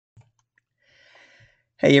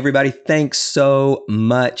Hey everybody, thanks so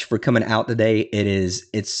much for coming out today.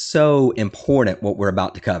 It's so important what we're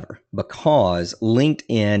about to cover because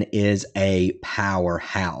LinkedIn is a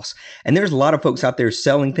powerhouse. And there's a lot of folks out there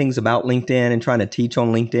selling things about LinkedIn and trying to teach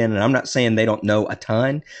on LinkedIn. And I'm not saying they don't know a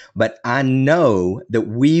ton, but I know that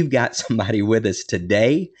we've got somebody with us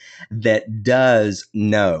today that does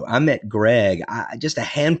know. I met Greg just a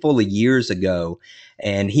handful of years ago,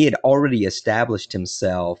 and he had already established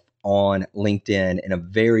himself on LinkedIn in a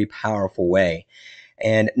very powerful way.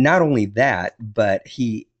 And not only that, but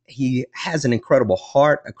he has an incredible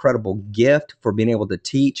heart, a credible gift for being able to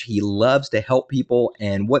teach. He loves to help people.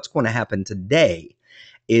 And what's going to happen today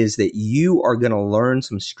is that you are going to learn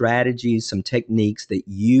some strategies, some techniques that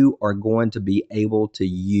you are going to be able to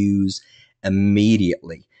use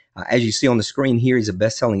immediately. As you see on the screen here, he's a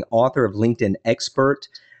best-selling author of LinkedIn Expert.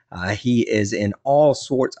 He is in all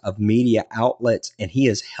sorts of media outlets, and he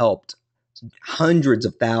has helped hundreds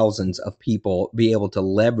of thousands of people be able to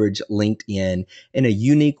leverage LinkedIn in a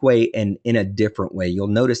unique way and in a different way. You'll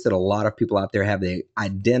notice that a lot of people out there have the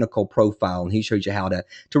identical profile, and he shows you how to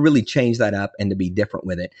really change that up and to be different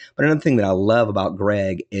with it. But another thing that I love about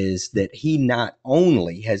Greg is that he not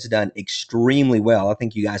only has done extremely well, I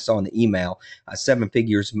think you guys saw in the email, 7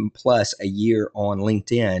 figures plus a year on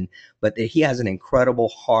LinkedIn, but that he has an incredible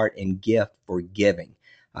heart and gift for giving.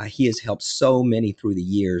 He has helped so many through the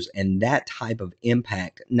years, and that type of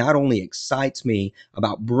impact not only excites me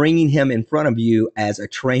about bringing him in front of you as a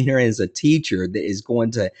trainer, as a teacher that is going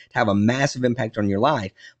to have a massive impact on your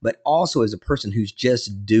life, but also as a person who's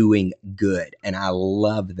just doing good. And I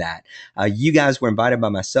love that. You guys were invited by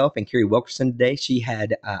myself and Carrie Wilkerson today. She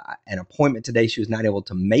had an appointment today. She was not able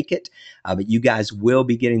to make it, but you guys will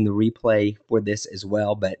be getting the replay for this as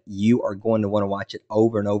well. But you are going to want to watch it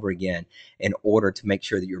over and over again in order to make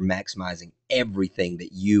sure that you're maximizing everything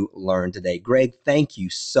that you learned today. Greg, thank you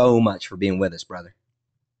so much for being with us, brother.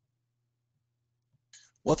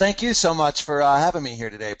 Well, thank you so much for having me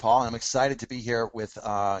here today, Paul. I'm excited to be here with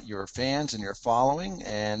your fans and your following.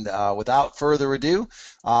 And without further ado,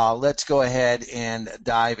 let's go ahead and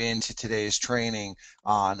dive into today's training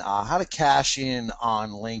on how to cash in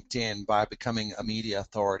on LinkedIn by becoming a media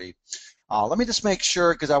authority. Let me just make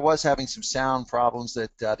sure, because I was having some sound problems,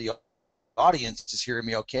 that the audience is hearing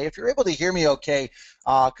me okay. If you're able to hear me okay,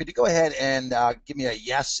 could you go ahead and give me a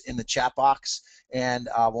yes in the chat box, and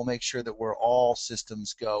we'll make sure that we're all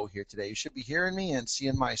systems go here today. You should be hearing me and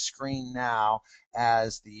seeing my screen now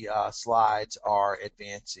as the slides are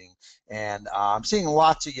advancing. And I'm seeing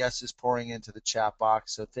lots of yeses pouring into the chat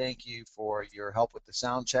box, so thank you for your help with the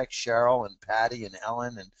sound check, Cheryl and Patty and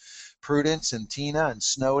Ellen and Prudence and Tina and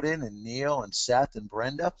Snowden and Neil and Seth and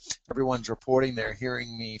Brenda. Everyone's reporting they're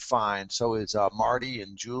hearing me fine. So is Marty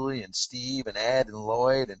and Julie and Steve and Ed and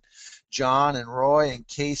Lloyd and John and Roy and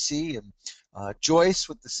Casey and Joyce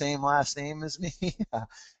with the same last name as me,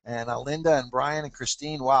 and Linda and Brian and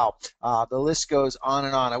Christine. Wow, the list goes on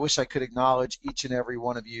and on. I wish I could acknowledge each and every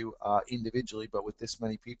one of you individually, but with this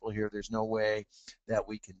many people here, there's no way that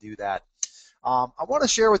we can do that. I want to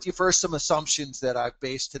share with you first some assumptions that I've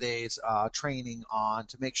based today's training on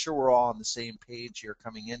to make sure we're all on the same page here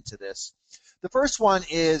coming into this. The first one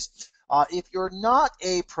is if you're not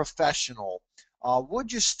a professional,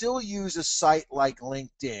 would you still use a site like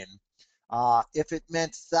LinkedIn if it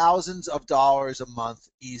meant thousands of dollars a month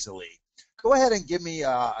easily? Go ahead and give me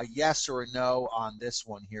a yes or a no on this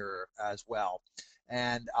one here as well.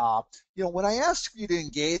 And when I ask you to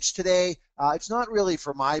engage today, it's not really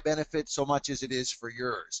for my benefit so much as it is for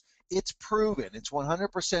yours. It's proven, it's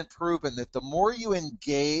 100% proven that the more you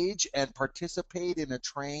engage and participate in a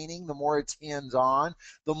training, the more it's hands-on,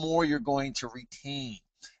 the more you're going to retain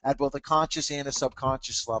at both a conscious and a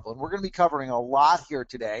subconscious level. And we're going to be covering a lot here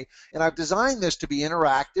today. And I've designed this to be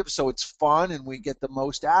interactive so it's fun and we get the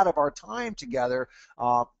most out of our time together.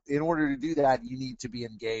 In order to do that, you need to be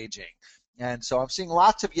engaging. And so I'm seeing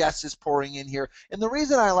lots of yeses pouring in here. And the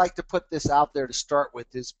reason I like to put this out there to start with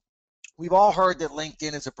is we've all heard that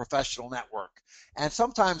LinkedIn is a professional network. And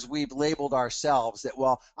sometimes we've labeled ourselves that,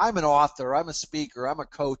 well, I'm an author, I'm a speaker, I'm a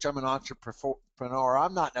coach, I'm an entrepreneur.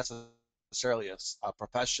 I'm not necessarily a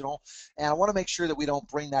professional. And I want to make sure that we don't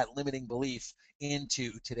bring that limiting belief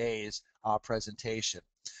into today's presentation.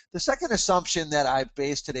 The second assumption that I've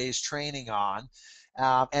based today's training on,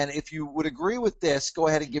 and if you would agree with this, go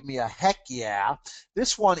ahead and give me a heck yeah.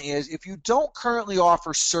 This one is, if you don't currently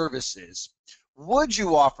offer services, would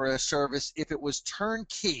you offer a service if it was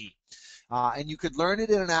turnkey and you could learn it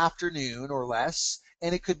in an afternoon or less,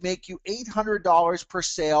 and it could make you $800 per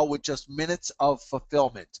sale with just minutes of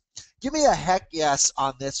fulfillment? Give me a heck yes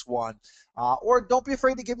on this one. Or don't be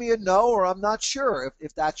afraid to give me a no or I'm not sure.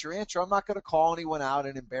 If that's your answer, I'm not going to call anyone out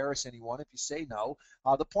and embarrass anyone if you say no.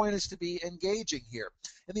 The point is to be engaging here.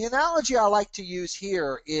 And the analogy I like to use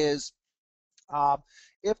here is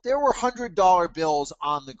if there were $100 bills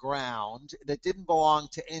on the ground that didn't belong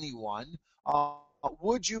to anyone,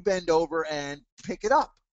 would you bend over and pick it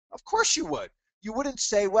up? Of course you would. You wouldn't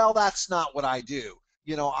say, well, that's not what I do.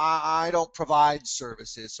 You know, I don't provide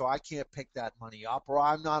services, so I can't pick that money up, or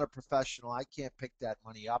I'm not a professional, I can't pick that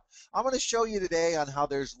money up. I'm going to show you today on how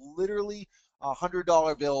there's literally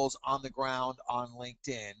 $100 bills on the ground on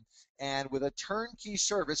LinkedIn. And with a turnkey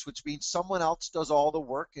service, which means someone else does all the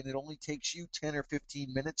work and it only takes you 10 or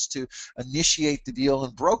 15 minutes to initiate the deal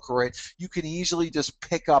and broker it, you can easily just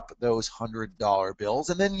pick up those $100 bills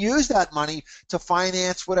and then use that money to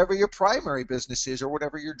finance whatever your primary business is or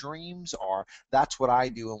whatever your dreams are. That's what I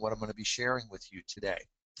do and what I'm going to be sharing with you today.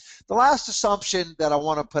 The last assumption that I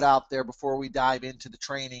want to put out there before we dive into the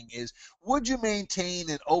training is, would you maintain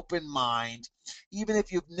an open mind even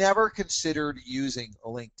if you've never considered using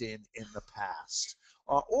LinkedIn in the past?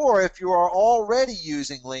 Or if you are already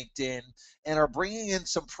using LinkedIn and are bringing in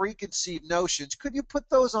some preconceived notions, could you put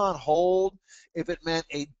those on hold if it meant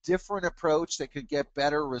a different approach that could get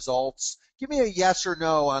better results? Give me a yes or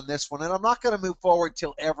no on this one, and I'm not going to move forward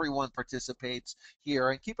till everyone participates here.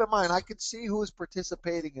 And keep in mind, I can see who is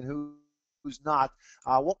participating and who's not.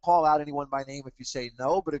 I won't call out anyone by name if you say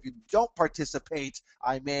no, but if you don't participate,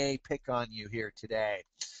 I may pick on you here today.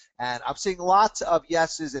 And I'm seeing lots of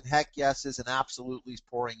yeses and heck yeses and absolutely's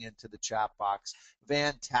pouring into the chat box.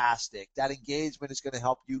 Fantastic. That engagement is going to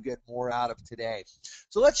help you get more out of today.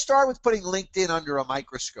 So let's start with putting LinkedIn under a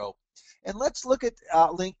microscope. And let's look at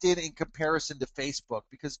LinkedIn in comparison to Facebook,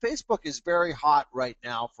 because Facebook is very hot right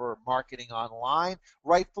now for marketing online,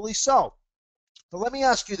 rightfully so. So let me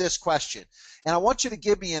ask you this question, and I want you to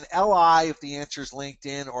give me an LI if the answer is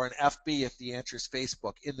LinkedIn or an FB if the answer is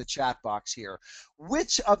Facebook in the chat box here.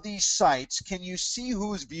 Which of these sites can you see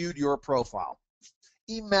who's viewed your profile?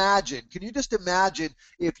 Imagine, can you just imagine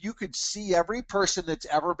if you could see every person that's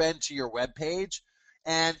ever been to your web page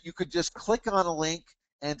and you could just click on a link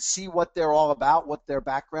and see what they're all about, what their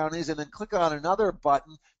background is, and then click on another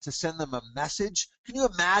button to send them a message? Can you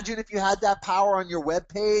imagine if you had that power on your web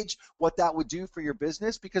page, what that would do for your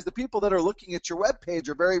business? Because the people that are looking at your web page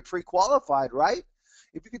are very pre-qualified, right?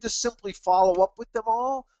 If you could just simply follow up with them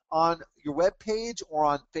all on your web page or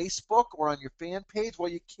on Facebook or on your fan page, well,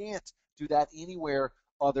 you can't do that anywhere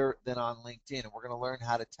other than on LinkedIn, and we're going to learn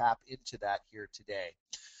how to tap into that here today.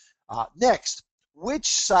 Next, which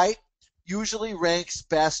site usually ranks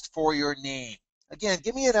best for your name? Again,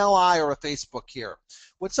 give me an LI or a Facebook here.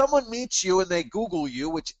 When someone meets you and they Google you,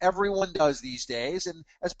 which everyone does these days, and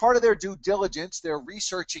as part of their due diligence, they're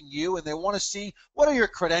researching you and they want to see what are your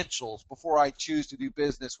credentials before I choose to do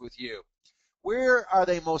business with you. Where are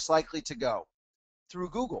they most likely to go?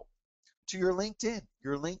 Through Google, to your LinkedIn.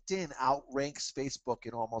 Your LinkedIn outranks Facebook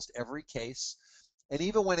in almost every case. And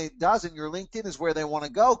even when it doesn't, your LinkedIn is where they want to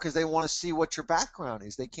go because they want to see what your background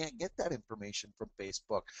is. They can't get that information from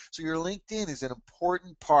Facebook. So your LinkedIn is an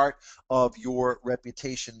important part of your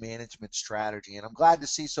reputation management strategy. And I'm glad to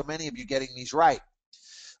see so many of you getting these right.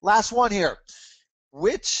 Last one here.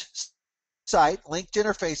 Which site, LinkedIn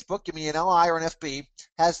or Facebook, give me an LI or an FB,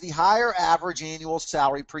 has the higher average annual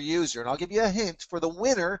salary per user? And I'll give you a hint. For the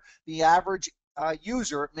winner, the average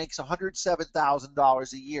user makes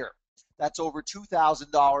 $107,000 a year. That's over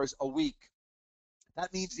 $2,000 a week.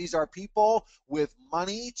 That means these are people with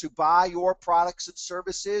money to buy your products and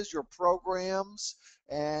services, your programs,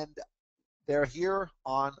 and they're here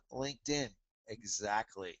on LinkedIn.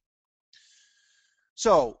 Exactly.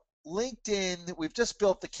 So LinkedIn, we've just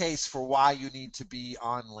built the case for why you need to be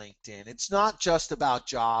on LinkedIn. It's not just about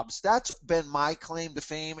jobs. That's been my claim to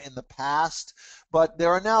fame in the past, but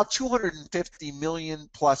there are now 250 million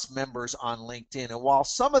plus members on LinkedIn. And while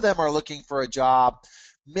some of them are looking for a job,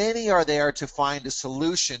 many are there to find a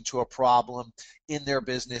solution to a problem in their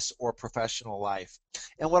business or professional life.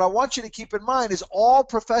 And what I want you to keep in mind is all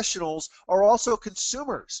professionals are also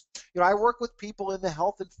consumers. You know, I work with people in the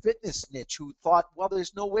health and fitness niche who thought, well,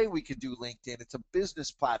 there's no way we could do LinkedIn. It's a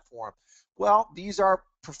business platform. Well, these are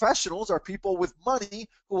professionals, are people with money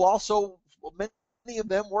who also, many of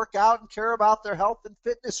them work out and care about their health and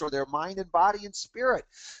fitness or their mind and body and spirit.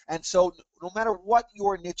 And so no matter what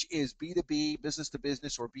your niche is, B2B, business to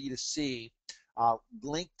business, or B2C,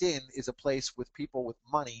 LinkedIn is a place with people with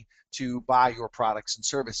money to buy your products and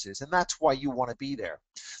services, and that's why you want to be there.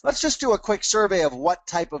 Let's just do a quick survey of what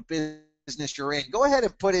type of business business you're in, go ahead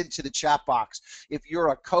and put into the chat box if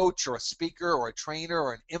you're a coach or a speaker or a trainer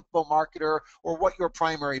or an info marketer or what your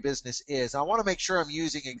primary business is. I want to make sure I'm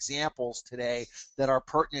using examples today that are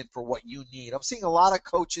pertinent for what you need. I'm seeing a lot of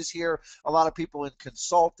coaches here, a lot of people in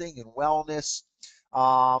consulting and wellness,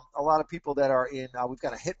 a lot of people that are in, we've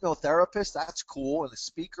got a hypnotherapist, that's cool, and a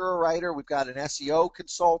speaker, a writer, we've got an SEO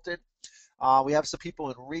consultant. We have some people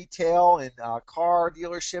in retail and car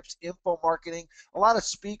dealerships, info marketing, a lot of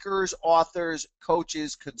speakers, authors,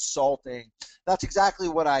 coaches, consulting. That's exactly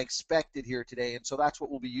what I expected here today, and so that's what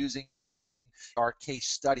we'll be using our case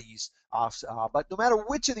studies. But no matter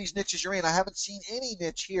which of these niches you're in, I haven't seen any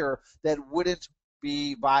niche here that wouldn't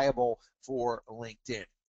be viable for LinkedIn.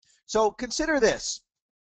 So consider this.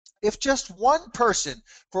 If just one person,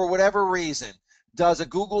 for whatever reason, does a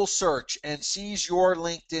Google search and sees your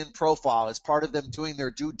LinkedIn profile as part of them doing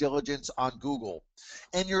their due diligence on Google,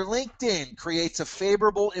 and your LinkedIn creates a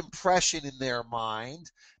favorable impression in their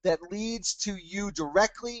mind that leads to you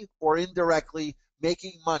directly or indirectly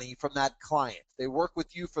making money from that client. They work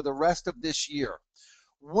with you for the rest of this year.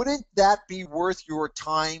 Wouldn't that be worth your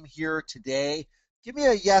time here today? Give me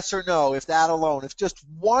a yes or no if that alone, if just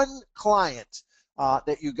one client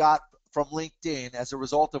that you got from LinkedIn as a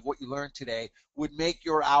result of what you learned today would make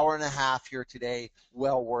your hour and a half here today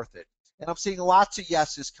well worth it. And I'm seeing lots of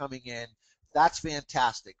yeses coming in. That's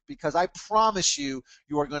fantastic, because I promise you,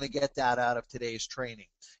 you are going to get that out of today's training.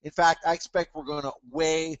 In fact, I expect we're going to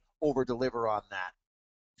way over deliver on that.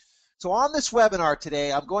 So on this webinar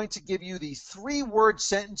today, I'm going to give you the 3-word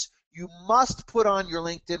sentence you must put on your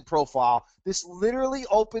LinkedIn profile. This literally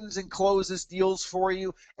opens and closes deals for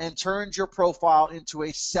you and turns your profile into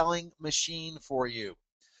a selling machine for you.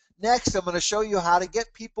 Next, I'm going to show you how to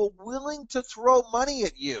get people willing to throw money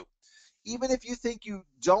at you. Even if you think you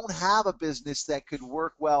don't have a business that could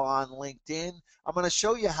work well on LinkedIn, I'm going to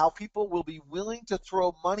show you how people will be willing to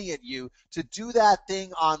throw money at you to do that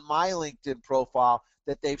thing on my LinkedIn profile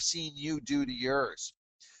that they've seen you do to yours.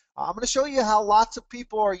 I'm going to show you how lots of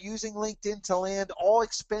people are using LinkedIn to land all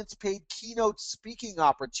expense-paid keynote speaking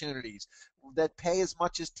opportunities that pay as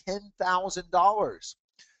much as $10,000.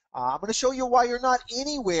 I'm going to show you why you're not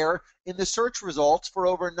anywhere in the search results for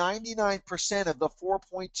over 99% of the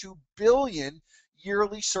 4.2 billion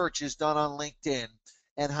yearly searches done on LinkedIn,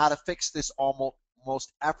 and how to fix this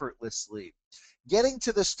almost effortlessly. Getting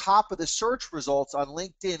to this top of the search results on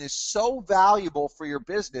LinkedIn is so valuable for your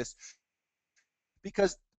business,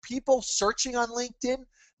 because people searching on LinkedIn,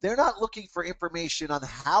 they're not looking for information on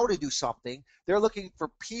how to do something. They're looking for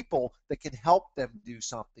people that can help them do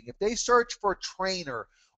something. If they search for a trainer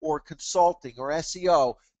or consulting or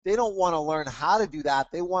SEO, they don't want to learn how to do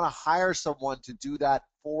that. They want to hire someone to do that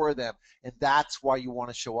for them. And that's why you want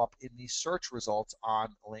to show up in these search results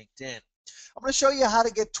on LinkedIn. I'm going to show you how to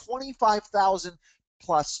get 25,000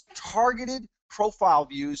 plus targeted profile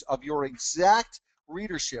views of your exact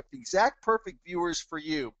readership, the exact perfect viewers for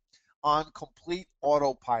you, on complete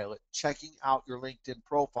autopilot, checking out your LinkedIn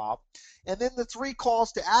profile. And then the 3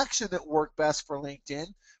 calls to action that work best for LinkedIn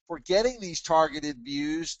for getting these targeted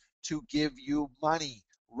views to give you money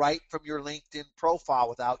right from your LinkedIn profile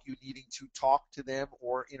without you needing to talk to them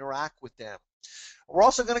or interact with them. We're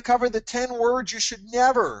also going to cover the 10 words you should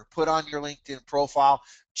never put on your LinkedIn profile.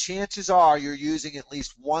 Chances are you're using at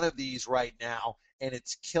least one of these right now, and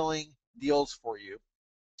it's killing deals for you.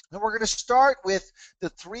 And we're going to start with the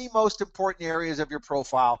 3 most important areas of your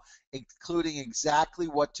profile, including exactly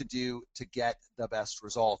what to do to get the best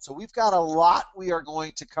results. So we've got a lot we are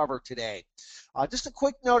going to cover today. Just a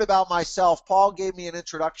quick note about myself. Paul gave me an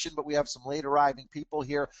introduction, but we have some late arriving people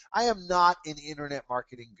here. I am not an internet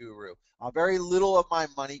marketing guru. Very little of my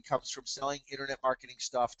money comes from selling internet marketing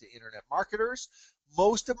stuff to internet marketers.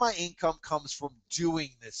 Most of my income comes from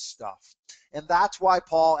doing this stuff. And that's why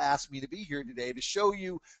Paul asked me to be here today, to show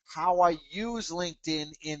you how I use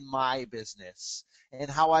LinkedIn in my business, and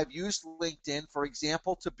how I've used LinkedIn, for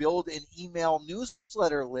example, to build an email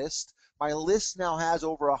newsletter list. My list now has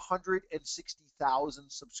over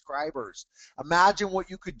 160,000 subscribers. Imagine what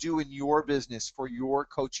you could do in your business for your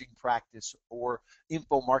coaching practice or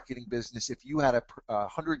info marketing business if you had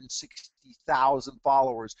 160,000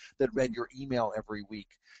 followers that read your email every week.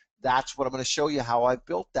 That's what I'm going to show you how I've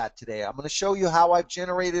built that today. I'm going to show you how I've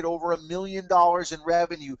generated over $1 million in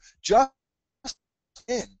revenue just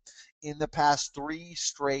in the past 3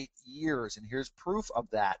 straight years, and here's proof of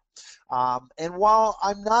that. And while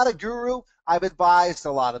I'm not a guru, I've advised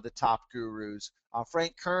a lot of the top gurus.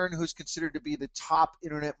 Frank Kern, who's considered to be the top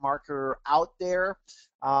internet marketer out there,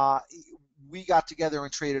 we got together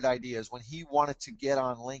and traded ideas. When he wanted to get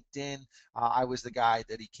on LinkedIn, I was the guy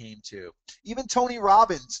that he came to. Even Tony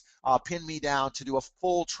Robbins pinned me down to do a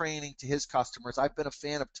full training to his customers. I've been a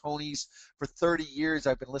fan of Tony's for 30 years.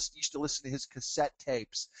 I've been used to listen to his cassette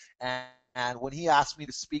tapes. And when he asked me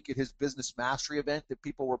to speak at his Business Mastery event that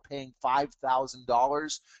people were paying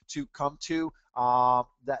 $5,000 to come to,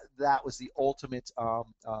 that was the ultimate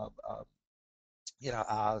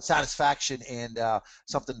satisfaction and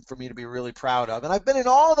something for me to be really proud of. And I've been in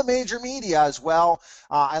all the major media as well.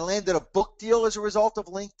 I landed a book deal as a result of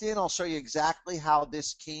LinkedIn. I'll show you exactly how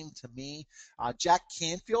this came to me. Jack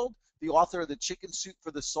Canfield, the author of the Chicken Soup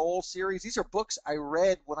for the Soul series. These are books I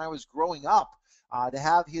read when I was growing up. To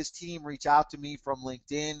have his team reach out to me from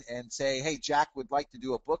LinkedIn and say, hey, Jack would like to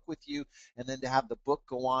do a book with you, and then to have the book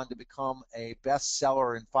go on to become a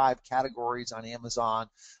bestseller in 5 categories on Amazon.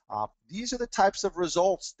 These are the types of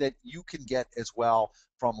results that you can get as well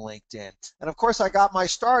from LinkedIn. And of course, I got my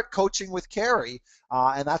start coaching with Carrie,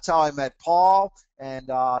 and that's how I met Paul. And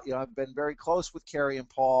I've been very close with Carrie and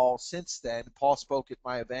Paul since then. Paul spoke at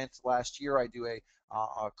my event last year. I do a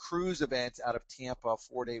cruise event out of Tampa, a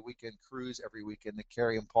 4-day weekend cruise every weekend that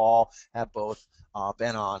Carrie and Paul have both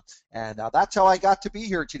been on. And that's how I got to be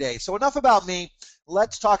here today. So enough about me.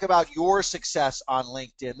 Let's talk about your success on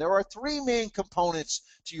LinkedIn. There are 3 main components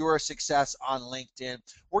to your success on LinkedIn.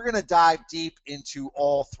 We're going to dive deep into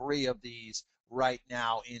all 3 of these right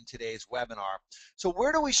now in today's webinar. So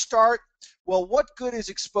where do we start? Well, what good is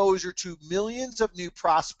exposure to millions of new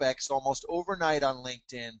prospects almost overnight on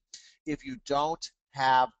LinkedIn if you don't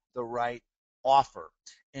have the right offer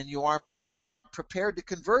and you aren't prepared to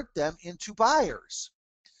convert them into buyers?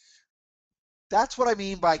 That's what I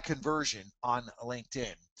mean by conversion on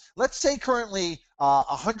LinkedIn. Let's say currently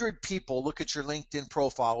 100 people look at your LinkedIn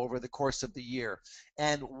profile over the course of the year,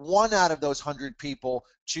 and 1 out of those 100 people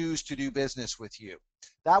choose to do business with you.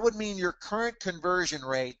 That would mean your current conversion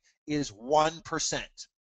rate is 1%.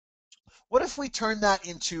 What if we turn that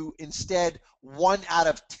into instead 1 out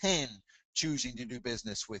of 10 choosing to do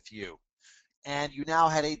business with you, and you now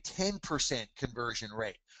had a 10% conversion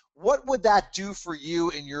rate? What would that do for you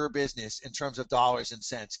in your business in terms of dollars and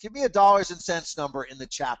cents? Give me a dollars and cents number in the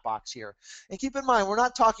chat box here. And keep in mind, we're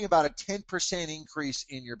not talking about a 10% increase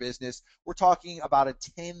in your business. We're talking about a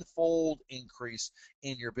 10-fold increase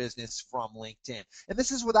in your business from LinkedIn. And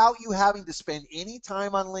this is without you having to spend any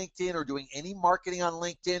time on LinkedIn or doing any marketing on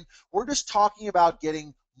LinkedIn. We're just talking about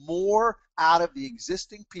getting more out of the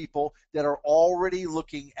existing people that are already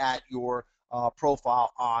looking at your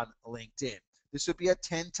profile on LinkedIn. This would be a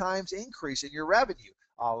 10 times increase in your revenue.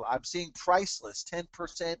 I'm seeing priceless.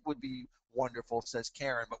 10% would be wonderful, says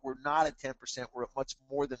Karen, but we're not at 10%. We're at much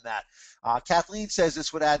more than that. Kathleen says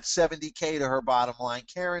this would add 70K to her bottom line.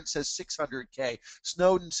 Karen says 600K.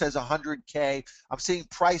 Snowden says 100K. I'm seeing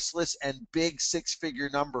priceless and big 6-figure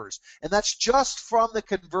numbers. And that's just from the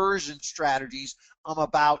conversion strategies I'm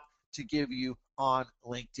about to give you on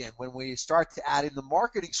LinkedIn. When we start to add in the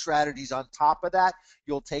marketing strategies on top of that,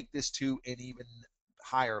 you'll take this to an even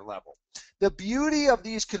higher level. The beauty of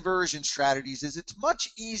these conversion strategies is it's much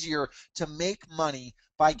easier to make money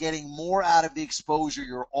by getting more out of the exposure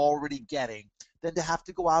you're already getting than to have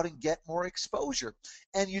to go out and get more exposure.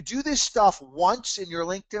 And you do this stuff once in your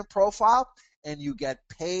LinkedIn profile and you get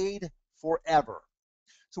paid forever.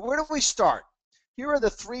 So where do we start? Here are the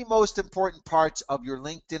 3 most important parts of your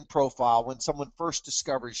LinkedIn profile when someone first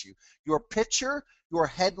discovers you: your picture, your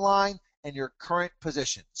headline, and your current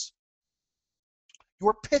positions.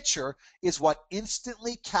 Your picture is what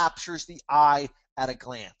instantly captures the eye at a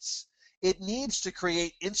glance. It needs to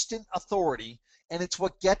create instant authority, and it's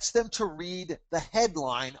what gets them to read the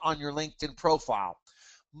headline on your LinkedIn profile.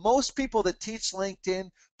 Most people that teach LinkedIn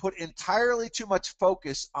put entirely too much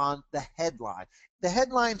focus on the headline. The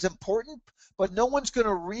headline's important, but no one's going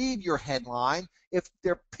to read your headline if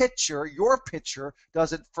their picture, your picture,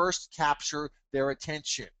 doesn't first capture their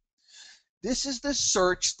attention. This is the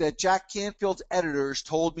search that Jack Canfield's editors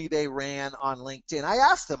told me they ran on LinkedIn. I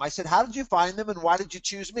asked them, I said, how did you find them and why did you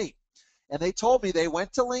choose me? And they told me they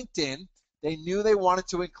went to LinkedIn. They knew they wanted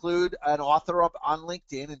to include an author up on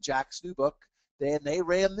LinkedIn in Jack's new book. They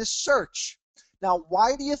ran this search. Now,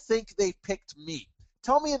 why do you think they picked me?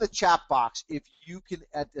 Tell me in the chat box if you can,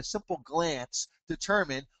 at a simple glance,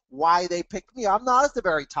 determine why they picked me. I'm not at the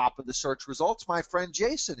very top of the search results. My friend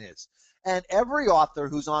Jason is. And every author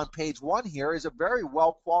who's on page 1 here is a very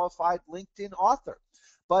well-qualified LinkedIn author.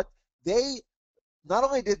 But not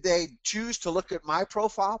only did they choose to look at my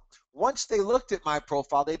profile, once they looked at my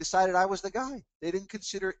profile, they decided I was the guy. They didn't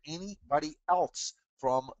consider anybody else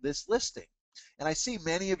from this listing. And I see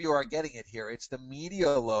many of you are getting it here. It's the media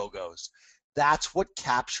logos. That's what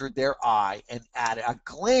captured their eye and at a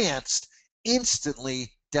glance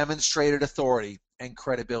instantly demonstrated authority and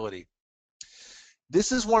credibility.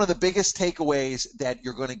 This is one of the biggest takeaways that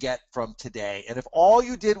you're going to get from today. And if all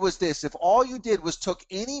you did was this, if all you did was took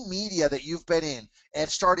any media that you've been in and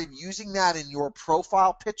started using that in your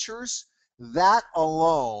profile pictures, that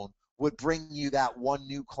alone would bring you that one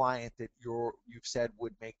new client that you've said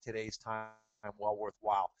would make today's time well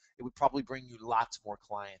worthwhile. It would probably bring you lots more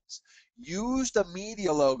clients. Use the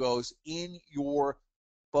media logos in your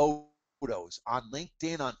photos on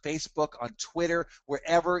LinkedIn, on Facebook, on Twitter,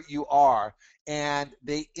 wherever you are, and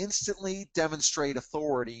they instantly demonstrate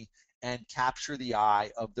authority and capture the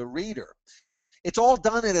eye of the reader. It's all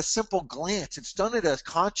done at a simple glance. It's done at a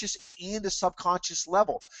conscious and a subconscious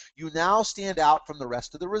level. You now stand out from the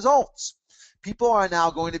rest of the results. People are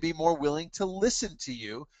now going to be more willing to listen to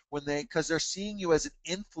you because they're seeing you as an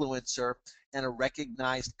influencer and a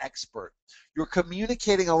recognized expert. You're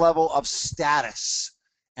communicating a level of status,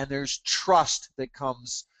 and there's trust that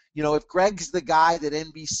comes. You know, if Greg's the guy that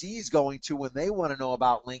NBC is going to when they want to know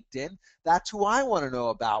about LinkedIn, that's who I want to know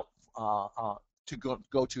about to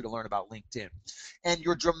go to learn about LinkedIn. And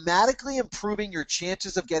you're dramatically improving your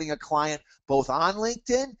chances of getting a client both on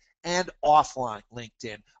LinkedIn and offline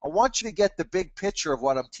LinkedIn. I want you to get the big picture of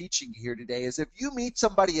what I'm teaching you here today is if you meet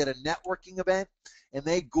somebody at a networking event and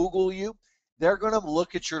they Google you, they're going to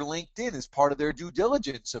look at your LinkedIn as part of their due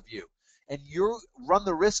diligence of you. And you run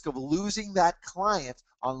the risk of losing that client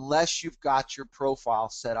unless you've got your profile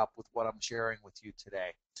set up with what I'm sharing with you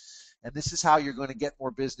today. And this is how you're going to get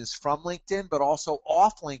more business from LinkedIn, but also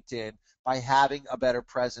off LinkedIn by having a better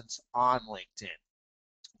presence on LinkedIn.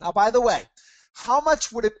 Now, by the way, how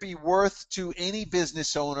much would it be worth to any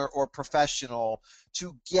business owner or professional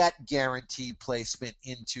to get guaranteed placement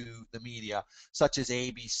into the media, such as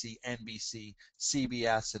ABC, NBC,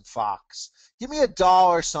 CBS, and Fox? Give me a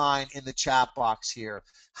 $ in the chat box here.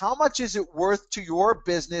 How much is it worth to your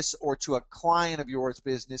business or to a client of yours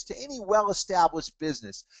business, to any well-established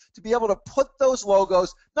business, to be able to put those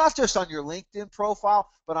logos, not just on your LinkedIn profile,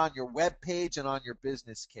 but on your web page and on your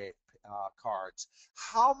business cards?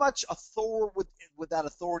 How much would that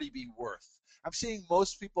authority be worth? I'm seeing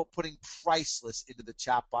most people putting priceless into the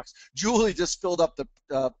chat box. Julie just filled up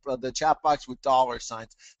the chat box with $,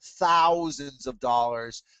 thousands of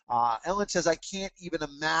dollars. Ellen says, I can't even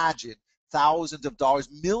imagine thousands of dollars,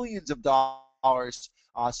 millions of dollars,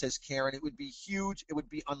 says Karen. It would be huge. It would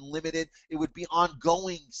be unlimited. It would be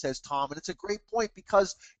ongoing, says Tom. And it's a great point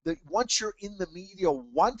because once you're in the media,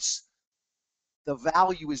 once the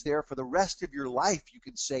value is there for the rest of your life, you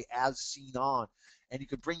can say as seen on, and you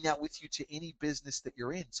can bring that with you to any business that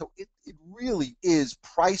you're in. So it really is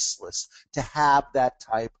priceless to have that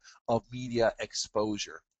type of media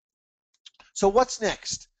exposure. So what's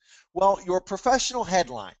next? Well, your professional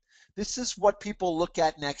headline. This is what people look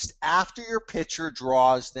at next after your picture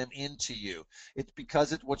draws them into you. It's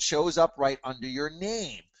because it's what shows up right under your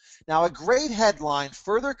name. Now, a great headline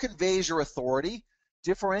further conveys your authority,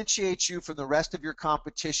 differentiates you from the rest of your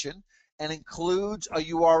competition, and includes a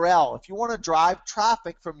URL. If you want to drive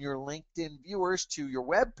traffic from your LinkedIn viewers to your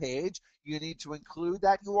web page, you need to include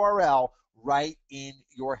that URL right in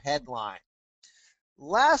your headline.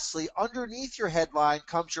 Lastly, underneath your headline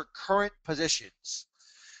comes your current positions.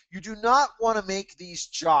 You do not want to make these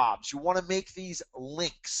jobs. You want to make these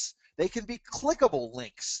links. They can be clickable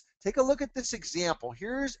links. Take a look at this example.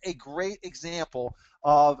 Here's a great example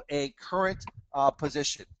of a current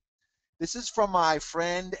position. This is from my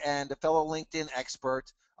friend and a fellow LinkedIn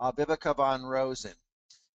expert, Viveka Von Rosen.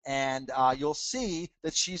 And you'll see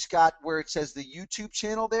that she's got where it says the YouTube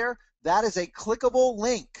channel there. That is a clickable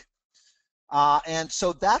link. And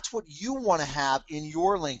so that's what you want to have in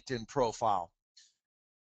your LinkedIn profile.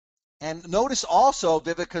 And notice also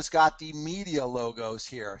Viveka's got the media logos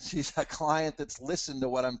here. She's a client that's listened to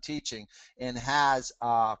what I'm teaching and has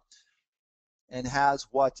what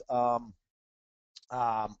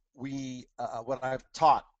what I've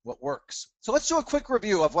taught, what works. So let's do a quick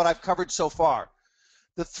review of what I've covered so far.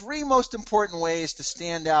 The 3 most important ways to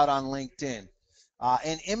stand out on LinkedIn.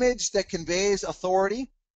 An image that conveys authority,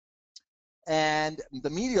 and the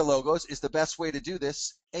media logos is the best way to do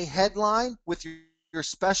this. A headline with your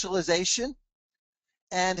specialization,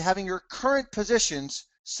 and having your current positions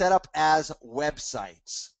set up as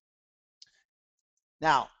websites.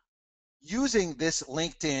 Now, using this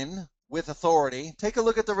LinkedIn with authority, take a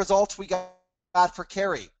look at the results we got for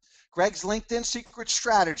Carrie. Greg's LinkedIn secret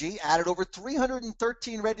strategy added over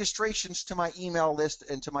 313 registrations to my email list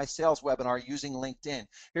and to my sales webinar using LinkedIn.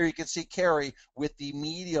 Here you can see Carrie with the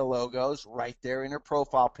media logos right there in her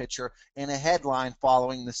profile picture and a headline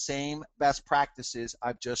following the same best practices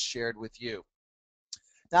I've just shared with you.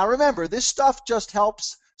 Now remember, this stuff just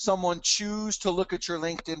helps someone choose to look at your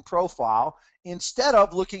LinkedIn profile instead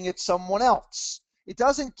of looking at someone else. It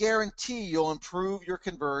doesn't guarantee you'll improve your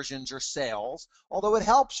conversions or sales, although it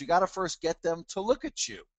helps. You got to first get them to look at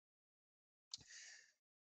you.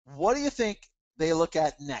 What do you think they look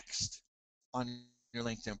at next on your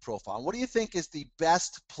LinkedIn profile? What do you think is the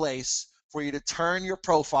best place for you to turn your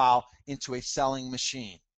profile into a selling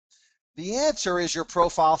machine? The answer is your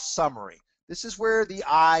profile summary. This is where the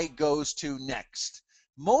eye goes to next.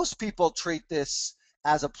 Most people treat this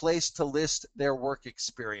as a place to list their work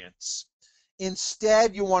experience.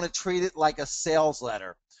 Instead, you want to treat it like a sales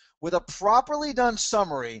letter. With a properly done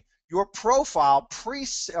summary, your profile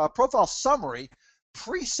summary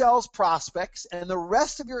pre-sells prospects, and the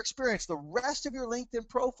rest of your experience, the rest of your LinkedIn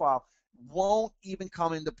profile won't even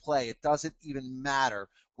come into play. It doesn't even matter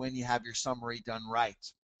when you have your summary done right.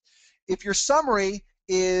 If your summary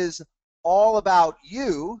is all about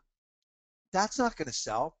you, that's not going to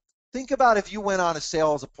sell. Think about if you went on a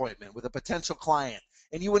sales appointment with a potential client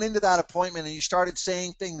and you went into that appointment and you started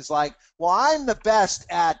saying things like, well, I'm the best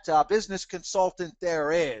at business consultant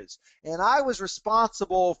there is, and I was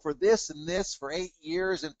responsible for this and this for 8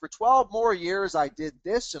 years, and for 12 more years I did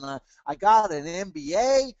this, and I got an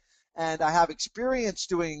MBA, and I have experience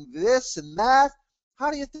doing this and that.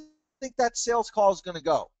 How do you think that sales call is going to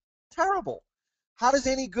go? Terrible. How does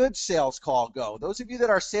any good sales call go? Those of you that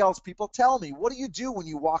are salespeople, tell me, what do you do when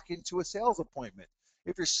you walk into a sales appointment?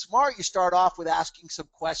 If you're smart, you start off with asking some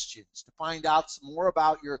questions to find out some more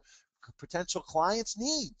about your potential client's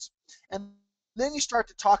needs. And then you start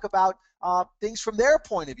to talk about things from their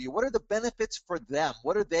point of view. What are the benefits for them?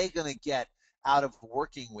 What are they going to get out of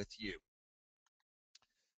working with you?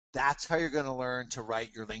 That's how you're going to learn to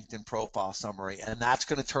write your LinkedIn profile summary, and that's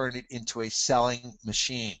going to turn it into a selling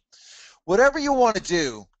machine. Whatever you want to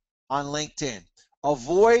do on LinkedIn,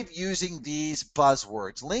 avoid using these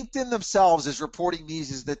buzzwords. LinkedIn themselves is reporting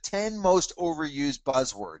these as the 10 most overused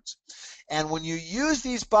buzzwords. And when you use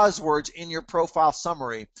these buzzwords in your profile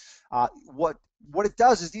summary, what it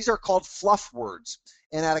does is these are called fluff words.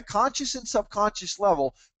 And at a conscious and subconscious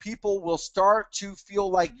level, people will start to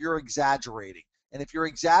feel like you're exaggerating. And if you're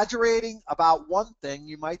exaggerating about one thing,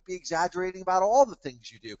 you might be exaggerating about all the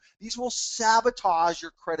things you do. These will sabotage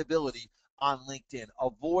your credibility on LinkedIn.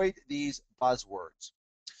 Avoid these buzzwords.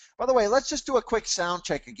 By the way, let's just do a quick sound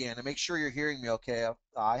check again to make sure you're hearing me okay.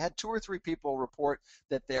 I had 2 or 3 people report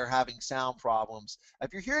that they're having sound problems.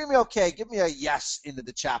 If you're hearing me okay, give me a yes into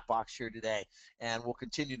the chat box here today, and we'll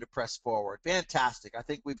continue to press forward. Fantastic. I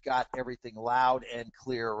think we've got everything loud and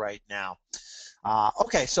clear right now.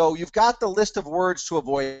 Okay, so you've got the list of words to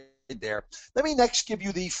avoid there. Let me next give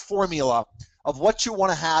you the formula of what you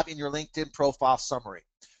want to have in your LinkedIn profile summary.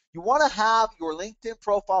 You want to have your LinkedIn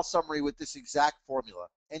profile summary with this exact formula,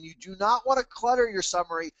 and you do not want to clutter your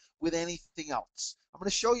summary with anything else. I'm going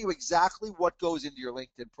to show you exactly what goes into your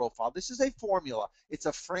LinkedIn profile. This is a formula. It's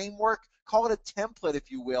a framework. Call it a template,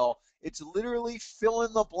 if you will. It's literally fill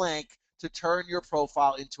in the blank to turn your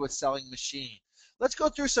profile into a selling machine. Let's go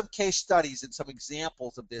through some case studies and some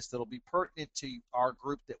examples of this that will be pertinent to our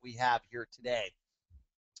group that we have here today.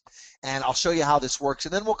 And I'll show you how this works,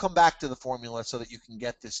 and then we'll come back to the formula so that you can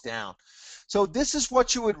get this down. So this is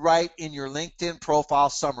what you would write in your LinkedIn profile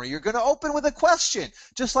summary. You're going to open with a question,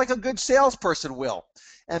 just like a good salesperson will.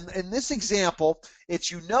 And in this example,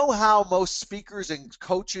 it's, you know how most speakers and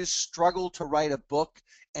coaches struggle to write a book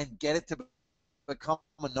and get it to become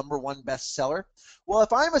a #1 bestseller? Well,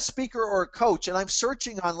 if I'm a speaker or a coach and I'm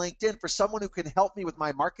searching on LinkedIn for someone who can help me with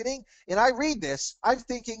my marketing, and I read this, I'm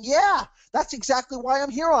thinking, yeah, that's exactly why I'm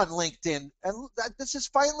here on LinkedIn. And this is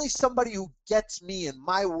finally somebody who gets me and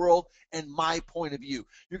my world and my point of view.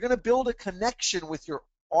 You're going to build a connection with your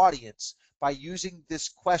audience by using this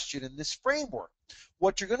question and this framework.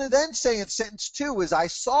 What you're going to then say in sentence 2 is, I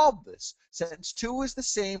solved this. Sentence 2 is the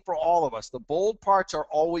same for all of us. The bold parts are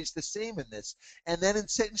always the same in this. And then in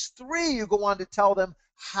sentence 3, you go on to tell them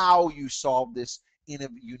how you solved this in a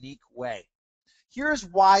unique way. Here's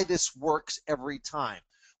why this works every time.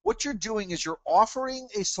 What you're doing is you're offering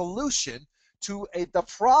a solution to the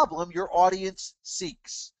problem your audience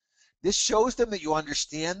seeks. This shows them that you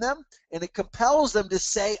understand them, and it compels them to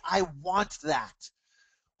say, I want that.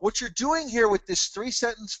 What you're doing here with this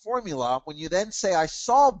 3-sentence formula, when you then say, I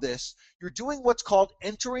solved this, you're doing what's called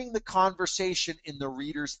entering the conversation in the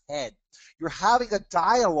reader's head. You're having a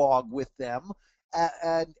dialogue with them,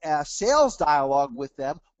 a sales dialogue with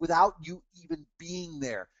them without you even being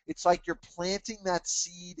there. It's like you're planting that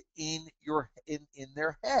seed in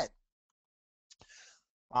their head.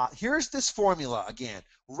 Here's this formula again.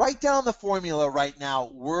 Write down the formula right now,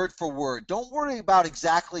 word for word. Don't worry about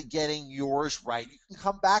exactly getting yours right. You can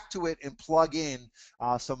come back to it and plug in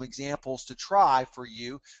some examples to try for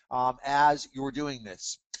you as you're doing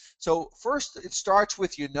this. So first, it starts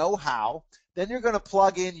with you know how. Then you're going to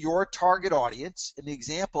plug in your target audience. In the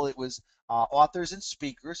example, it was authors and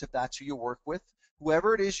speakers, if that's who you work with.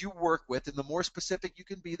 Whoever it is you work with, and the more specific you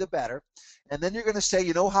can be, the better. And then you're going to say,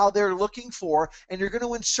 you know, how they're looking for, and you're going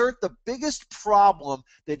to insert the biggest problem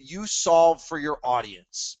that you solve for your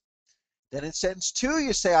audience. Then in sentence 2,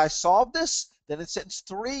 you say, I solved this. Then in sentence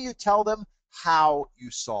 3, you tell them how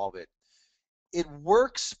you solve it. It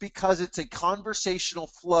works because it's a conversational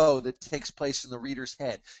flow that takes place in the reader's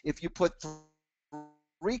head. If you put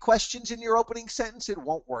 3 questions in your opening sentence, it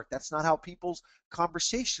won't work. That's not how people's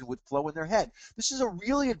conversation would flow in their head. This is a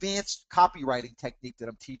really advanced copywriting technique that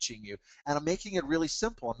I'm teaching you, and I'm making it really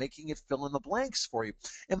simple. I'm making it fill in the blanks for you.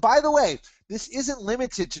 And by the way, this isn't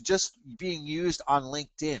limited to just being used on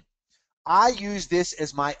LinkedIn. I use this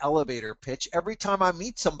as my elevator pitch every time I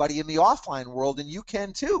meet somebody in the offline world, and you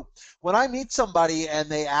can too. When I meet somebody and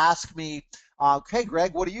they ask me, hey,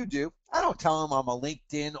 Greg, what do you do? I don't tell them I'm a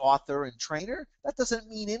LinkedIn author and trainer. That doesn't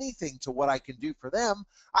mean anything to what I can do for them.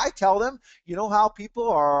 I tell them, you know how people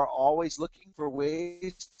are always looking for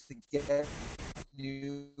ways to get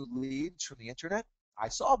new leads from the internet? I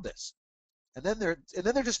solved this. And then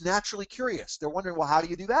they're just naturally curious. They're wondering, well, how do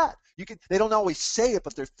you do that? They don't always say it,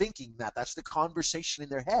 but they're thinking that. That's the conversation in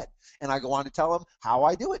their head. And I go on to tell them how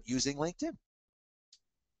I do it using LinkedIn.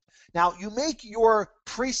 Now, you make your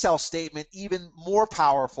pre-sale statement even more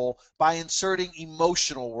powerful by inserting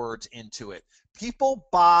emotional words into it. People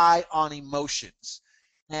buy on emotions.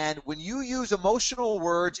 And when you use emotional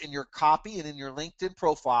words in your copy and in your LinkedIn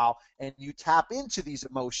profile, and you tap into these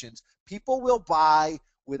emotions, people will buy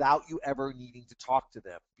without you ever needing to talk to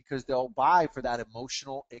them, because they'll buy for that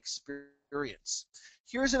emotional experience.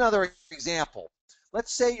 Here's another example.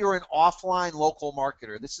 Let's say you're an offline local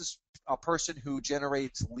marketer. This is a person who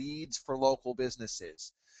generates leads for local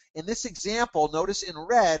businesses. In this example, notice in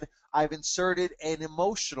red, I've inserted an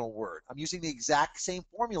emotional word. I'm using the exact same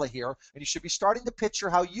formula here, and you should be starting to picture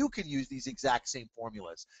how you can use these exact same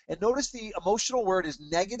formulas. And notice the emotional word is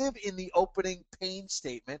negative in the opening pain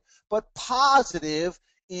statement, but positive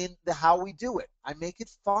in the how we do it. I make it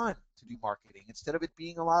fun to do marketing instead of it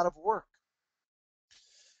being a lot of work.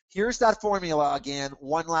 Here's that formula again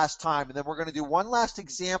one last time, and then we're going to do one last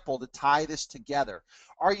example to tie this together.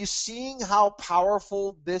 Are you seeing how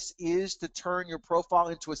powerful this is to turn your profile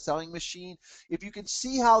into a selling machine? If you can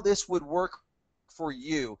see how this would work for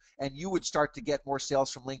you, and you would start to get more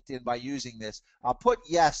sales from LinkedIn by using this, put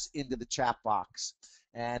yes into the chat box.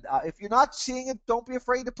 And if you're not seeing it, don't be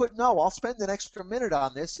afraid to put no. I'll spend an extra minute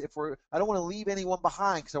on this I don't want to leave anyone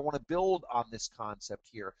behind, because I want to build on this concept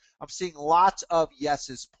here. I'm seeing lots of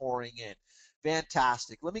yeses pouring in.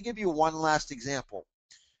 Fantastic. Let me give you one last example.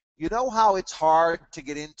 You know how it's hard to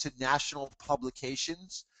get into national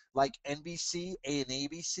publications like NBC, and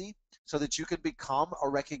ABC so that you can become a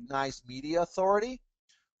recognized media authority?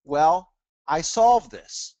 Well, I solved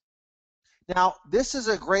this. Now, this is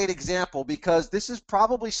a great example because this is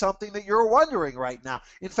probably something that you're wondering right now.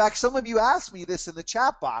 In fact, some of you asked me this in the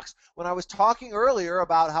chat box when I was talking earlier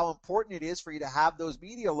about how important it is for you to have those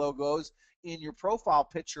media logos in your profile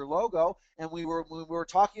picture logo, and we were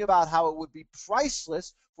talking about how it would be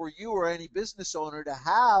priceless for you or any business owner to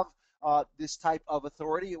have this type of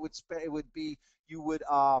authority. You would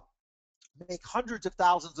make hundreds of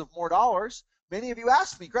thousands of more dollars. Many of you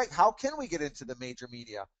asked me, Greg, how can we get into the major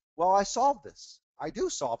media? Well, I solved this. I do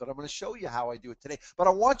solve it. I'm going to show you how I do it today. But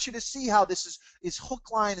I want you to see how this is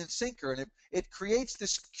hook, line, and sinker, and it creates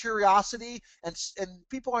this curiosity, and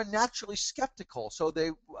people are naturally skeptical. So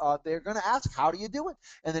they're going to ask, how do you do it?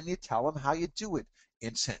 And then you tell them how you do it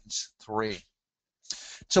in sentence 3.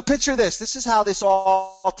 So picture this. This is how this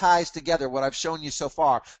all ties together, what I've shown you so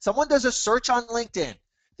far. Someone does a search on LinkedIn.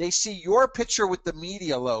 They see your picture with the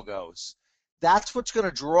media logos. That's what's going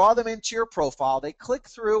to draw them into your profile. They click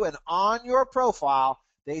through, and on your profile,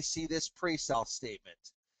 they see this pre-sale statement.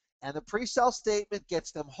 And the pre-sale statement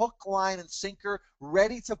gets them hook, line, and sinker,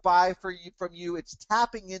 ready to buy from you. It's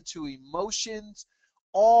tapping into emotions.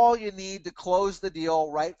 All you need to close the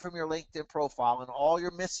deal right from your LinkedIn profile, and all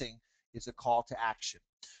you're missing is a call to action.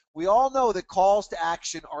 We all know that calls to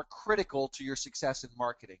action are critical to your success in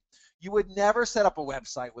marketing. You would never set up a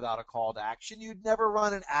website without a call to action. You'd never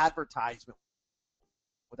run an advertisement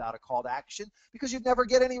without a call to action because you'd never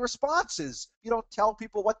get any responses. You don't tell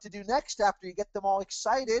people what to do next after you get them all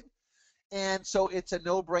excited. And so it's a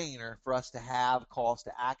no-brainer for us to have calls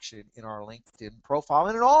to action in our LinkedIn profile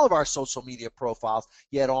and in all of our social media profiles,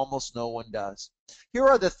 yet almost no one does. Here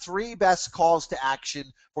are the 3 best calls to action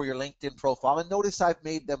for your LinkedIn profile, and notice I've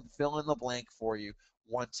made them fill in the blank for you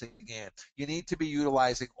once again. You need to be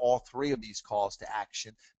utilizing all 3 of these calls to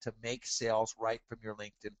action to make sales right from your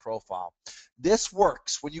LinkedIn profile. This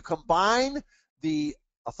works when you combine the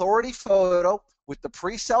authority photo with the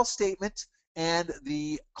pre-sale statement and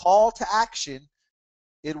the call to action.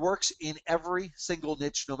 It works in every single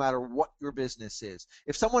niche, no matter what your business is.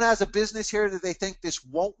 If someone has a business here that they think this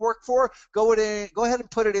won't work for, go ahead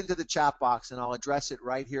and put it into the chat box, and I'll address it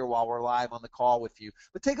right here while we're live on the call with you.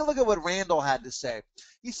 But take a look at what Randall had to say.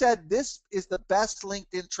 He said, "This is the best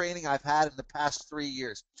LinkedIn training I've had in the past 3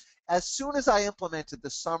 years. As soon as I implemented the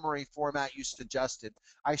summary format you suggested,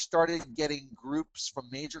 I started getting groups from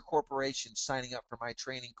major corporations signing up for my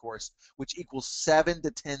training course, which equals $7,000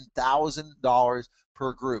 to $10,000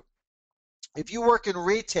 per group." If you work in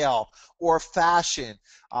retail or fashion,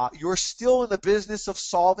 you're still in the business of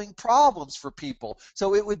solving problems for people.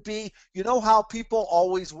 So it would be, you know how people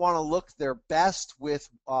always want to look their best with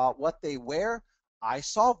what they wear? I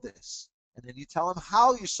solve this. And then you tell them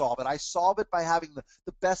how you solve it. I solve it by having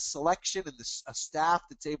the best selection and a staff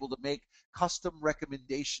that's able to make custom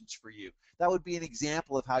recommendations for you. That would be an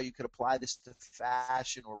example of how you could apply this to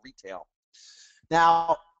fashion or retail.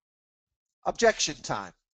 Now, objection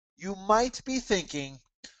time. You might be thinking,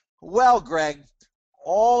 well, Greg,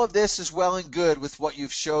 all of this is well and good with what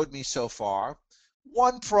you've showed me so far.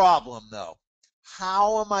 One problem, though.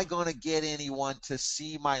 How am I going to get anyone to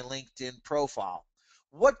see my LinkedIn profile?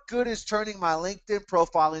 What good is turning my LinkedIn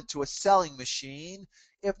profile into a selling machine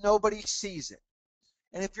if nobody sees it?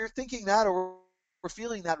 And if you're thinking that or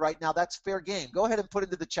feeling that right now, that's fair game. Go ahead and put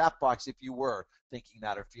into the chat box if you were thinking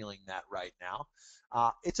that or feeling that right now.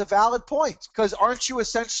 It's a valid point, because aren't you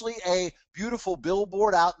essentially a beautiful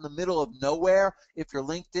billboard out in the middle of nowhere if your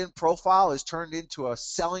LinkedIn profile is turned into a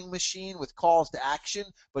selling machine with calls to action,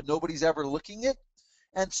 but nobody's ever looking at it?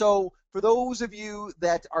 And so for those of you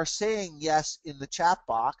that are saying yes in the chat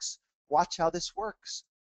box, watch how this works.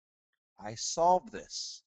 I solved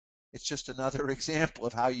this. It's just another example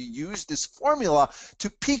of how you use this formula to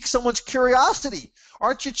pique someone's curiosity.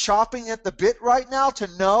 Aren't you chomping at the bit right now to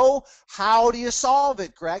know how do you solve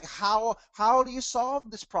it, Greg? How do you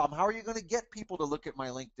solve this problem? How are you going to get people to look at my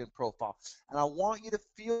LinkedIn profile? And I want you to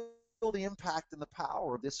feel the impact and the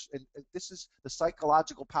power of this, and this is the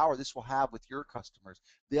psychological power this will have with your customers.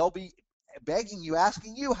 They'll be begging you,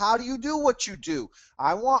 asking you, how do you do what you do?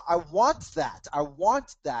 I want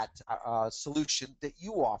that solution that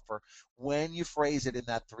you offer when you phrase it in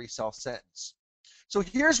that 3-cell sentence. So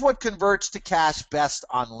here's what converts to cash best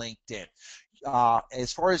on LinkedIn.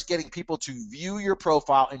 As far as getting people to view your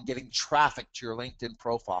profile and getting traffic to your LinkedIn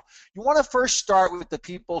profile, you want to first start with the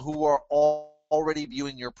people who are already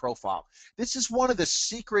viewing your profile. This is one of the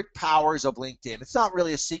secret powers of LinkedIn. It's not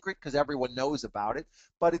really a secret because everyone knows about it,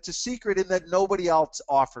 but it's a secret in that nobody else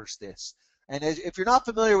offers this. And if you're not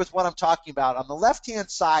familiar with what I'm talking about, on the left-hand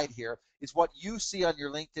side here is what you see on your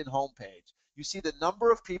LinkedIn homepage. You see the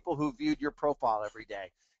number of people who viewed your profile every day.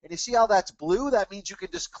 And you see how that's blue? That means you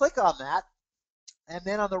can just click on that, and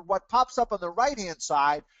then on what pops up on the right-hand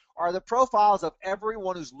side are the profiles of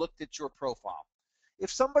everyone who's looked at your profile.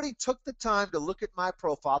 If somebody took the time to look at my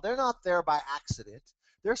profile, they're not there by accident.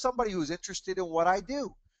 They're somebody who's interested in what I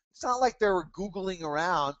do. It's not like they were Googling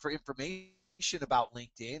around for information about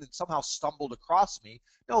LinkedIn and somehow stumbled across me.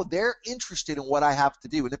 No, they're interested in what I have to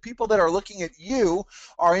do. And the people that are looking at you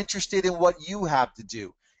are interested in what you have to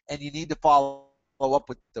do. And you need to follow up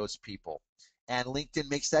with those people. And LinkedIn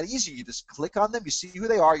makes that easy. You just click on them, you see who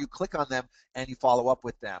they are, you click on them, and you follow up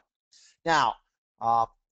with them. Now,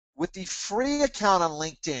 with the free account on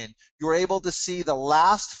LinkedIn, you're able to see the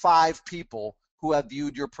last 5 people who have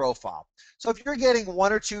viewed your profile. So if you're getting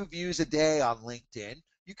 1 or 2 views a day on LinkedIn,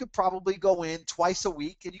 you could probably go in twice a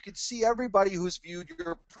week and you can see everybody who's viewed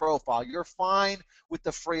your profile. You're fine with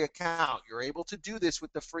the free account. You're able to do this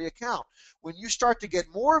with the free account. When you start to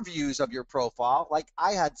get more views of your profile, like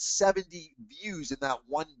I had 70 views in that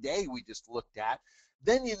one day we just looked at,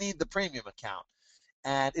 then you need the premium account.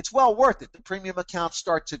 And it's well worth it. The premium account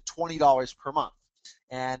starts at $20 per month.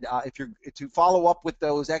 And if you're to follow up with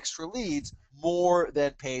those extra leads, more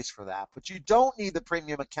than pays for that. But you don't need the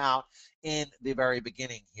premium account in the very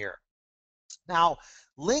beginning here. Now,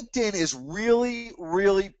 LinkedIn is really,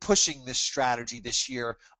 really pushing this strategy this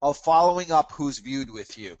year of following up who's viewed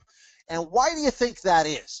with you. And why do you think that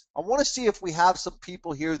is? I want to see if we have some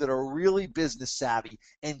people here that are really business savvy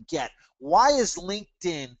and get why is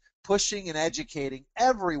LinkedIn pushing and educating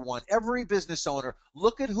everyone, every business owner,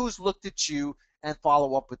 look at who's looked at you and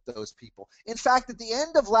follow up with those people. In fact, at the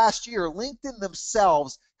end of last year, LinkedIn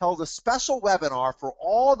themselves held a special webinar for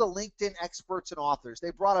all the LinkedIn experts and authors.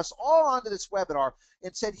 They brought us all onto this webinar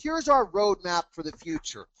and said, here's our roadmap for the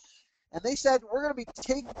future. And they said, we're going to be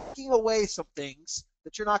taking away some things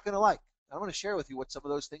that you're not going to like. I'm going to share with you what some of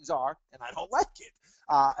those things are, and I don't like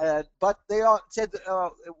it. But they all said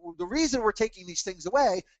the reason we're taking these things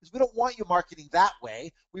away is we don't want you marketing that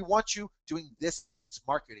way. We want you doing this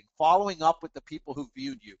marketing, following up with the people who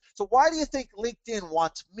viewed you. So why do you think LinkedIn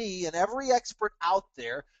wants me and every expert out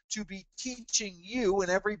there to be teaching you and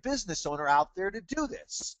every business owner out there to do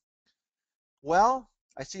this? Well,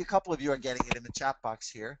 I see a couple of you are getting it in the chat box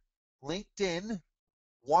here. LinkedIn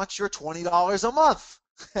wants your $20 a month.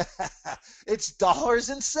 It's dollars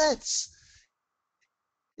and cents.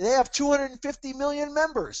 They have 250 million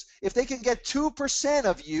members. If they can get 2%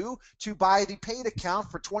 of you to buy the paid account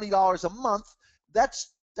for $20 a month,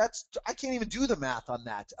 that's I can't even do the math on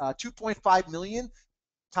that. 2.5 million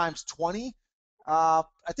times 20. I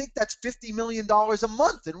think that's $50 million a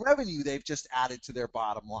month in revenue they've just added to their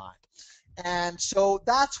bottom line. And so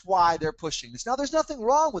that's why they're pushing this. Now, there's nothing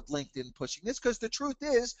wrong with LinkedIn pushing this because the truth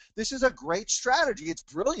is this is a great strategy. It's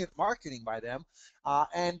brilliant marketing by them.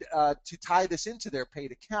 And to tie this into their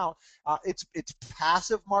paid account, it's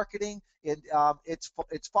passive marketing.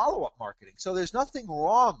 It's follow-up marketing. So there's nothing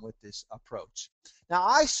wrong with this approach. Now,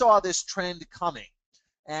 I saw this trend coming.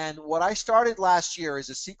 And what I started last year is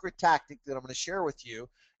a secret tactic that I'm going to share with you.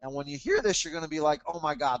 And when you hear this, you're going to be like, oh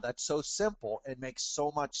my God, that's so simple. It makes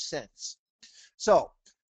so much sense. So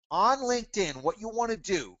on LinkedIn, what you want to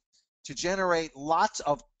do to generate lots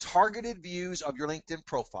of targeted views of your LinkedIn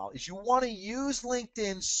profile is you want to use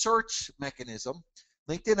LinkedIn's search mechanism.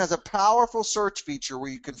 LinkedIn has a powerful search feature where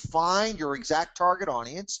you can find your exact target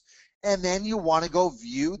audience, and then you want to go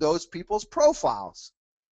view those people's profiles.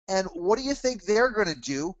 And what do you think they're going to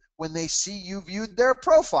do when they see you viewed their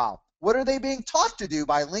profile? What are they being taught to do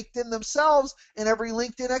by LinkedIn themselves and every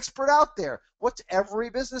LinkedIn expert out there? What's every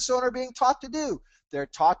business owner being taught to do? They're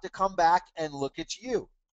taught to come back and look at you.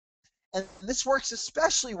 And this works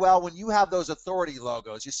especially well when you have those authority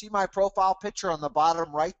logos. You see my profile picture on the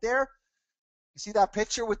bottom right there? You see that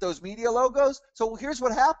picture with those media logos? So here's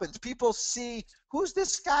what happens. People see, who's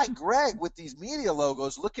this guy Greg with these media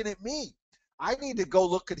logos looking at me? I need to go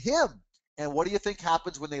look at him. And what do you think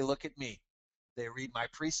happens when they look at me? They read my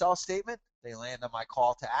pre-sale statement, they land on my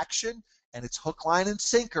call to action, and it's hook, line, and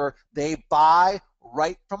sinker. They buy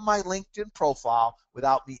right from my LinkedIn profile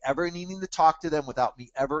without me ever needing to talk to them, without me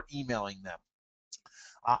ever emailing them.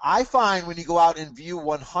 I find when you go out and view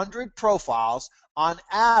 100 profiles, on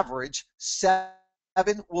average, 7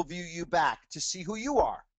 will view you back to see who you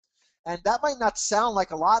are. And that might not sound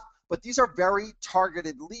like a lot, but these are very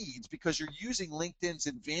targeted leads because you're using LinkedIn's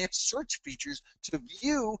advanced search features to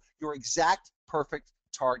view your exact perfect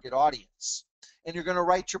target audience. And you're going to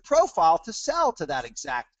write your profile to sell to that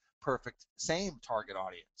exact perfect same target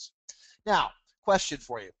audience. Now, question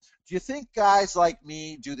for you. Do you think guys like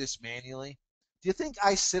me do this manually? Do you think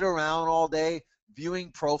I sit around all day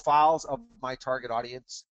viewing profiles of my target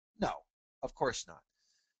audience? No, of course not.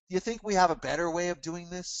 Do you think we have a better way of doing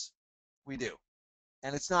this? We do.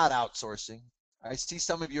 And it's not outsourcing. I see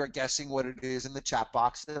some of you are guessing what it is in the chat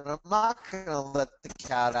box, and I'm not going to let the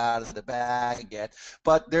cat out of the bag yet.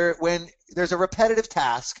 But when there's a repetitive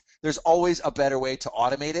task, there's always a better way to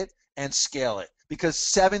automate it and scale it, because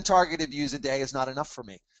 7 targeted views a day is not enough for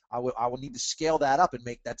me. I will need to scale that up and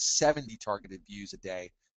make that 70 targeted views a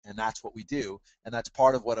day, and that's what we do, and that's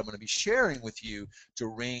part of what I'm going to be sharing with you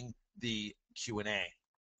during the Q&A.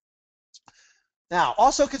 Now,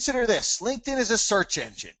 also consider this. LinkedIn is a search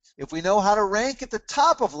engine. If we know how to rank at the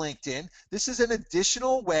top of LinkedIn, this is an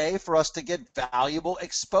additional way for us to get valuable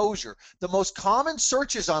exposure. The most common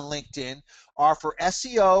searches on LinkedIn are for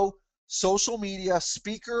SEO, social media,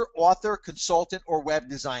 speaker, author, consultant, or web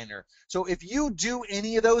designer. So if you do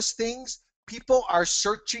any of those things, people are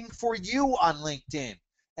searching for you on LinkedIn.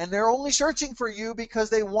 And they're only searching for you because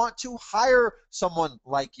they want to hire someone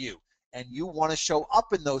like you. And you want to show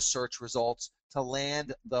up in those search results to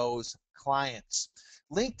land those clients.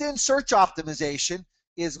 LinkedIn search optimization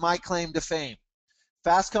is my claim to fame.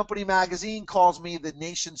 Fast Company Magazine calls me the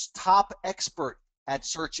nation's top expert at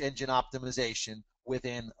search engine optimization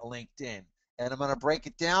within LinkedIn. And I'm going to break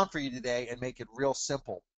it down for you today and make it real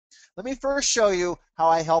simple. Let me first show you how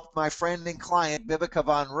I helped my friend and client, Vivica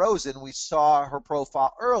von Rosen. We saw her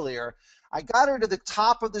profile earlier. I got her to the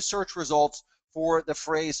top of the search results for the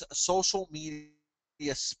phrase social media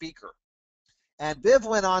speaker. And Viv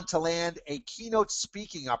went on to land a keynote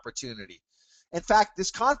speaking opportunity. In fact,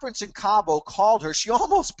 this conference in Cabo called her. She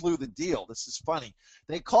almost blew the deal. This is funny.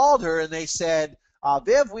 They called her and they said,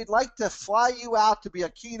 Viv, we'd like to fly you out to be a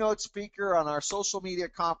keynote speaker on our social media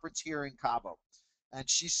conference here in Cabo. And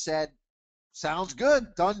she said, sounds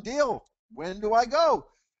good, done deal. When do I go?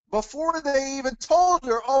 Before they even told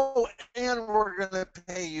her, oh, and we're going to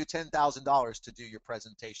pay you $10,000 to do your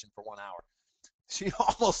presentation for 1 hour. She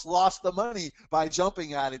almost lost the money by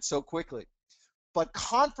jumping at it so quickly. But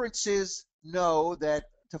conferences know that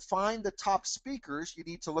to find the top speakers, you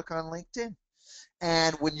need to look on LinkedIn.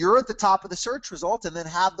 And when you're at the top of the search result and then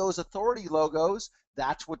have those authority logos,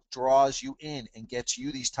 that's what draws you in and gets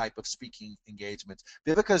you these type of speaking engagements.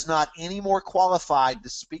 Vivica is not any more qualified to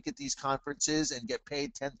speak at these conferences and get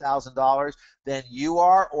paid $10,000 than you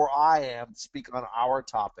are or I am to speak on our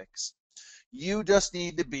topics. You just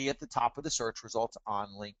need to be at the top of the search results on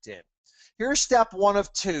LinkedIn. Here's step 1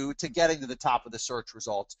 of 2 to getting to the top of the search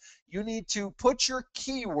results. You need to put your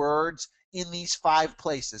keywords in these 5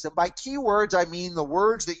 places. And by keywords, I mean the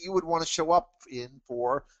words that you would want to show up in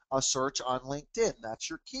for a search on LinkedIn. That's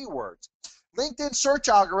your keywords. LinkedIn search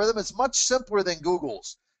algorithm is much simpler than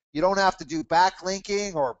Google's. You don't have to do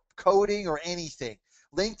backlinking or coding or anything.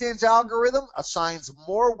 LinkedIn's algorithm assigns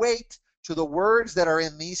more weight to the words that are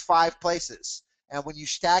in these 5 places. And when you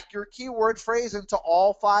stack your keyword phrase into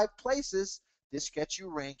all 5 places, this gets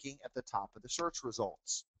you ranking at the top of the search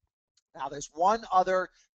results. Now, there's one other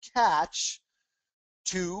catch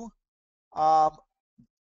to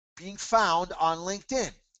being found on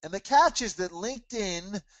LinkedIn. And the catch is that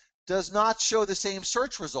LinkedIn does not show the same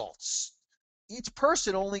search results. Each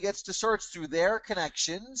person only gets to search through their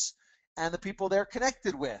connections and the people they're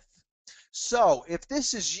connected with. So if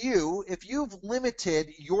this is you, if you've limited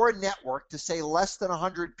your network to say less than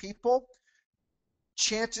 100 people,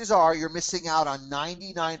 chances are you're missing out on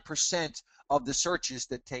 99% of the searches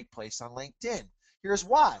that take place on LinkedIn. Here's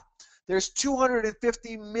why. There's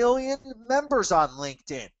 250 million members on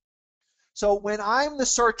LinkedIn. So when I'm the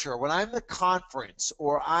searcher, when I'm the conference,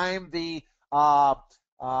 or I'm the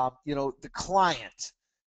the client,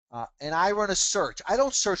 and I run a search, I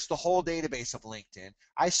don't search the whole database of LinkedIn.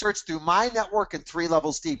 I search through my network and 3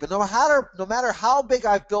 levels deep. And no matter how big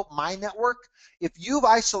I've built my network, if you've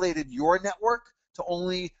isolated your network to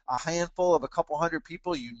only a handful of a couple hundred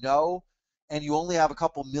people you know, and you only have a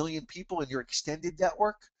couple million people in your extended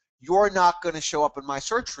network, you're not going to show up in my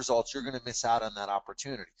search results. You're going to miss out on that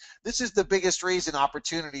opportunity. This is the biggest reason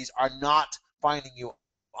opportunities are not finding you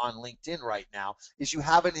on LinkedIn right now, is you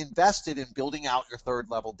haven't invested in building out your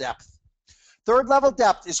 3rd level depth. 3rd level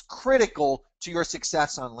depth is critical to your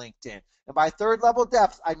success on LinkedIn. And by 3rd level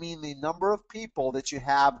depth, I mean the number of people that you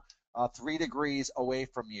have 3 degrees away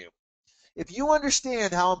from you. If you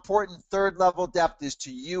understand how important 3rd level depth is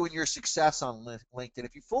to you and your success on LinkedIn,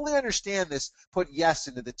 if you fully understand this, put yes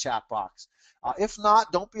into the chat box. If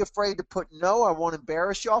not, don't be afraid to put no. I won't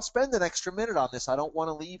embarrass you. I'll spend an extra minute on this. I don't want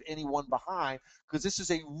to leave anyone behind because this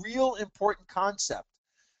is a real important concept.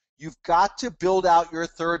 You've got to build out your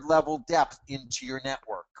 3rd level depth into your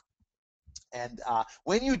network. And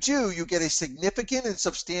when you do, you get a significant and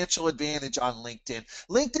substantial advantage on LinkedIn.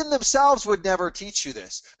 LinkedIn themselves would never teach you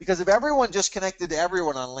this, because if everyone just connected to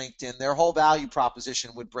everyone on LinkedIn, their whole value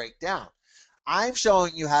proposition would break down. I'm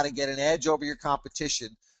showing you how to get an edge over your competition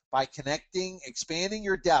by connecting, expanding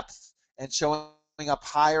your depth, and showing up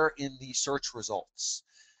higher in the search results.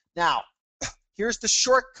 Now, here's the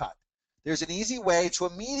shortcut. There's an easy way to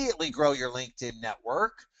immediately grow your LinkedIn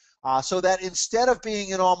network so that instead of being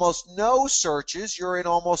in almost no searches, you're in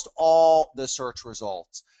almost all the search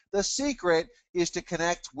results. The secret is to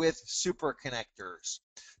connect with super connectors.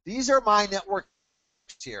 These are my networks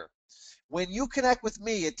here. When you connect with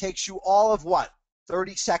me, it takes you all of what?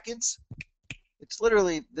 30 seconds? It's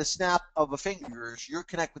literally the snap of a finger. You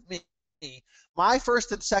connect with me. My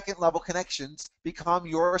 1st and 2nd level connections become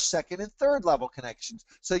your 2nd and 3rd level connections.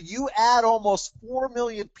 So you add almost 4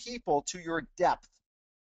 million people to your depth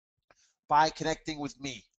by connecting with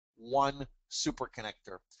me, one super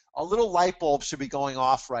connector. A little light bulb should be going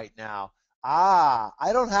off right now. I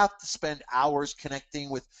don't have to spend hours connecting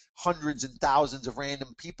with hundreds and thousands of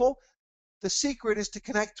random people. The secret is to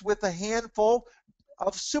connect with a handful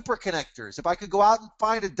of super connectors. If I could go out and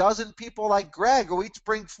find a dozen people like Greg who each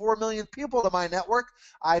bring 4 million people to my network,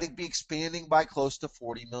 I'd be expanding by close to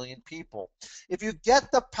 40 million people. If you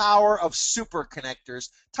get the power of super connectors,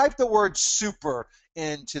 type the word super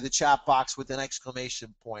into the chat box with an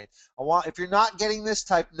exclamation point. If you're not getting this,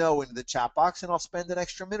 type no into the chat box, and I'll spend an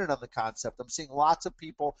extra minute on the concept. I'm seeing lots of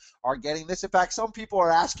people are getting this. In fact, some people are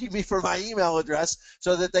asking me for my email address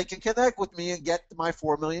so that they can connect with me and get my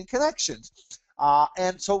 4 million connections.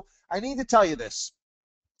 And so I need to tell you this.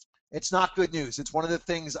 It's not good news. It's one of the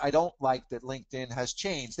things I don't like that LinkedIn has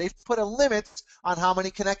changed. They've put a limit on how many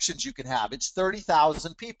connections you can have. It's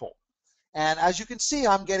 30,000 people. And as you can see,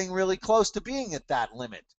 I'm getting really close to being at that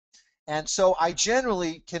limit. And so I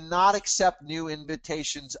generally cannot accept new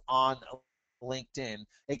invitations on LinkedIn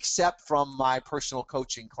except from my personal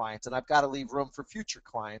coaching clients. And I've got to leave room for future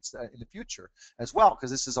clients in the future as well,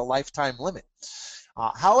 because this is a lifetime limit.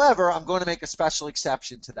 However, I'm going to make a special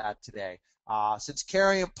exception to that today. Since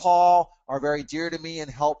Carrie and Paul are very dear to me and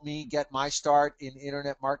helped me get my start in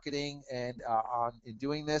internet marketing and in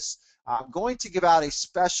doing this, I'm going to give out a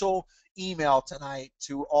special email tonight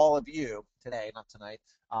to all of you today, not tonight,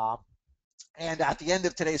 and at the end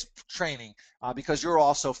of today's training, because you're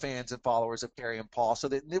also fans and followers of Carrie and Paul. So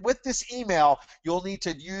that with this email, you'll need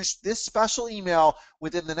to use this special email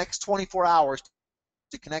within the next 24 hours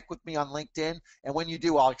to connect with me on LinkedIn, and when you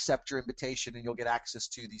do, I'll accept your invitation and you'll get access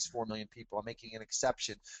to these 4 million people. I'm making an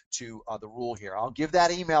exception to the rule here. I'll give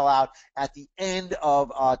that email out at the end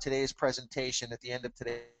of today's presentation, at the end of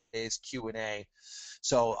today's Q&A.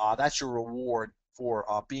 So that's your reward for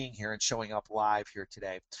being here and showing up live here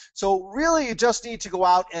today. So really, you just need to go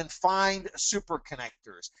out and find super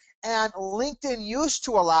connectors. And LinkedIn used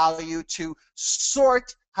to allow you to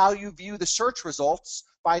sort how you view the search results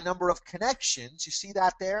by number of connections. You see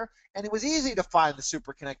that there? And it was easy to find the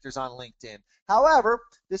super connectors on LinkedIn. However,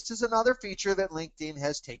 this is another feature that LinkedIn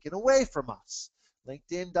has taken away from us.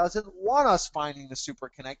 LinkedIn doesn't want us finding the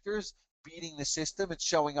super connectors, beating the system. It's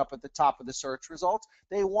showing up at the top of the search results.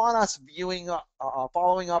 They want us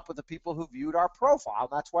following up with the people who viewed our profile.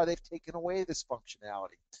 That's why they've taken away this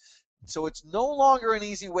functionality. So it's no longer an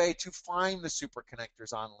easy way to find the super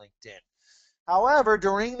connectors on LinkedIn. However,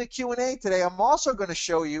 during the Q&A today, I'm also going to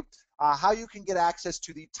show you how you can get access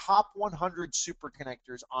to the top 100 super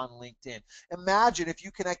connectors on LinkedIn. Imagine if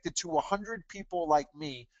you connected to 100 people like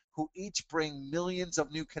me who each bring millions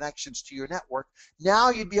of new connections to your network. Now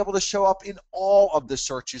you'd be able to show up in all of the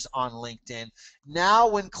searches on LinkedIn. Now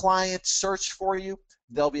when clients search for you,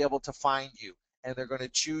 they'll be able to find you, and they're going to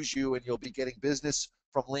choose you, and you'll be getting business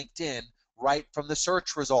from LinkedIn right from the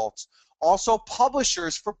search results. Also,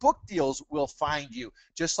 publishers for book deals will find you,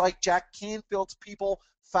 just like Jack Canfield's people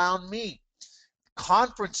found me.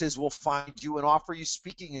 Conferences will find you and offer you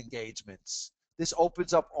speaking engagements. This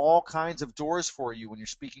opens up all kinds of doors for you when you're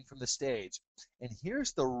speaking from the stage. And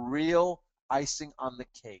here's the real icing on the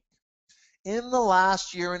cake. In the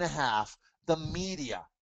last year and a half, the media,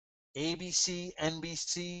 ABC,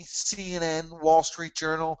 NBC, CNN, Wall Street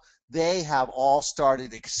Journal, they have all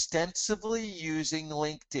started extensively using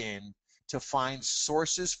LinkedIn to find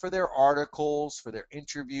sources for their articles, for their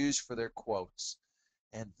interviews, for their quotes.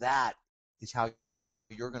 And that is how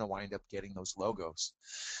you're going to wind up getting those logos.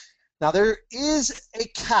 Now, there is a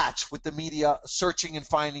catch with the media searching and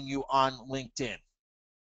finding you on LinkedIn.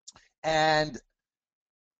 And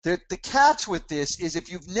the catch with this is if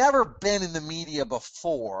you've never been in the media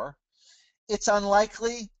before, it's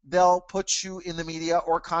unlikely they'll put you in the media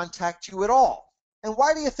or contact you at all. And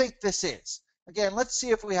why do you think this is? Again, let's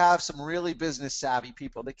see if we have some really business savvy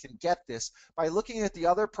people that can get this by looking at the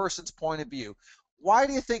other person's point of view. Why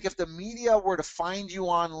do you think if the media were to find you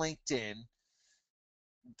on LinkedIn,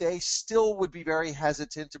 they still would be very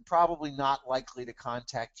hesitant and probably not likely to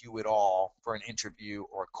contact you at all for an interview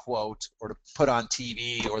or a quote or to put on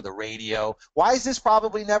TV or the radio? Why has this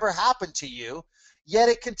probably never happened to you, yet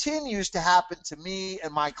it continues to happen to me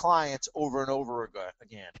and my clients over and over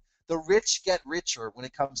again? The rich get richer when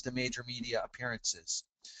it comes to major media appearances.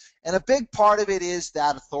 And a big part of it is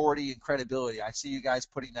that authority and credibility. I see you guys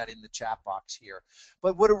putting that in the chat box here.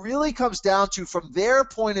 But what it really comes down to, from their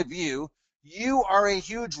point of view, you are a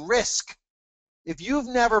huge risk. If you've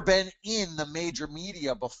never been in the major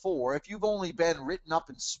media before, if you've only been written up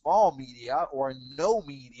in small media or no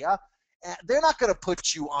media, they're not going to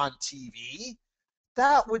put you on TV.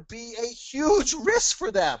 That would be a huge risk for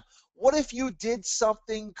them. What if you did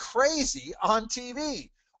something crazy on TV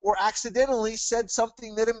or accidentally said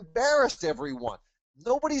something that embarrassed everyone?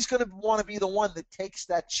 Nobody's going to want to be the one that takes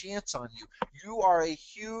that chance on you. You are a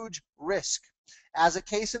huge risk. As a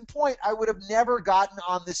case in point, I would have never gotten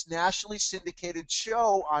on this nationally syndicated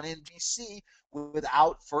show on NBC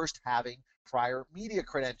without first having prior media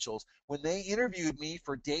credentials. When they interviewed me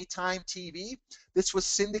for daytime TV, this was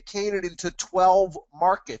syndicated into 12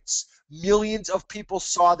 markets. Millions of people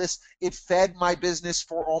saw this. It fed my business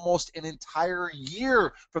for almost an entire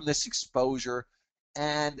year from this exposure.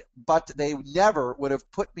 But they never would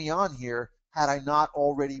have put me on here had I not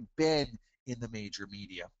already been in the major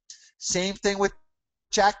media. Same thing with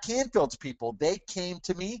Jack Canfield's people. They came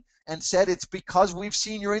to me and said, it's because we've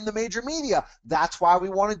seen you're in the major media. That's why we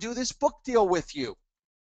want to do this book deal with you.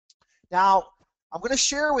 Now, I'm going to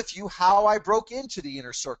share with you how I broke into the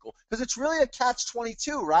inner circle, because it's really a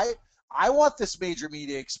catch-22, right? I want this major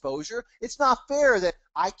media exposure. It's not fair that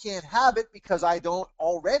I can't have it because I don't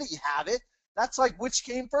already have it. That's like, which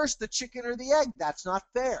came first, the chicken or the egg? That's not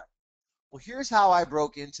fair. Well, here's how I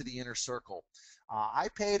broke into the inner circle. I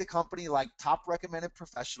paid a company like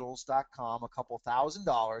TopRecommendedProfessionals.com a couple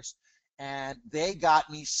 $1,000, and they got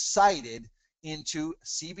me cited into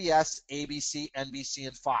CBS, ABC, NBC,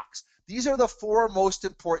 and Fox. These are the 4 most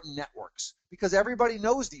important networks because everybody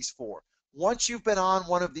knows these 4. Once you've been on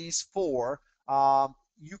one of these 4,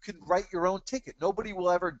 you can write your own ticket. Nobody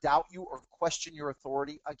will ever doubt you or question your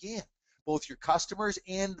authority again, both your customers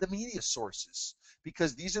and the media sources,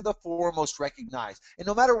 because these are the 4 most recognized. And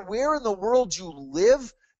no matter where in the world you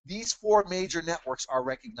live, these 4 major networks are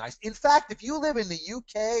recognized. In fact, if you live in the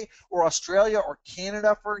UK or Australia or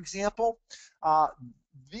Canada, for example,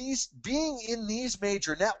 being in these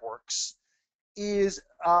major networks is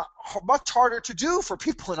much harder to do for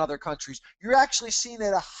people in other countries. You're actually seen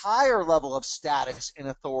at a higher level of status and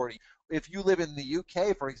authority if you live in the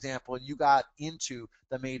UK, for example, and you got into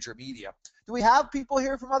the major media. Do we have people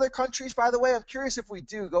here from other countries, by the way? I'm curious if we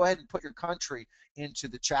do. Go ahead and put your country into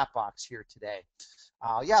the chat box here today.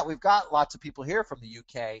 Yeah, we've got lots of people here from the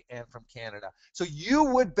UK and from Canada. So you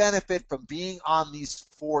would benefit from being on these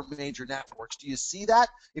 4 major networks. Do you see that?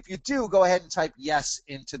 If you do, go ahead and type yes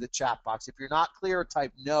into the chat box. If you're not clear,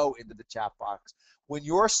 type no into the chat box. When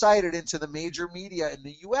you're cited into the major media in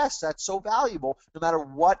the US, that's so valuable no matter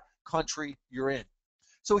what country you're in.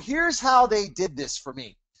 So here's how they did this for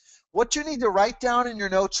me. What you need to write down in your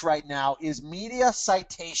notes right now is media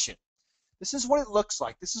citation. This is what it looks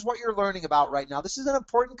like. This is what you're learning about right now. This is an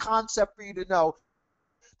important concept for you to know.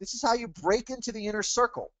 This is how you break into the inner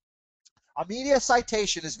circle. A media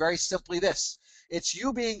citation is very simply this. It's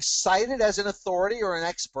you being cited as an authority or an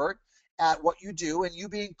expert at what you do and you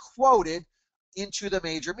being quoted into the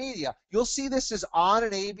major media. You'll see this is on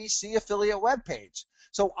an ABC affiliate webpage.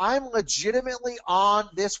 So I'm legitimately on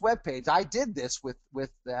this webpage. I did this with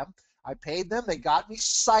them. I paid them. They got me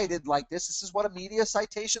cited like this. This is what a media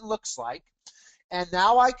citation looks like. And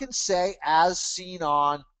now I can say, as seen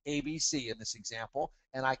on ABC in this example,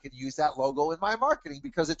 and I can use that logo in my marketing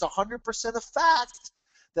because it's 100% a fact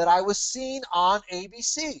that I was seen on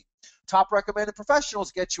ABC. Top Recommended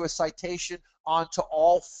Professionals get you a citation onto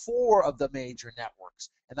all 4 of the major networks.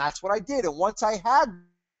 And that's what I did. And once I had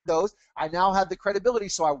those, I now had the credibility,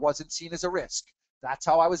 so I wasn't seen as a risk. That's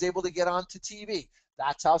how I was able to get onto TV.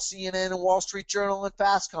 That's how CNN and Wall Street Journal and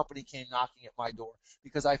Fast Company came knocking at my door,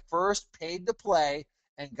 because I first paid to play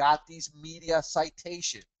and got these media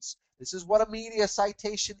citations. This is what a media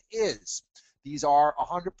citation is. These are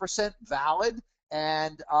 100% valid,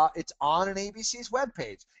 and it's on an ABC's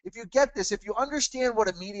webpage. If you get this, if you understand what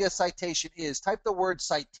a media citation is, type the word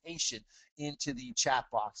citation into the chat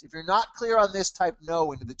box. If you're not clear on this, type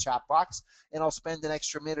no into the chat box, and I'll spend an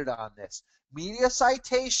extra minute on this. Media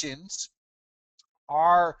citations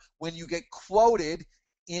are when you get quoted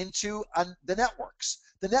into the networks.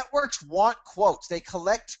 The networks want quotes. They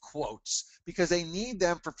collect quotes because they need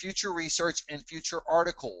them for future research and future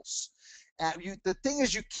articles. The thing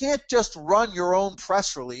is, you can't just run your own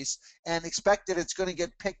press release and expect that it's going to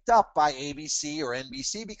get picked up by ABC or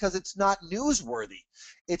NBC because it's not newsworthy.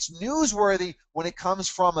 It's newsworthy when it comes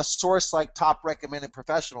from a source like Top Recommended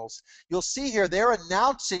Professionals. You'll see here they're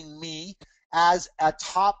announcing me as a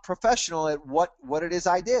top professional at what it is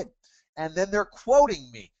I did. And then they're quoting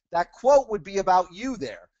me. That quote would be about you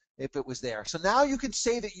there if it was there. So now you can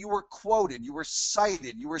say that you were quoted, you were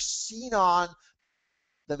cited, you were seen on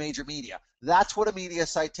the major media. That's what a media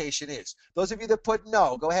citation is. Those of you that put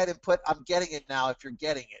no, go ahead and put I'm getting it now if you're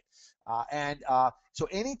getting it. So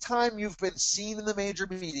anytime you've been seen in the major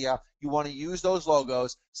media, you want to use those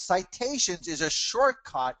logos. Citations is a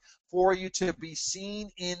shortcut for you to be seen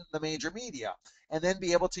in the major media and then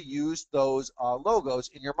be able to use those logos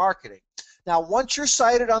in your marketing. Now, once you're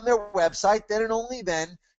cited on their website, then and only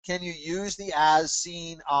then Can you use the as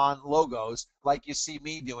seen on logos like you see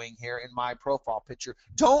me doing here in my profile picture?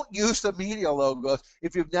 Don't use the media logos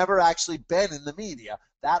if you've never actually been in the media.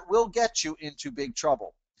 That will get you into big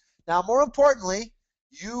trouble. Now, more importantly,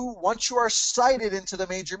 once you are cited into the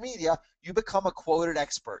major media, you become a quoted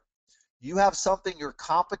expert. You have something your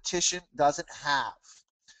competition doesn't have.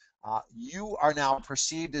 You are now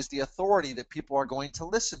perceived as the authority that people are going to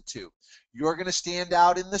listen to. You're going to stand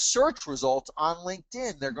out in the search results on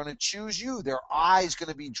LinkedIn. They're going to choose you. Their eyes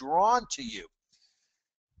going to be drawn to you.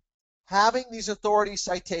 Having these authority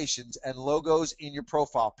citations and logos in your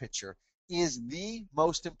profile picture is the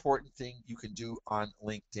most important thing you can do on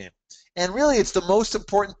LinkedIn. And really, it's the most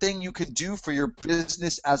important thing you can do for your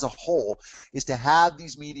business as a whole, is to have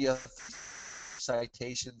these media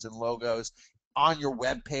citations and logos on your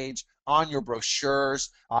web page, on your brochures,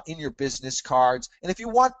 in your business cards. And if you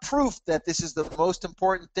want proof that this is the most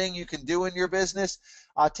important thing you can do in your business,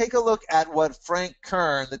 take a look at what Frank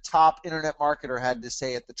Kern, the top internet marketer, had to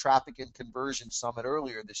say at the Traffic and Conversion Summit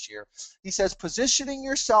earlier this year. He says, positioning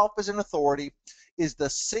yourself as an authority is the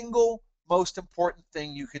single most important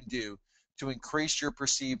thing you can do to increase your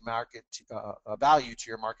perceived market value to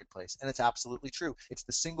your marketplace. And it's absolutely true. It's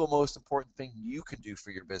the single most important thing you can do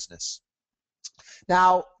for your business.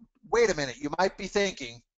 Now, wait a minute. You might be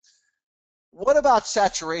thinking, what about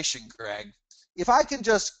saturation, Greg? If I can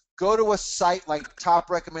just go to a site like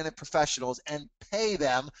Top Recommended Professionals and pay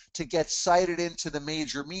them to get cited into the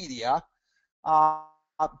major media,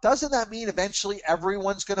 doesn't that mean eventually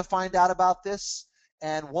everyone's going to find out about this?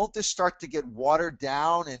 And won't this start to get watered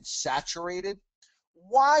down and saturated?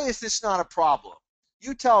 Why is this not a problem?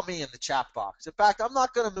 You tell me in the chat box. In fact, I'm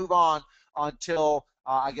not going to move on until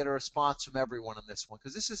I get a response from everyone on this one,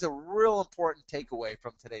 because this is a real important takeaway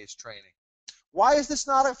from today's training. Why is this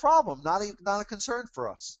not a problem, not a concern for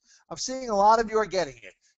us? I'm seeing a lot of you are getting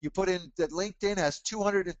it. You put in that LinkedIn has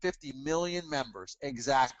 250 million members.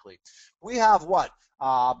 Exactly. We have what?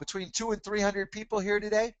 Between 200 and 300 people here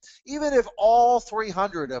today. Even if all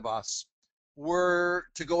 300 of us were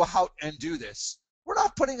to go out and do this, we're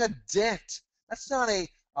not putting a dent. That's not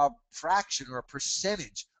a fraction or a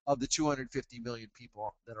percentage of the 250 million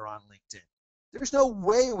people that are on LinkedIn. There's no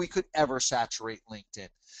way we could ever saturate LinkedIn.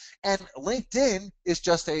 And LinkedIn is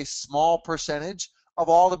just a small percentage of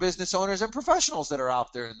all the business owners and professionals that are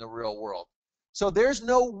out there in the real world. So there's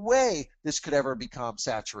no way this could ever become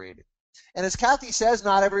saturated. And as Kathy says,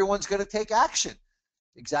 not everyone's going to take action.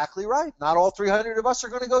 Exactly right. Not all 300 of us are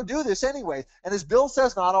going to go do this anyway. And as Bill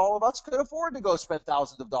says, not all of us could afford to go spend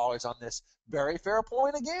thousands of dollars on this. Very fair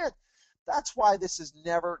point again. That's why this is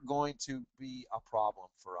never going to be a problem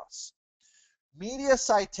for us. Media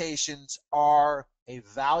citations are a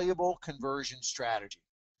valuable conversion strategy.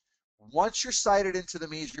 Once you're cited into the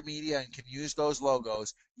major media and can use those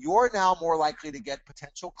logos, you're now more likely to get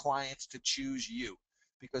potential clients to choose you,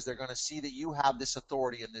 because they're going to see that you have this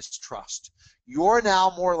authority and this trust. You're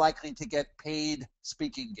now more likely to get paid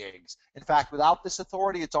speaking gigs. In fact, without this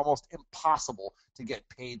authority, it's almost impossible to get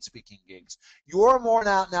paid speaking gigs. You're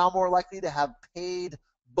now more likely to have paid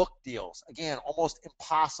book deals. Again, almost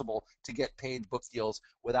impossible to get paid book deals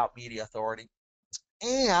without media authority.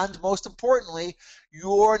 And most importantly,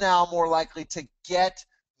 you're now more likely to get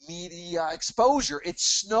media exposure. It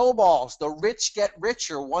snowballs. The rich get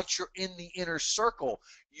richer once you're in the inner circle.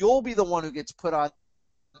 You'll be the one who gets put on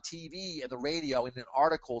TV and the radio and in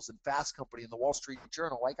articles in Fast Company and the Wall Street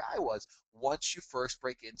Journal, like I was, once you first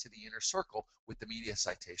break into the inner circle with the media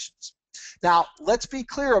citations. Now, let's be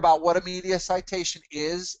clear about what a media citation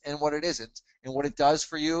is and what it isn't, and what it does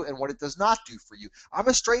for you and what it does not do for you. I'm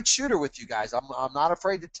a straight shooter with you guys. I'm not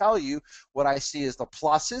afraid to tell you what I see as the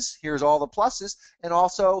pluses. Here's all the pluses, and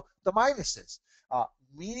also the minuses.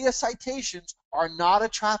 Media citations are not a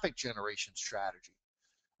traffic generation strategy.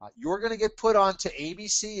 You're going to get put onto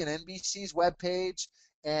ABC and NBC's webpage,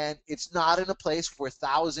 and it's not in a place where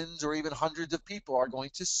thousands or even hundreds of people are going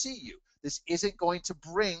to see you. This isn't going to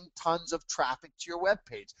bring tons of traffic to your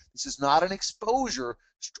webpage. This is not an exposure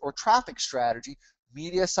or traffic strategy.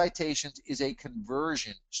 Media citations is a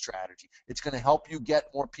conversion strategy. It's going to help you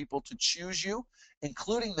get more people to choose you,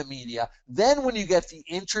 including the media. Then when you get the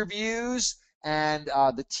interviews and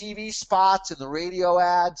the TV spots and the radio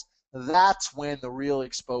ads, that's when the real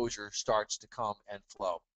exposure starts to come and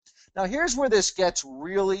flow. Now here's where this gets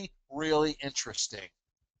really, really interesting.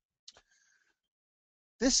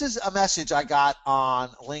 This is a message I got on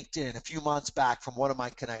LinkedIn a few months back from one of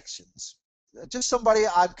my connections. Just somebody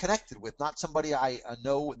I'm connected with, not somebody I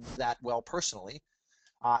know that well personally.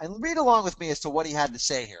 And read along with me as to what he had to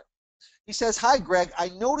say here. He says, "Hi, Greg. I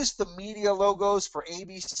noticed the media logos for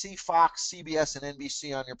ABC, Fox, CBS, and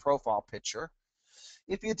NBC on your profile picture.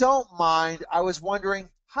 If you don't mind, I was wondering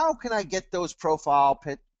how can I get those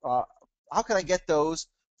how can I get those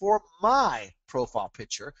for my profile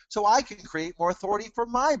picture so I can create more authority for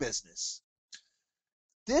my business?"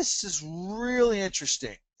 This is really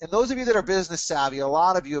interesting. And those of you that are business savvy, a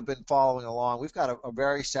lot of you have been following along. We've got a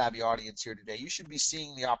very savvy audience here today. You should be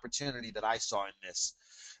seeing the opportunity that I saw in this.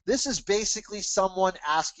 This is basically someone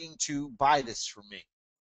asking to buy this from me.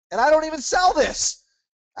 And I don't even sell this.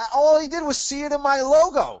 All he did was see it in my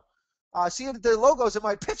logo. See it, the logo's in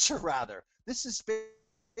my picture, rather. This is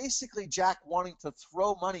basically Jack wanting to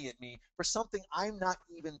throw money at me for something I'm not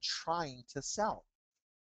even trying to sell.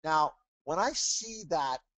 Now, when I see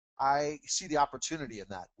that, I see the opportunity in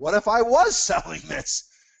that. What if I was selling this?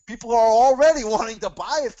 People are already wanting to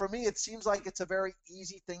buy it from me. It seems like it's a very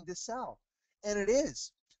easy thing to sell. And it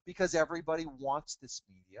is, because everybody wants this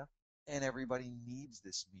media and everybody needs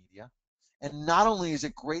this media. And not only is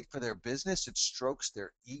it great for their business, it strokes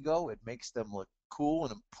their ego. It makes them look cool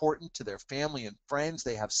and important to their family and friends.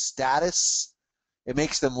 They have status. It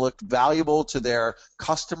makes them look valuable to their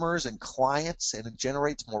customers and clients, and it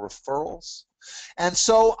generates more referrals. And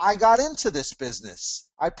so I got into this business.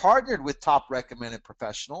 I partnered with top recommended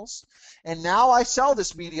professionals, and now I sell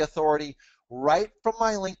this media authority right from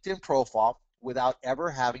my LinkedIn profile without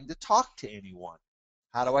ever having to talk to anyone.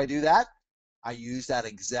 How do I do that? I use that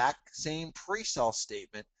exact same pre-sale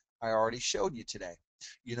statement I already showed you today.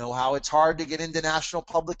 You know how it's hard to get into national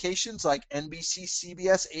publications like NBC,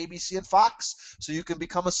 CBS, ABC, and Fox so you can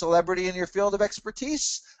become a celebrity in your field of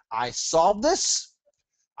expertise? I solve this.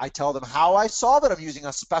 I tell them how I solve it. I'm using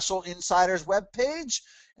a special insider's web page,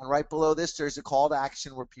 and right below this there's a call to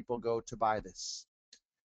action where people go to buy this.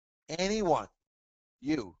 Anyone,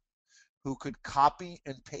 you, who could copy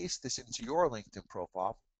and paste this into your LinkedIn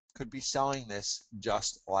profile could be selling this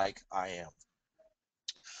just like I am.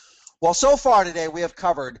 Well, so far today we have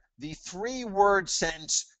covered the 3-word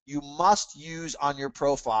sentence you must use on your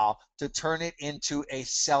profile to turn it into a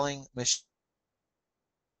selling machine.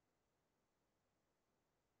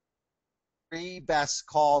 3 best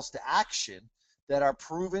calls to action that are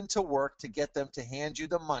proven to work to get them to hand you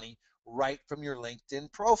the money right from your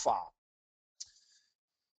LinkedIn profile.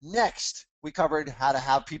 Next, we covered how to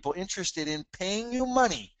have people interested in paying you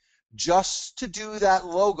money just to do that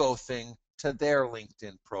logo thing to their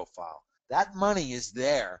LinkedIn profile. That money is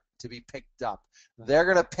there to be picked up. They're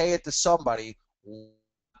going to pay it to somebody,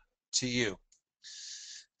 to you.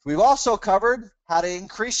 We've also covered how to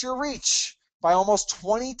increase your reach by almost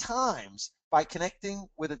 20 times by connecting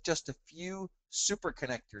with just a few super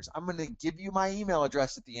connectors. I'm going to give you my email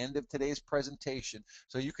address at the end of today's presentation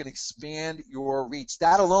so you can expand your reach.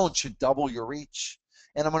 That alone should double your reach.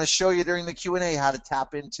 And I'm going to show you during the Q&A how to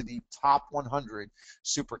tap into the top 100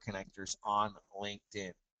 super connectors on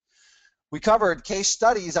LinkedIn. We covered case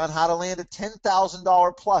studies on how to land a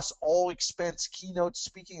 $10,000 plus all expense keynote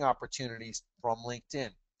speaking opportunities from LinkedIn.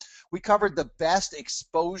 We covered the best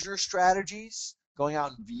exposure strategies, going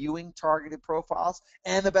out and viewing targeted profiles,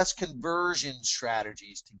 and the best conversion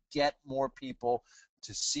strategies to get more people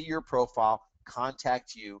to see your profile,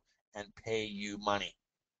 contact you, and pay you money.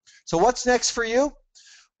 So what's next for you?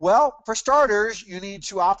 Well, for starters, you need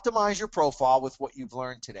to optimize your profile with what you've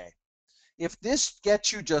learned today. If this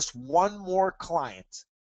gets you just one more client,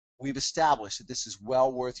 we've established that this is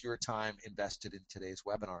well worth your time invested in today's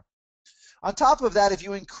webinar. On top of that, if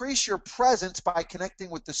you increase your presence by connecting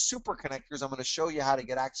with the super connectors I'm going to show you how to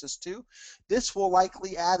get access to, this will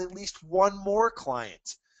likely add at least one more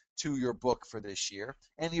client to your book for this year,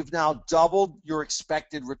 and you've now doubled your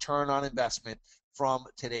expected return on investment from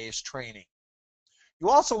today's training. You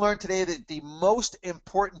also learned today that the most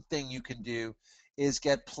important thing you can do is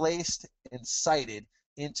get placed and cited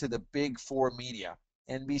into the big 4 media.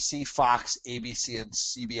 NBC, Fox, ABC, and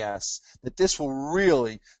CBS, that this will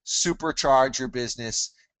really supercharge your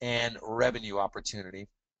business and revenue opportunity.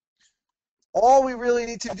 All we really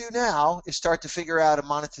need to do now is start to figure out a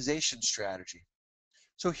monetization strategy.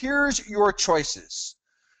 So here's your choices.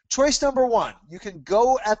 Choice number 1, you can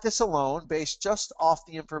go at this alone based just off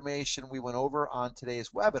the information we went over on today's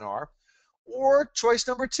webinar. Or choice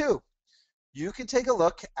number 2, you can take a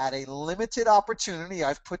look at a limited opportunity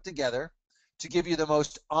I've put together to give you the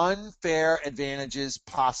most unfair advantages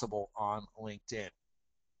possible on LinkedIn.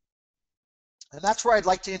 And that's where I'd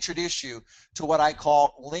like to introduce you to what I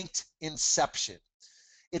call Linked Inception.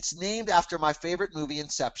 It's named after my favorite movie,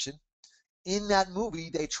 Inception. In that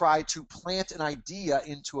movie, they try to plant an idea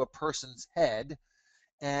into a person's head,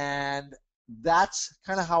 and that's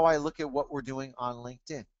kind of how I look at what we're doing on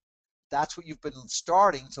LinkedIn. that's what you've been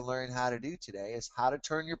starting to learn how to do today, is how to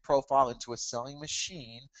turn your profile into a selling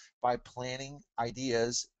machine by planting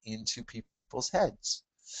ideas into people's heads.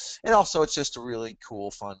 And also, it's just a really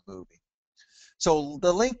cool, fun movie. So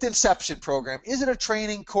the LinkedInception program, is it a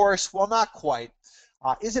training course? Well, not quite.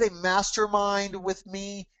 Is it a mastermind with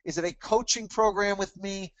me? Is it a coaching program with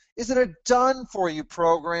me? Is it a done-for-you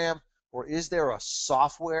program? Or is there a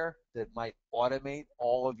software that might automate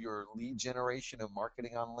all of your lead generation and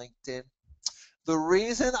marketing on LinkedIn? The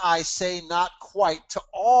reason I say not quite to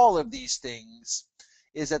all of these things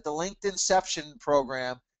is that the LinkedInception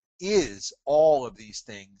program is all of these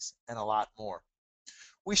things and a lot more.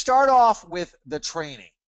 We start off with the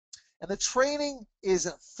training. And the training is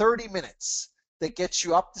 30 minutes that gets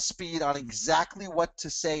you up to speed on exactly what to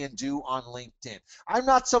say and do on LinkedIn. I'm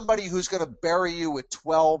not somebody who's going to bury you with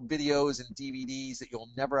 12 videos and DVDs that you'll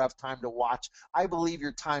never have time to watch. I believe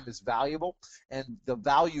your time is valuable, and the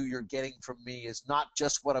value you're getting from me is not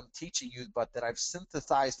just what I'm teaching you, but that I've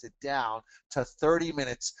synthesized it down to 30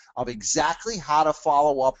 minutes of exactly how to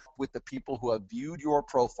follow up with the people who have viewed your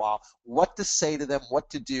profile, what to say to them, what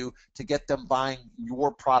to do to get them buying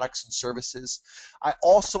your products and services. I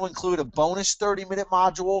also include a bonus 30-minute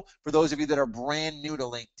module for those of you that are brand new to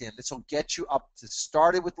LinkedIn. This will get you up to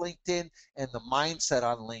started with LinkedIn and the mindset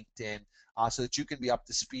on LinkedIn so that you can be up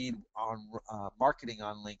to speed on marketing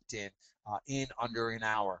on LinkedIn in under an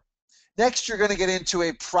hour. Next, you're going to get into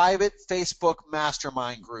a private Facebook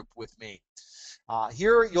mastermind group with me.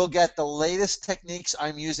 Here you'll get the latest techniques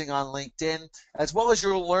I'm using on LinkedIn, as well as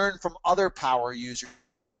you'll learn from other power users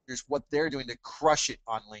what they're doing to crush it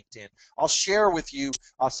on LinkedIn. I'll share with you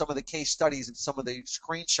some of the case studies and some of the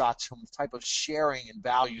screenshots from the type of sharing and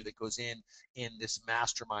value that goes in this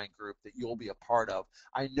mastermind group that you'll be a part of.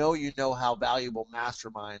 I know you know how valuable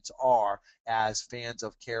masterminds are as fans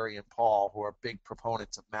of Carrie and Paul, who are big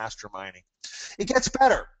proponents of masterminding. It gets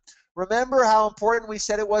better. Remember how important we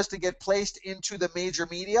said it was to get placed into the major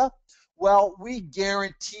media? Well, we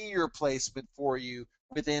guarantee your placement for you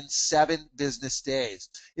within 7 business days.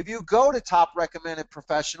 If you go to Top Recommended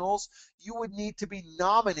Professionals, you would need to be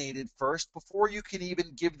nominated first before you can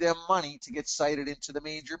even give them money to get cited into the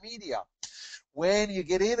major media. When you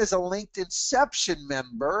get in as a LinkedInception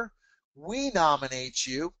member, we nominate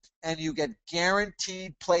you and you get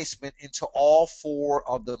guaranteed placement into all 4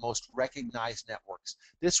 of the most recognized networks.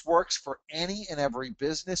 This works for any and every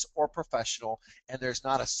business or professional, and there's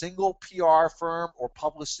not a single PR firm or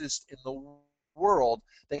publicist in the world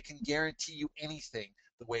that can guarantee you anything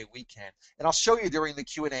the way we can. And I'll show you during the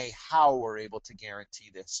Q&A how we're able to guarantee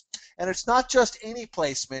this. And it's not just any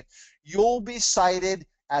placement. You'll be cited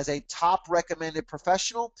as a top recommended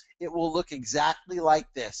professional. It will look exactly like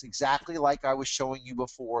this, exactly like I was showing you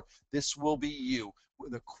before. This will be you,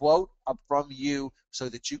 with a quote up from you so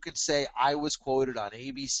that you can say, I was quoted on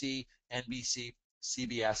ABC, NBC,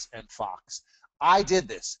 CBS, and Fox. I did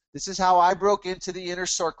this. This is how I broke into the inner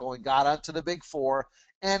circle and got onto the Big Four.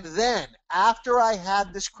 And then, after I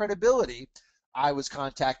had this credibility, I was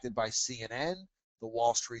contacted by CNN, the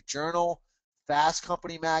Wall Street Journal, Fast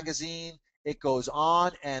Company magazine. It goes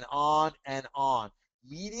on and on and on.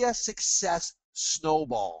 Media success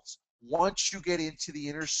snowballs. Once you get into the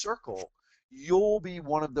inner circle, you'll be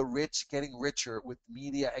one of the rich getting richer with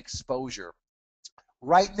media exposure.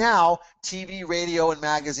 Right now, TV, radio, and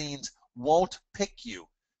magazines won't pick you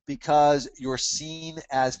because you're seen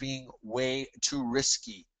as being way too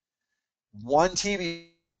risky. One TV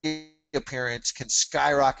appearance can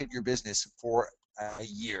skyrocket your business for a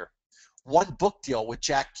year. One book deal with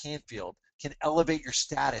Jack Canfield can elevate your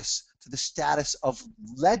status to the status of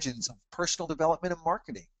legends of personal development and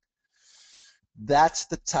marketing. That's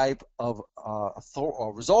the type of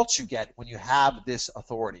results you get when you have this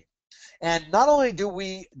authority. And not only do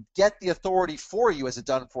we get the authority for you as a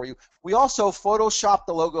done for you, we also Photoshop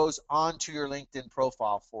the logos onto your LinkedIn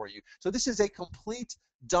profile for you. So this is a complete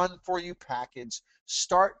done for you package,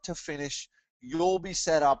 start to finish. You'll be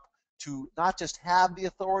set up to not just have the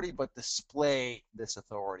authority, but display this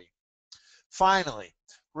authority. Finally,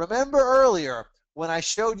 remember earlier when I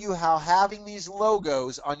showed you how having these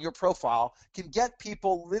logos on your profile can get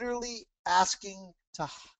people literally asking to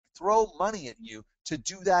throw money at you to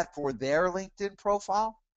do that for their LinkedIn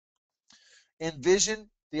profile? Envision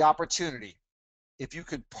the opportunity if you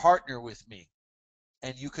could partner with me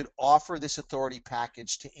and you could offer this authority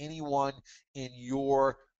package to anyone in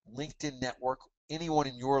your LinkedIn network, anyone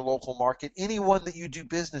in your local market, anyone that you do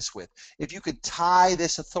business with. If you could tie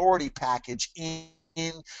this authority package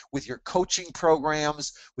in with your coaching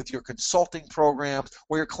programs, with your consulting programs,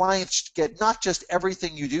 where your clients get not just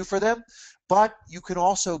everything you do for them, but you can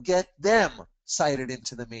also get them cited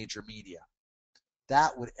into the major media.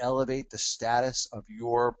 That would elevate the status of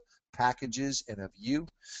your packages and of you,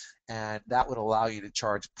 and that would allow you to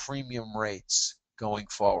charge premium rates going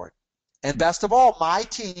forward. And best of all, my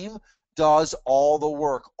team does all the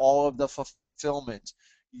work, all of the fulfillment.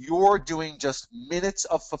 You're doing just minutes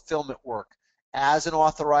of fulfillment work as an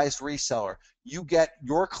authorized reseller. You get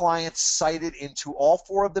your clients cited into all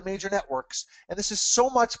 4 of the major networks, and this is so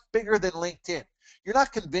much bigger than LinkedIn. You're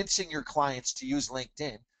not convincing your clients to use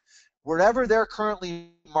LinkedIn. Wherever they're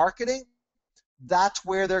currently marketing, that's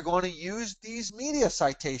where they're going to use these media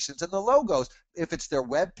citations and the logos. If it's their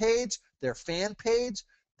web page, their fan page,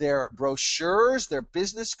 their brochures, their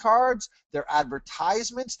business cards, their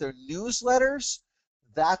advertisements, their newsletters,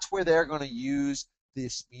 that's where they're going to use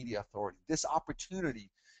this media authority. This opportunity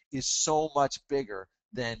is so much bigger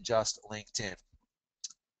than just LinkedIn.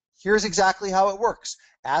 Here's exactly how it works.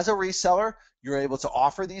 As a reseller, you're able to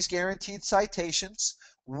offer these guaranteed citations.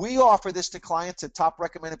 We offer this to clients at Top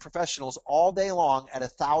Recommended Professionals all day long at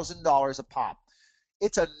 $1,000 a pop.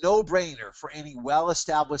 It's a no-brainer for any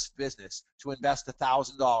well-established business to invest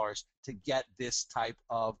 $1,000 to get this type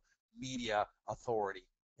of media authority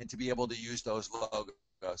and to be able to use those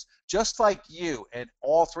logos. Just like you and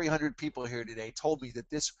all 300 people here today told me that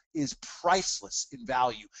this is priceless in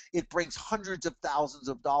value. It brings hundreds of thousands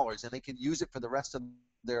of dollars and they can use it for the rest of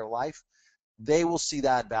their life. They will see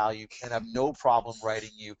that value and have no problem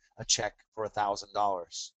writing you a check for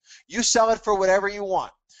 $1,000. You sell it for whatever you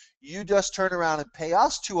want. You just turn around and pay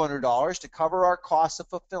us $200 to cover our costs of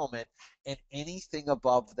fulfillment, and anything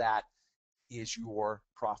above that is your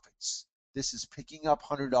profits. This is picking up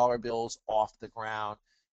 $100 bills off the ground,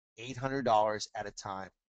 $800 at a time.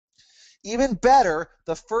 Even better,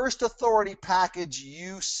 the first authority package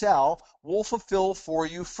you sell will fulfill for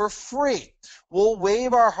you for free. We'll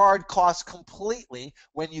waive our hard costs completely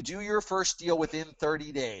when you do your first deal within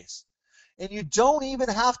 30 days. And you don't even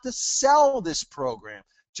have to sell this program.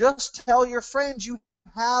 Just tell your friends you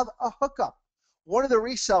have a hookup. One of the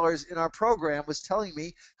resellers in our program was telling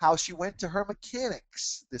me how she went to her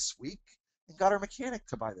mechanics this week and got her mechanic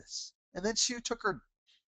to buy this. And then she took her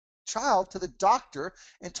child to the doctor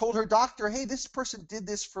and told her doctor, hey, this person did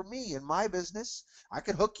this for me in my business. I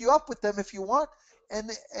can hook you up with them if you want. And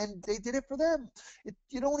they did it for them.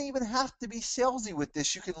 You don't even have to be salesy with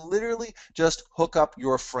this. You can literally just hook up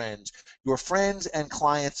your friends. Your friends and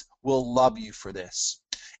clients will love you for this.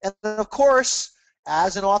 And then, of course,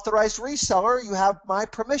 as an authorized reseller, you have my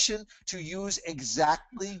permission to use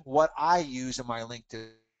exactly what I use in my LinkedIn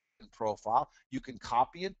profile. You can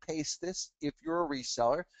copy and paste this if you're a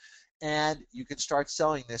reseller, and you can start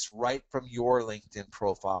selling this right from your LinkedIn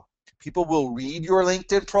profile. People will read your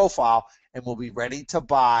LinkedIn profile and will be ready to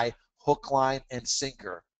buy hook, line, and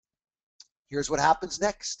sinker. Here's what happens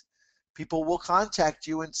next. People will contact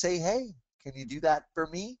you and say, hey, can you do that for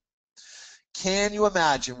me? Can you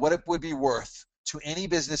imagine what it would be worth to any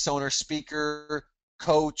business owner, speaker,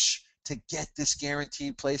 coach, to get this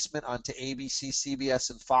guaranteed placement onto ABC, CBS,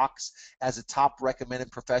 and Fox as a top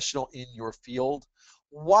recommended professional in your field?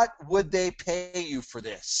 What would they pay you for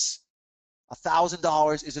this?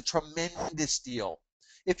 $1,000 is a tremendous deal.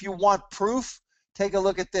 If you want proof, take a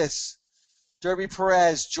look at this. Derby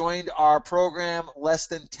Perez joined our program less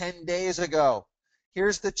than 10 days ago.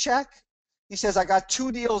 Here's the check. He says, I got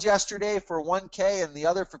 2 deals yesterday for $1K and the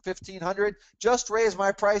other for $1,500. Just raised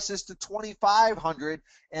my prices to $2,500,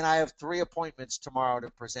 and I have 3 appointments tomorrow to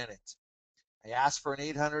present it. I asked for an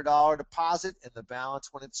 $800 deposit and the balance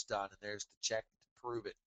when it's done, and there's the check to prove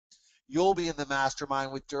it. You'll be in the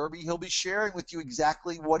mastermind with Derby. He'll be sharing with you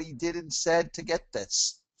exactly what he did and said to get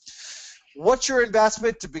this. What's your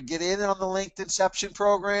investment to get in on the LinkedInception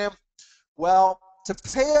program? Well, to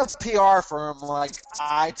pay a PR firm like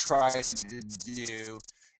I tried to do,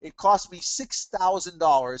 it cost me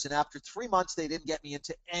 $6,000, and after 3 months, they didn't get me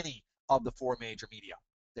into any of the 4 major media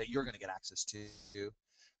that you're going to get access to.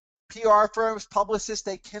 PR firms, publicists,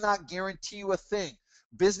 they cannot guarantee you a thing.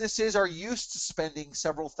 Businesses are used to spending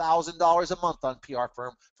several $1,000s a month on PR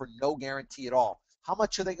firm for no guarantee at all. How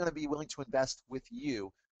much are they going to be willing to invest with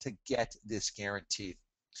you to get this guaranteed?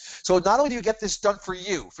 So not only do you get this done for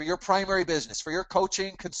you, for your primary business, for your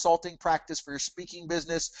coaching, consulting practice, for your speaking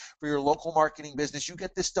business, for your local marketing business, you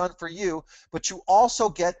get this done for you, but you also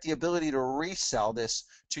get the ability to resell this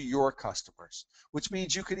to your customers, which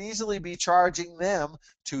means you could easily be charging them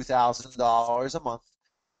 $2,000 a month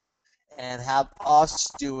and have us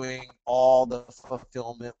doing all the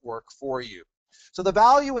fulfillment work for you. So the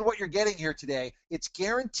value in what you're getting here today, it's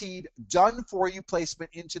guaranteed, done for you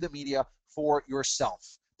placement into the media for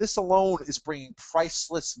yourself. This alone is bringing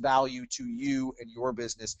priceless value to you and your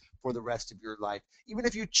business for the rest of your life. Even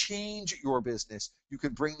if you change your business, you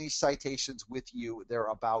can bring these citations with you. They're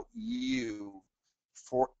about you.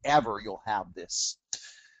 Forever you'll have this.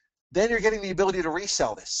 Then you're getting the ability to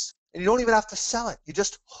resell this. And you don't even have to sell it. You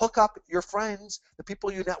just hook up your friends, the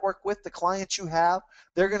people you network with, the clients you have.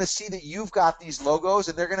 They're going to see that you've got these logos,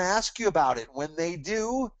 and they're going to ask you about it. When they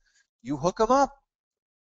do, you hook them up.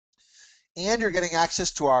 And you're getting access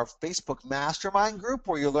to our Facebook mastermind group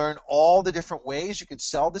where you learn all the different ways you can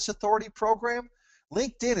sell this authority program.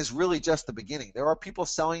 LinkedIn is really just the beginning. There are people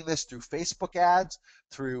selling this through Facebook ads,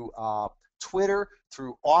 through Twitter,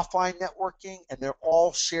 through offline networking, and they're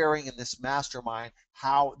all sharing in this mastermind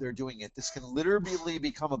how they're doing it. This can literally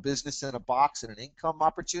become a business in a box and an income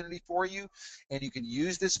opportunity for you, and you can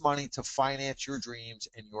use this money to finance your dreams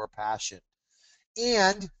and your passion.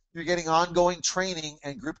 And you're getting ongoing training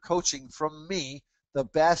and group coaching from me, the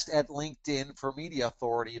best at LinkedIn for media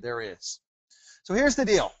authority there is. So here's the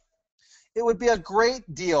deal. It would be a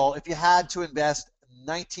great deal if you had to invest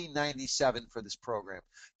 $19.97 for this program.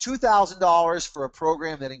 $2,000 for a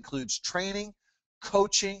program that includes training,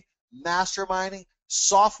 coaching, masterminding,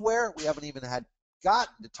 software. We haven't even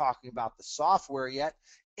gotten to talking about the software yet.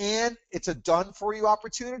 And it's a done-for-you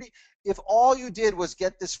opportunity. If all you did was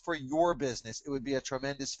get this for your business, it would be a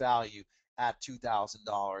tremendous value at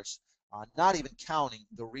 $2,000, not even counting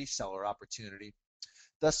the reseller opportunity.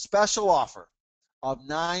 The special offer of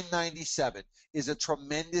 $9.97 is a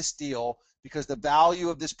tremendous deal because the value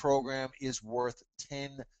of this program is worth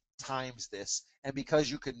 10 times this, and because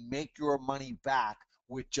you can make your money back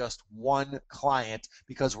with just one client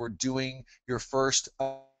because we're doing your first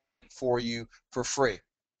for you for free.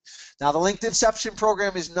 Now, the Linked Inception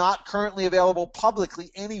program is not currently available publicly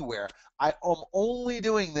anywhere. I am only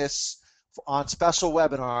doing this on special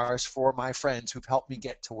webinars for my friends who've helped me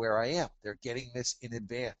get to where I am. They're getting this in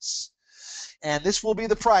advance. And this will be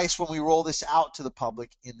the price when we roll this out to the public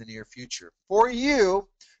in the near future. For you,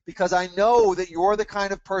 because I know that you're the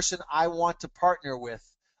kind of person I want to partner with,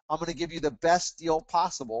 I'm going to give you the best deal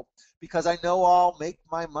possible because I know I'll make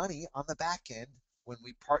my money on the back end when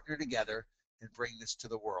we partner together and bring this to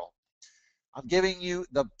the world. I'm giving you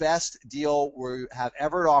the best deal we have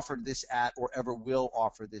ever offered this at or ever will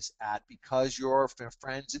offer this at because you're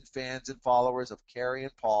friends and fans and followers of Carrie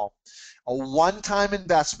and Paul. A one-time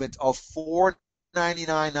investment of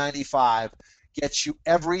 $499.95 gets you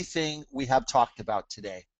everything we have talked about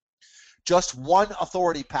today. Just one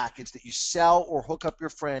authority package that you sell or hook up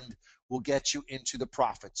your friend will get you into the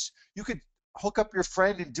profits. You could hook up your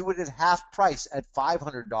friend and do it at half price at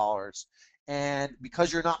 $500. And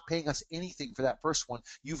because you're not paying us anything for that first one,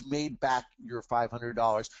 you've made back your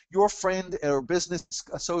 $500. Your friend or business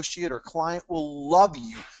associate or client will love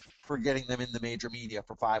you for getting them in the major media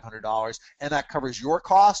for $500, and that covers your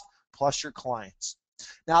cost plus your clients.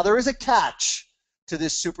 Now, there is a catch to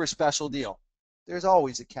this super special deal. There's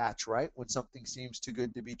always a catch, right, when something seems too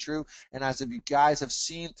good to be true. And as you guys have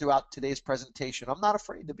seen throughout today's presentation, I'm not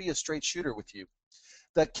afraid to be a straight shooter with you.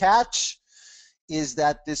 The catch is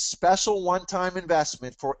that this special one-time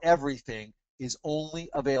investment for everything is only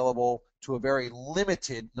available to a very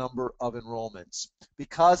limited number of enrollments.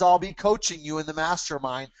 Because I'll be coaching you in the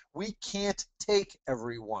mastermind, we can't take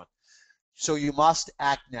everyone. So you must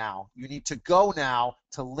act now. You need to go now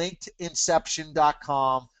to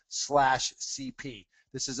linkedinception.com/CP.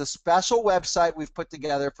 This is a special website we've put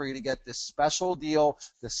together for you to get this special deal,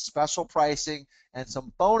 this special pricing, and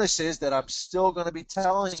some bonuses that I'm still going to be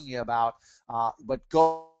telling you about. But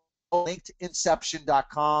go to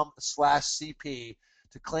linkedinception.com/CP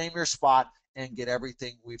to claim your spot and get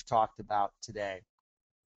everything we've talked about today.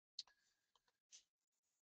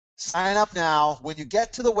 Sign up now. When you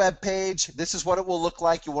get to the web page, this is what it will look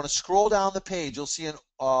like. You want to scroll down the page. You'll see a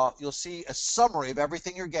summary of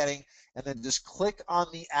everything you're getting, and then just click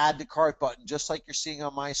on the Add to Cart button, just like you're seeing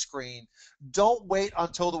on my screen. Don't wait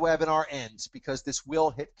until the webinar ends because this will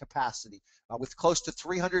hit capacity. With close to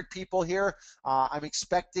 300 people here, I'm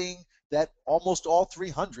expecting that almost all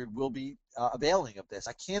 300 will be availing of this.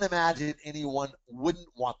 I can't imagine anyone wouldn't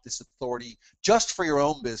want this authority just for your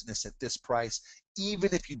own business at this price,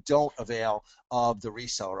 even if you don't avail of the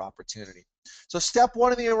reseller opportunity. So step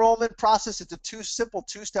one in the enrollment process, it's a simple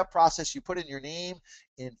two-step process. You put in your name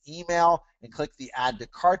and email and click the Add to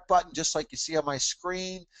Cart button, just like you see on my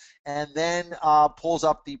screen, and then pulls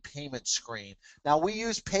up the payment screen. Now, we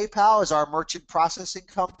use PayPal as our merchant processing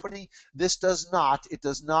company. It does not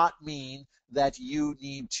mean that you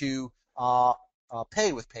need to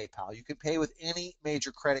pay with PayPal. You can pay with any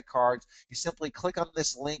major credit cards. You simply click on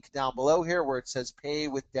this link down below here where it says pay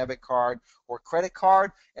with debit card or credit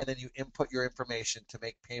card, and then you input your information to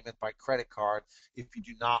make payment by credit card if you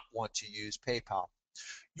do not want to use PayPal.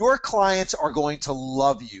 Your clients are going to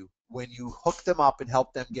love you when you hook them up and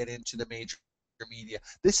help them get into the major media.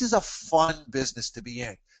 This is a fun business to be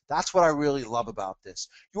in. That's what I really love about this.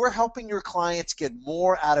 You're helping your clients get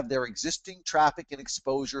more out of their existing traffic and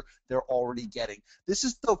exposure they're already getting. This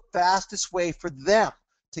is the fastest way for them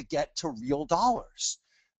to get to real dollars.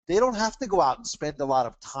 They don't have to go out and spend a lot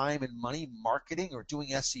of time and money marketing or doing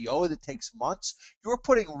SEO that takes months. You're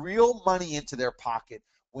putting real money into their pocket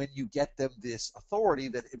when you get them this authority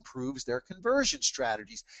that improves their conversion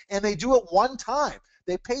strategies. And they do it one time.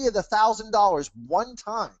 They pay you the $1,000 one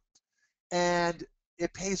time, and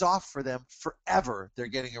it pays off for them forever. They're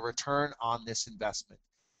getting a return on this investment.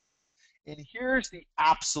 And here's the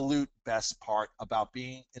absolute best part about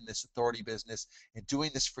being in this authority business and doing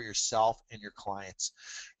this for yourself and your clients.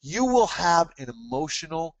 You will have an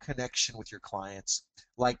emotional connection with your clients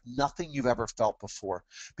like nothing you've ever felt before.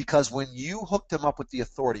 Because when you hook them up with the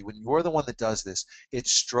authority, when you're the one that does this, it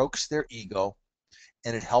strokes their ego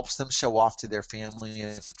and it helps them show off to their family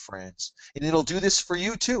and friends. And it'll do this for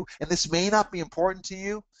you too. And this may not be important to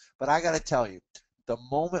you, but I got to tell you, the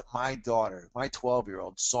moment my daughter, my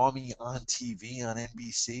 12-year-old, saw me on TV on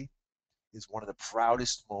NBC is one of the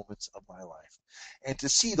proudest moments of my life. And to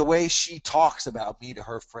see the way she talks about me to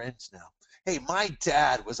her friends now. Hey, my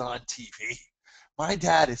dad was on TV. My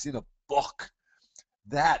dad is in a book.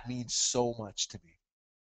 That means so much to me.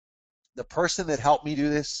 The person that helped me do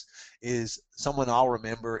this is someone I'll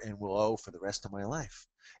remember and will owe for the rest of my life.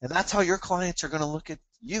 And that's how your clients are going to look at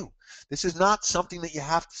you. This is not something that you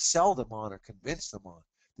have to sell them on or convince them on.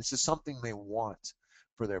 This is something they want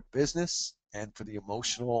for their business and for the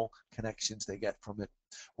emotional connections they get from it.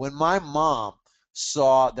 When my mom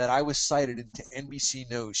saw that I was cited into NBC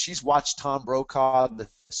News, she's watched Tom Brokaw, the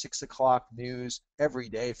 6 o'clock news, every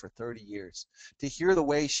day for 30 years. To hear the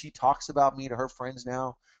way she talks about me to her friends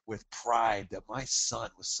now with pride that my son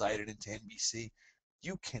was cited into NBC,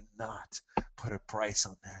 you cannot put a price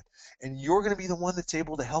on that. And you're going to be the one that's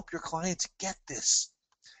able to help your clients get this.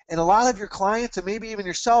 And a lot of your clients, and maybe even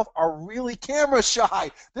yourself, are really camera shy.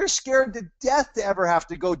 They're scared to death to ever have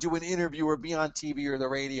to go do an interview or be on TV or the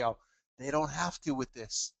radio. They don't have to with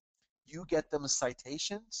this. You get them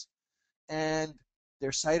citations, and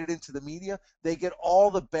they're cited into the media. They get all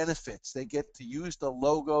the benefits. They get to use the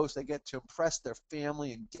logos. They get to impress their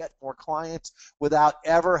family and get more clients without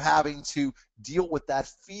ever having to deal with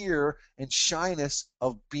that fear and shyness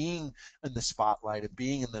of being in the spotlight and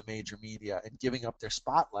being in the major media and giving up their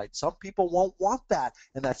spotlight. Some people won't want that,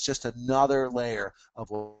 and that's just another layer of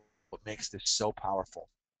what makes this so powerful.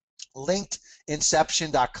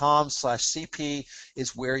 LinkedInception.com/CP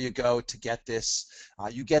is where you go to get this.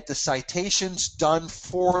 You get the citations done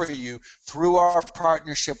for you through our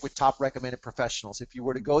partnership with Top Recommended Professionals. If you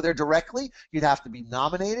were to go there directly, you'd have to be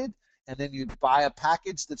nominated, and then you'd buy a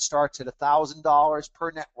package that starts at $1,000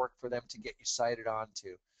 per network for them to get you cited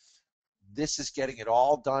onto. This is getting it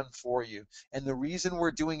all done for you. And the reason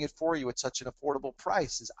we're doing it for you at such an affordable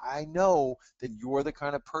price is I know that you're the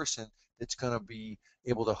kind of person that's going to be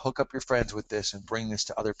able to hook up your friends with this and bring this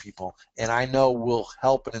to other people. And I know we'll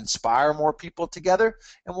help and inspire more people together,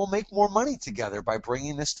 and we'll make more money together by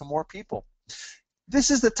bringing this to more people. This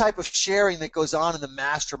is the type of sharing that goes on in the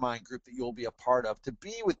mastermind group that you'll be a part of. To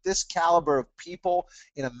be with this caliber of people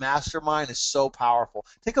in a mastermind is so powerful.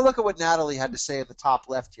 Take a look at what Natalie had to say at the top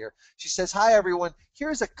left here. She says, "Hi everyone,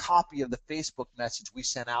 here's a copy of the Facebook message we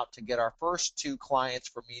sent out to get our first 2 clients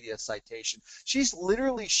for media citation." She's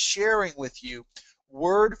literally sharing with you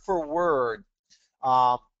word for word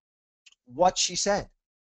what she said.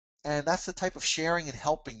 And that's the type of sharing and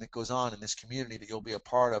helping that goes on in this community that you'll be a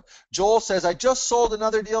part of. Joel says, "I just sold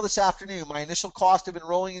another deal this afternoon. My initial cost of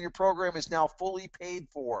enrolling in your program is now fully paid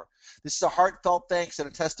for. This is a heartfelt thanks and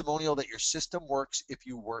a testimonial that your system works if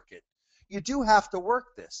you work it." You do have to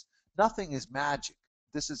work this. Nothing is magic.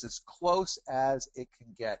 This is as close as it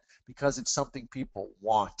can get because it's something people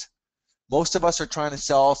want. Most of us are trying to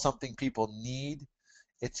sell something people need.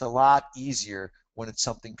 It's a lot easier when it's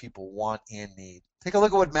something people want and need. Take a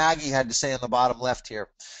look at what Maggie had to say on the bottom left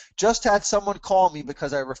here. "Just had someone call me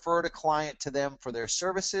because I referred a client to them for their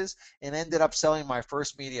services and ended up selling my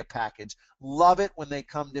first media package. Love it when they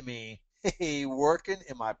come to me. Hey, working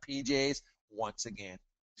in my PJs once again."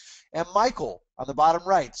 And Michael on the bottom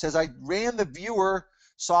right says, "I ran the viewer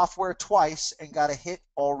software twice and got a hit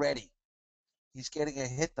already." He's getting a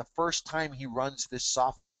hit the first time he runs this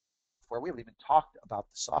software. We haven't even talked about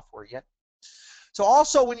the software yet. So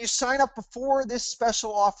also, when you sign up before this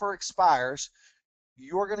special offer expires,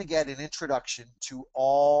 you're going to get an introduction to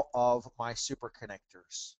all of my super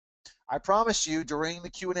connectors. I promised you during the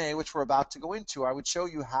Q&A, which we're about to go into, I would show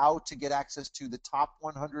you how to get access to the top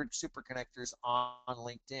 100 super connectors on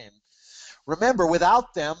LinkedIn. Remember,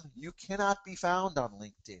 without them, you cannot be found on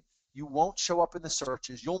LinkedIn. You won't show up in the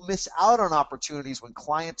searches. You'll miss out on opportunities when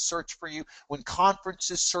clients search for you, when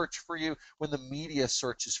conferences search for you, when the media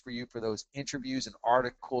searches for you for those interviews and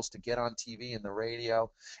articles to get on TV and the radio.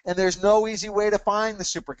 And there's no easy way to find the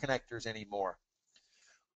super connectors anymore.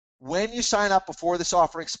 When you sign up before this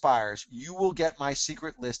offer expires, you will get my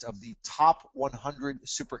secret list of the top 100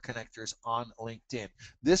 super connectors on LinkedIn.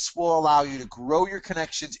 This will allow you to grow your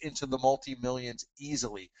connections into the multi-millions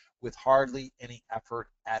easily with hardly any effort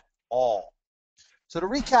at all. So to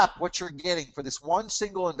recap what you're getting for this one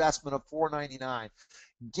single investment of $4.99,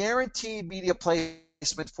 guaranteed media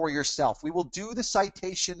placement for yourself. We will do the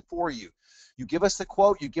citation for you. You give us the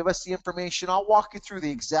quote, you give us the information. I'll walk you through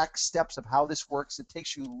the exact steps of how this works. It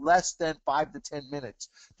takes you less than 5 to 10 minutes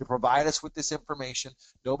to provide us with this information.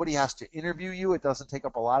 Nobody has to interview you. It doesn't take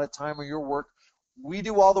up a lot of time of your work. We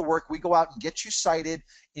do all the work. We go out and get you cited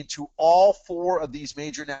into all 4 of these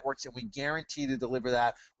major networks, and we guarantee to deliver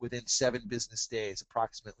that within 7 business days,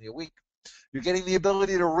 approximately a week. You're getting the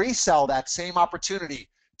ability to resell that same opportunity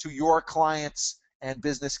to your clients and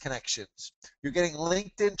business connections. You're getting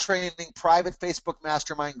LinkedIn training, private Facebook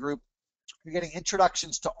mastermind group. You're getting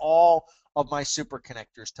introductions to all of my super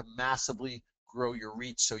connectors to massively grow your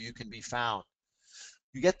reach so you can be found.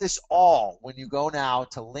 You get this all when you go now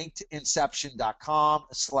to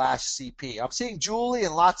linkedinception.com/CP. I'm seeing Julie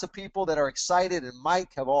and lots of people that are excited, and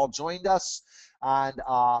Mike have all joined us. And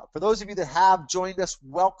for those of you that have joined us,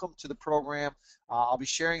 welcome to the program. I'll be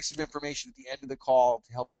sharing some information at the end of the call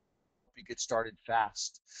to help you get started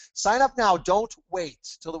fast. Sign up now. Don't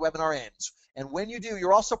wait till the webinar ends. And when you do,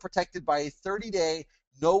 you're also protected by a 30-day,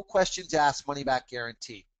 no questions asked money-back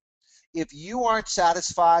guarantee. If you aren't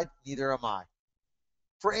satisfied, neither am I.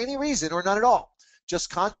 For any reason or none at all, just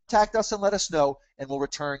contact us and let us know, and we'll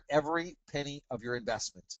return every penny of your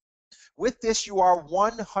investment. With this, you are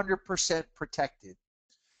 100% protected.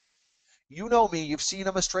 You know me, you've seen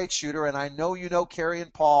I'm a straight shooter, and I know you know Carrie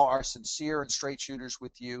and Paul are sincere and straight shooters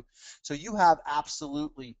with you. So you have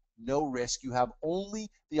absolutely no risk. You have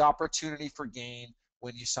only the opportunity for gain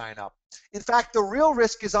when you sign up. In fact, the real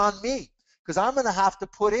risk is on me, because I'm going to have to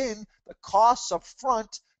put in the costs up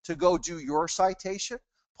front to go do your citation.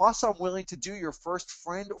 Plus, I'm willing to do your first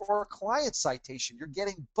friend or client citation. You're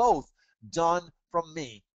getting both done from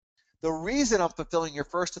me. The reason I'm fulfilling your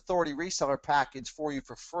first authority reseller package for you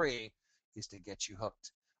for free is to get you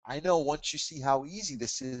hooked. I know once you see how easy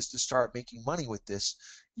this is to start making money with this,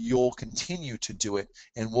 you'll continue to do it,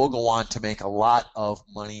 and we'll go on to make a lot of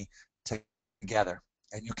money together.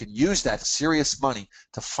 And you can use that serious money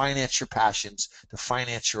to finance your passions, to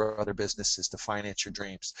finance your other businesses, to finance your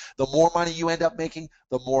dreams. The more money you end up making,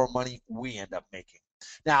 the more money we end up making.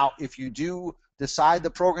 Now, if you do decide the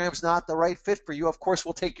program's not the right fit for you, of course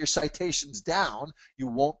we'll take your citations down. You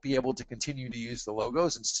won't be able to continue to use the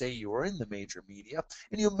logos and say you are in the major media.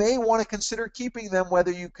 And you may want to consider keeping them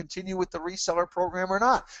whether you continue with the reseller program or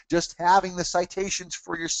not. Just having the citations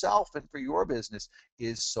for yourself and for your business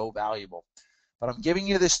is so valuable. But I'm giving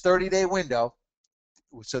you this 30-day window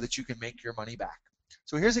so that you can make your money back.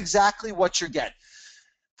 So here's exactly what you get.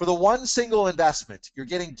 For the one single investment, you're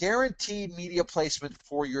getting guaranteed media placement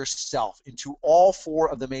for yourself into all 4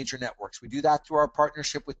 of the major networks. We do that through our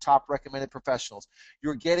partnership with Top Recommended Professionals.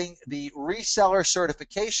 You're getting the reseller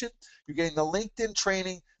certification. You're getting the LinkedIn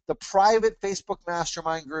training, the private Facebook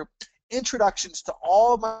mastermind group, introductions to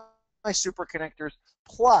all of my super connectors,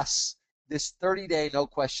 plus this 30-day no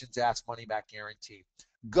questions asked money back guarantee.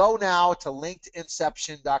 Go now to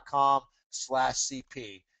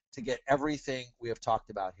linkedinception.com/CP to get everything we have talked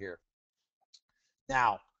about here.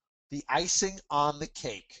 Now, the icing on the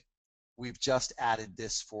cake, we've just added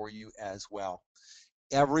this for you as well.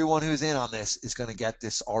 Everyone who's in on this is going to get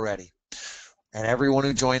this already. And everyone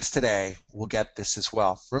who joins today will get this as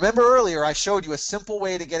well. Remember earlier I showed you a simple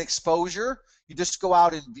way to get exposure. You just go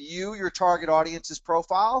out and view your target audience's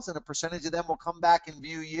profiles, and a percentage of them will come back and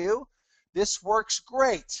view you. This works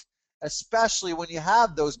great, especially when you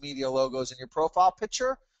have those media logos in your profile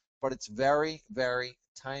picture, but it's very, very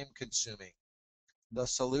time consuming. The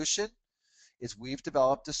solution is we've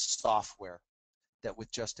developed a software that with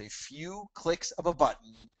just a few clicks of a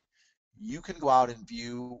button, you can go out and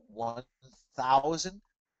view 1,000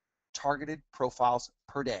 targeted profiles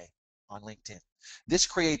per day on LinkedIn. This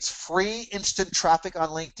creates free instant traffic on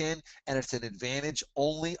LinkedIn, and it's an advantage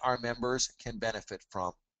only our members can benefit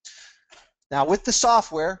from. Now with the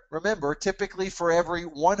software, remember, typically for every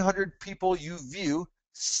 100 people you view,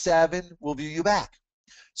 7 will view you back.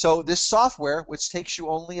 So this software, which takes you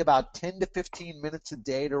only about 10 to 15 minutes a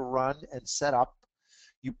day to run and set up,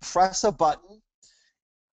 you press a button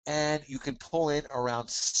and you can pull in around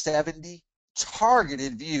 70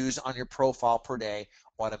 targeted views on your profile per day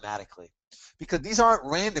automatically. Because these aren't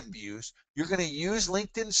random views, you're going to use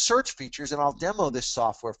LinkedIn search features, and I'll demo this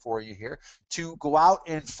software for you here, to go out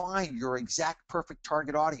and find your exact perfect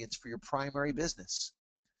target audience for your primary business.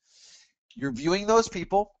 You're viewing those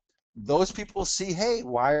people see, hey,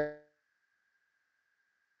 why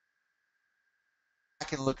I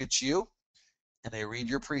can look at you, and they read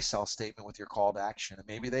your pre-sale statement with your call to action, and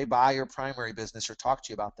maybe they buy your primary business or talk to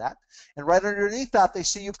you about that. And right underneath that, they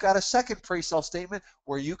see you've got a second pre-sale statement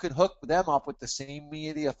where you can hook them up with the same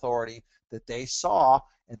media authority that they saw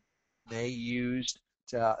and they used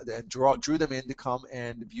to drew them in to come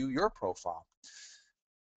and view your profile.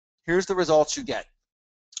 Here's the results you get.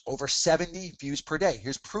 Over 70 views per day.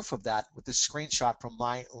 Here's proof of that with this screenshot from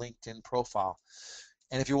my LinkedIn profile.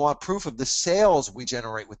 And if you want proof of the sales we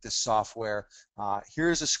generate with this software,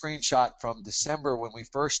 here's a screenshot from December when we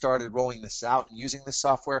first started rolling this out and using this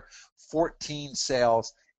software. 14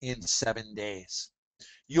 sales in 7 days.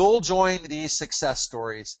 You'll join these success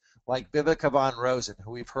stories like Viveka Von Rosen,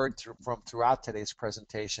 who we've heard from throughout today's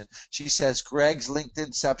presentation. She says Greg's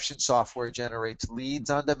LinkedInception software generates leads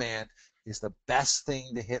on demand, is the best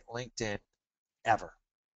thing to hit LinkedIn ever.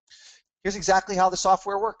 Here's exactly how the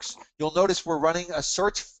software works. You'll notice we're running a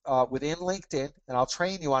search within LinkedIn, and I'll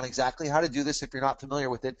train you on exactly how to do this if you're not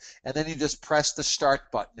familiar with it. And then you just press the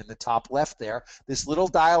start button in the top left there. This little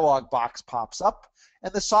dialog box pops up,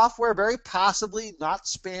 and the software, very passively, not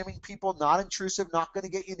spamming people, not intrusive, not going to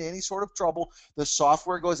get you into any sort of trouble, the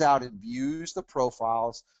software goes out and views the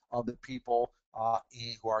profiles of the people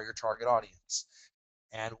who are your target audience.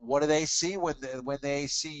 And what do they see when they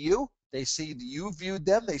see you? They see you viewed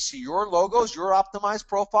them. They see your logos, your optimized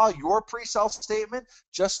profile, your pre-sale statement,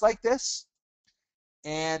 just like this.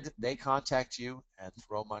 And they contact you and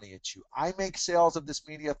throw money at you. I make sales of this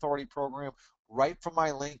Media Authority program right from my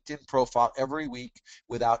LinkedIn profile every week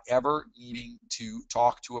without ever needing to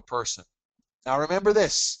talk to a person. Now remember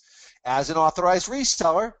this, as an authorized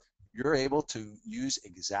reseller, you're able to use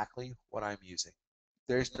exactly what I'm using.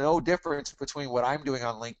 There's no difference between what I'm doing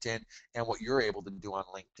on LinkedIn and what you're able to do on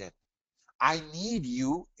LinkedIn. I need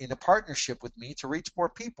you in a partnership with me to reach more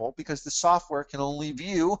people because the software can only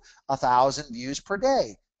view 1,000 views per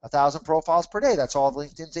day, 1,000 profiles per day. That's all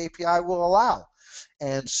LinkedIn's API will allow.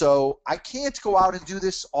 And so I can't go out and do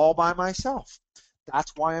this all by myself.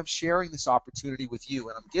 That's why I'm sharing this opportunity with you,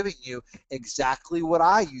 and I'm giving you exactly what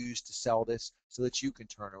I use to sell this so that you can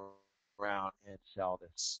turn around and sell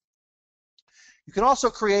this. You can also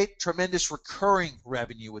create tremendous recurring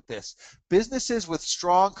revenue with this. Businesses with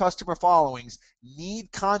strong customer followings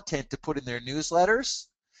need content to put in their newsletters,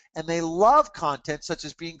 and they love content such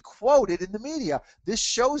as being quoted in the media. This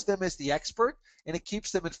shows them as the expert, and it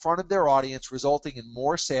keeps them in front of their audience, resulting in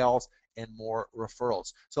more sales and more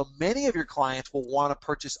referrals. So many of your clients will want to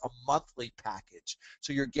purchase a monthly package.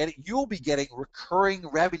 So you'll be getting recurring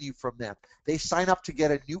revenue from them. They sign up to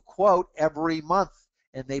get a new quote every month,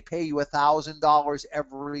 and they pay you $1,000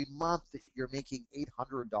 every month that you're making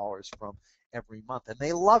 $800 from every month. And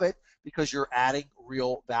they love it because you're adding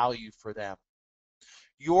real value for them.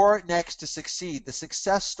 You're next to succeed. The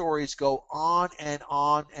success stories go on and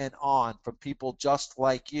on and on from people just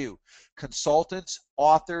like you. Consultants,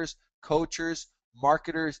 authors, coaches,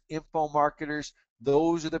 marketers, info marketers,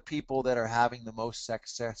 those are the people that are having the most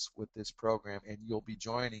success with this program, and you'll be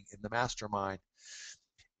joining in the mastermind.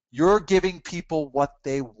 You're giving people what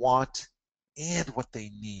they want and what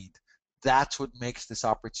they need. That's what makes this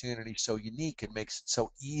opportunity so unique and makes it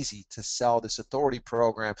so easy to sell this authority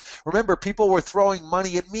program. Remember, people were throwing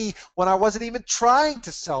money at me when I wasn't even trying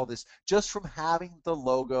to sell this, just from having the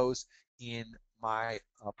logos in my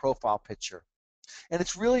profile picture. And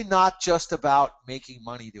it's really not just about making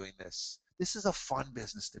money doing this. This is a fun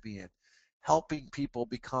business to be in. Helping people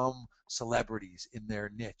become celebrities in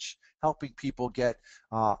their niche, helping people get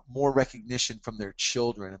more recognition from their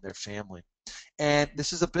children and their family. And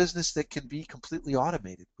this is a business that can be completely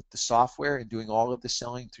automated with the software and doing all of the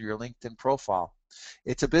selling through your LinkedIn profile.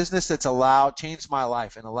 It's a business that's changed my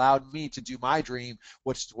life and allowed me to do my dream,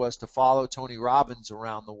 which was to follow Tony Robbins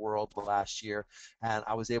around the world last year. And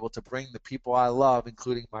I was able to bring the people I love,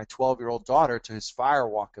 including my 12-year-old daughter, to his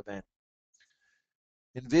Firewalk event.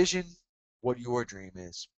 Envision what your dream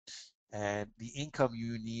is. and the income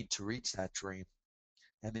you need to reach that dream,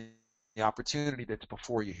 and the opportunity that's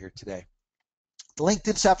before you here today. The Linked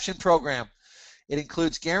Inception program. It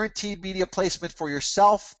includes guaranteed media placement for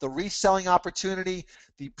yourself, the reselling opportunity,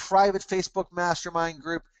 the private Facebook mastermind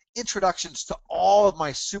group, introductions to all of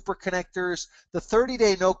my super connectors, the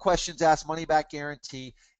 30-day no questions asked money back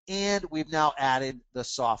guarantee, and we've now added the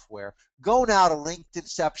software. Go now to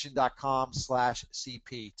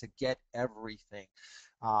linkedinception.com/CP to get everything.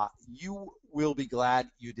 You will be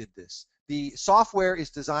glad you did this. The software is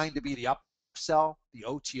designed to be the upsell, the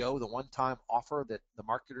OTO, the one-time offer that the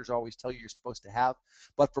marketers always tell you you're supposed to have.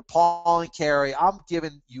 But for Paul and Carrie, I'm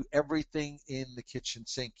giving you everything in the kitchen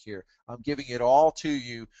sink here. I'm giving it all to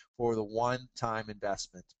you for the one-time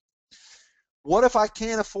investment. What if I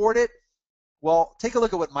can't afford it? Well, take a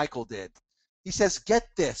look at what Michael did. He says, get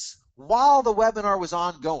this, while the webinar was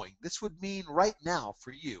ongoing, this would mean right now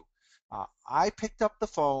for you, I picked up the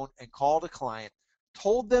phone and called a client,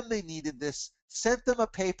 told them they needed this, sent them a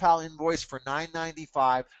PayPal invoice for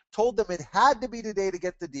 $9.95, told them it had to be today to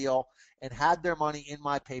get the deal, and had their money in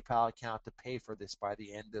my PayPal account to pay for this by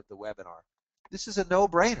the end of the webinar. This is a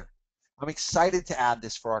no-brainer. I'm excited to add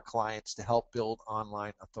this for our clients to help build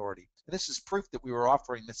online authority. And this is proof that we were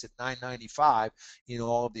offering this at $9.95 in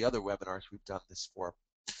all of the other webinars we've done this for.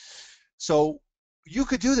 So you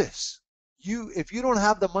could do this. If you don't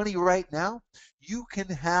have the money right now, you can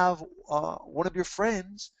have one of your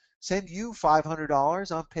friends send you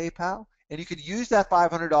 $500 on PayPal, and you can use that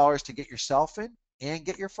 $500 to get yourself in and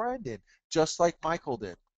get your friend in, just like Michael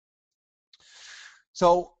did.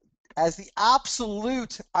 So as the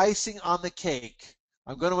absolute icing on the cake,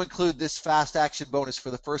 I'm going to include this fast action bonus for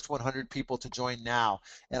the first 100 people to join now.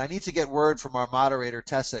 And I need to get word from our moderator,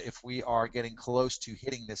 Tessa, if we are getting close to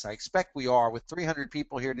hitting this. I expect we are. With 300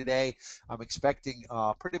 people here today, I'm expecting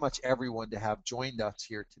pretty much everyone to have joined us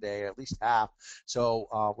here today, at least half. So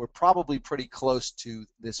we're probably pretty close to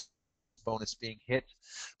this bonus being hit.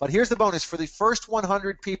 But here's the bonus for the first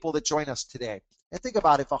 100 people that join us today. And think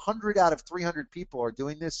about it, if 100 out of 300 people are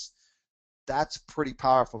doing this, that's pretty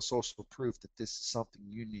powerful social proof that this is something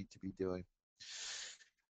you need to be doing.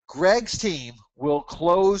 Greg's team will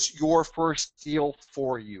close your first deal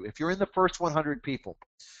for you if you're in the first 100 people.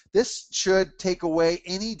 This should take away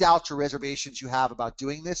any doubts or reservations you have about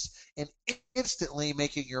doing this and instantly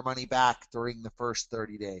making your money back during the first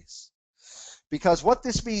 30 days. Because what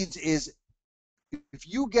this means is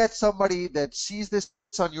if you get somebody that sees this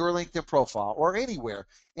on your LinkedIn profile or anywhere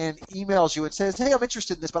and emails you and says, hey, I'm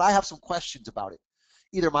interested in this, but I have some questions about it,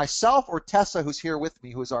 either myself or Tessa, who's here with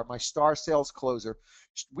me, who is my star sales closer,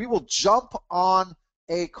 we will jump on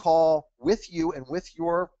a call with you and with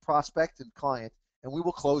your prospect and client, and we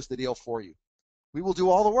will close the deal for you. We will do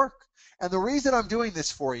all the work. And the reason I'm doing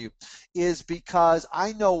this for you is because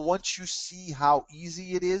I know once you see how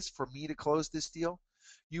easy it is for me to close this deal,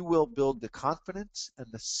 you will build the confidence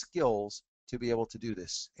and the skills to be able to do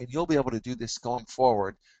this. And you'll be able to do this going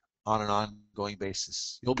forward on an ongoing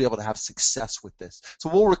basis. You'll be able to have success with this. So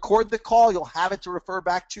we'll record the call. You'll have it to refer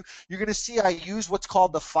back to. You're going to see I use what's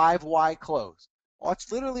called the 5 why close. Well,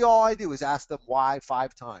 it's literally all I do is ask them why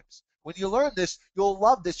 5 times. When you learn this, you'll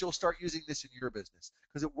love this. You'll start using this in your business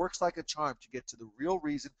because it works like a charm to get to the real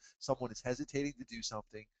reason someone is hesitating to do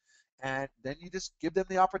something. And then you just give them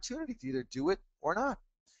the opportunity to either do it or not.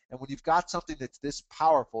 And when you've got something that's this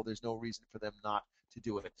powerful, there's no reason for them not to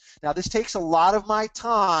do it. Now, this takes a lot of my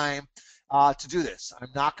time to do this.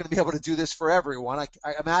 I'm not going to be able to do this for everyone. I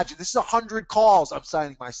imagine this is 100 calls I'm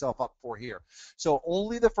signing myself up for here. So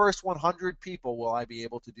only the first 100 people will I be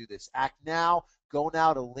able to do this. Act now. Go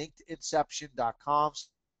now to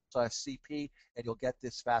linkedinception.com/CP, and you'll get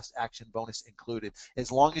this fast action bonus included.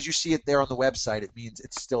 As long as you see it there on the website, it means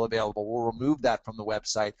it's still available. We'll remove that from the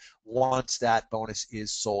website once that bonus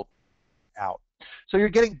is sold out. So you're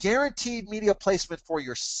getting guaranteed media placement for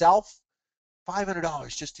yourself.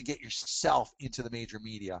 $500 just to get yourself into the major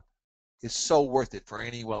media is so worth it for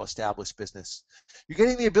any well-established business. You're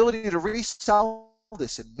getting the ability to resell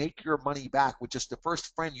this and make your money back with just the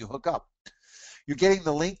first friend you hook up. You're getting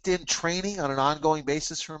the LinkedIn training on an ongoing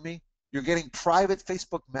basis from me. You're getting private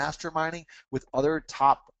Facebook masterminding with other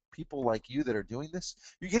top people like you that are doing this.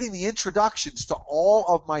 You're getting the introductions to all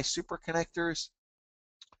of my super connectors.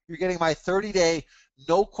 You're getting my 30-day,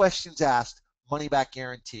 no questions asked, money back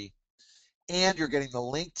guarantee. And you're getting the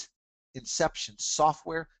Linked Inception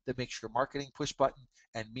software that makes your marketing push button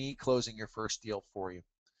and me closing your first deal for you.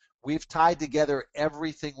 We've tied together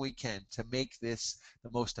everything we can to make this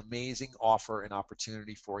the most amazing offer and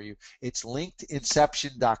opportunity for you. It's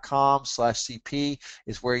linkedinception.com/CP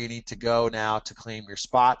is where you need to go now to claim your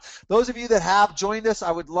spot. Those of you that have joined us,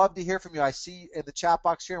 I would love to hear from you. I see in the chat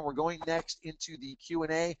box here, and we're going next into the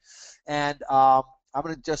Q&A. And I'm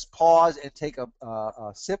going to just pause and take a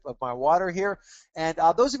sip of my water here. And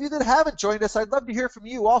those of you that haven't joined us, I'd love to hear from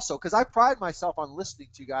you also, because I pride myself on listening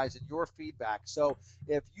to you guys and your feedback. So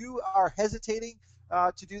if you are hesitating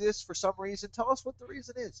to do this for some reason, tell us what the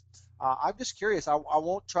reason is. I'm just curious. I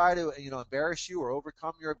won't try to embarrass you or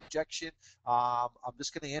overcome your objection. I'm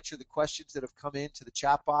just going to answer the questions that have come into the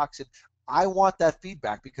chat box, and I want that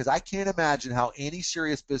feedback, because I can't imagine how any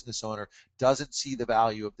serious business owner doesn't see the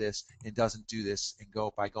value of this and doesn't do this and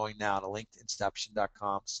go by going now to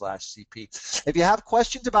linkedinception.com/CP. If you have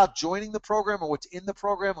questions about joining the program or what's in the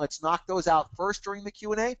program, let's knock those out first during the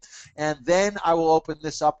Q&A, and then I will open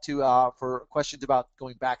this up to for questions about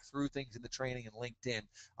going back through things in the training and LinkedIn,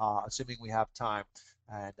 assuming we have time.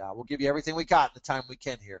 And we'll give you everything we got in the time we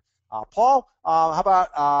can here. Paul, how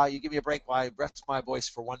about you give me a break while I rest my voice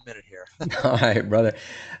for 1 minute here? All right, brother.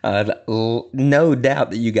 No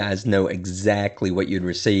doubt that you guys know exactly what you'd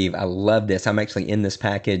receive. I love this. I'm actually in this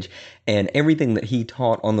package, and everything that he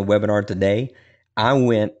taught on the webinar today, I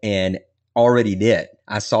went and already did.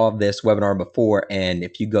 I saw this webinar before, and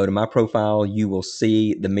if you go to my profile, you will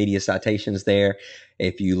see the media citations there.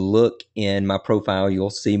 If you look in my profile,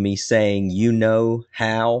 you'll see me saying, you know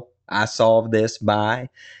how I solved this by.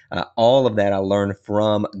 All of that I learned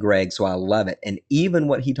from Greg, so I love it. And even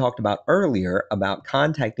what he talked about earlier about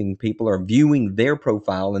contacting people or viewing their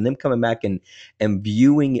profile and them coming back and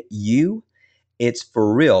viewing you, it's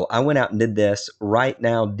for real. I went out and did this right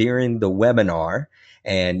now during the webinar.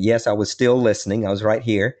 And yes, I was still listening. I was right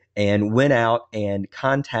here and went out and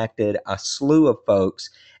contacted a slew of folks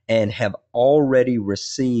and have already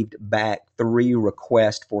received back 3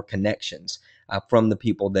 requests for connections from the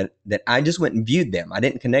people that I just went and viewed them. I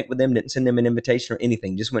didn't connect with them, didn't send them an invitation or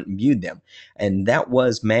anything, just went and viewed them. And that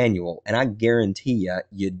was manual. And I guarantee you,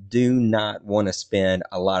 you do not want to spend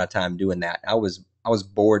a lot of time doing that. I was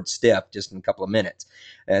bored stiff just in a couple of minutes.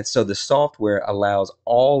 And so the software allows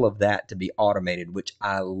all of that to be automated, which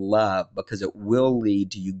I love because it will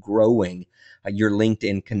lead to you growing your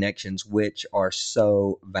LinkedIn connections, which are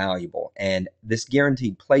so valuable. And this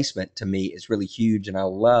guaranteed placement to me is really huge. And I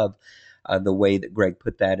love the way that Greg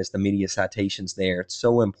put that as the media citations there. It's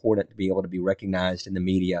so important to be able to be recognized in the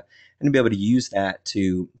media and to be able to use that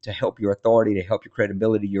to help your authority, to help your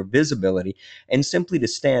credibility, your visibility, and simply to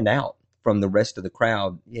stand out from the rest of the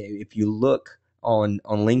crowd. If you look on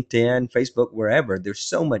LinkedIn, Facebook, wherever, there's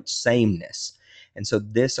so much sameness. And so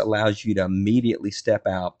this allows you to immediately step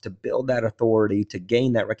out, to build that authority, to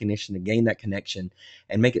gain that recognition, to gain that connection,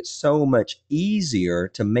 and make it so much easier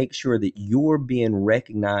to make sure that you're being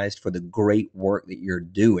recognized for the great work that you're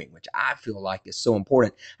doing, which I feel like is so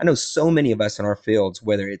important. I know so many of us in our fields,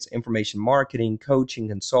 whether it's information marketing, coaching,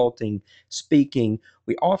 consulting, speaking,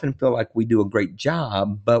 we often feel like we do a great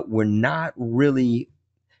job, but we're not really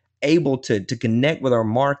able to connect with our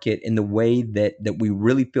market in the way that we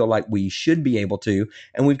really feel like we should be able to.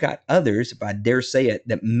 And we've got others, if I dare say it,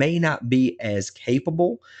 that may not be as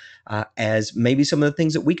capable as maybe some of the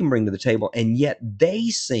things that we can bring to the table, and yet they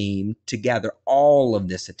seem to gather all of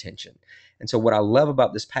this attention. And so what I love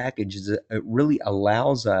about this package is that it really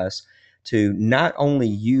allows us to not only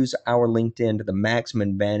use our LinkedIn to the maximum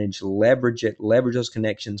advantage, leverage it, leverage those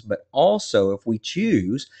connections, but also, if we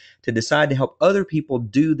choose, to decide to help other people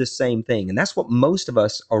do the same thing. And that's what most of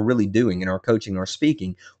us are really doing in our coaching or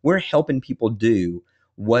speaking. We're helping people do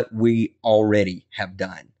what we already have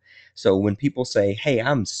done. So when people say, hey,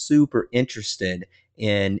 I'm super interested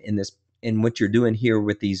in this, in what you're doing here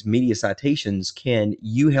with these media citations, can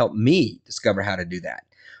you help me discover how to do that?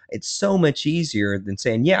 It's so much easier than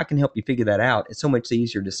saying, yeah, I can help you figure that out. It's so much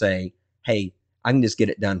easier to say, hey, I can just get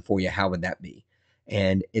it done for you. How would that be?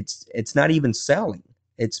 And it's not even selling.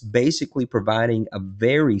 It's basically providing a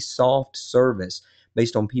very soft service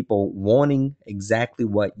based on people wanting exactly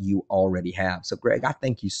what you already have. So, Greg, I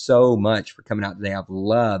thank you so much for coming out today. I've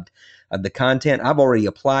loved the content. I've already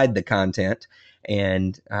applied the content,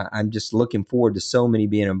 and I'm just looking forward to so many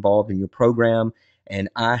being involved in your program. And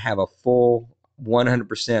I have a full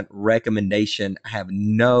 100% recommendation. I have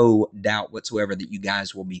no doubt whatsoever that you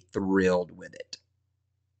guys will be thrilled with it.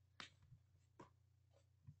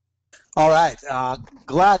 All right.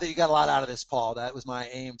 Glad that you got a lot out of this, Paul. That was my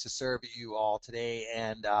aim, to serve you all today.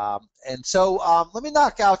 And so let me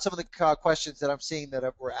knock out some of the questions that I'm seeing that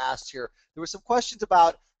were asked here. There were some questions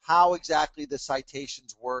about how exactly the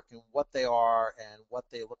citations work and what they are and what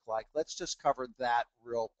they look like, let's just cover that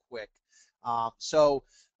real quick. So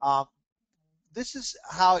this is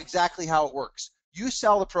exactly how it works. You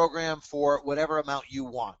sell the program for whatever amount you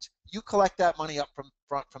want. You collect that money up from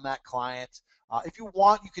front from that client. If you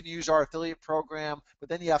want, you can use our affiliate program, but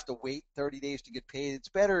then you have to wait 30 days to get paid. It's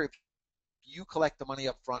better if you collect the money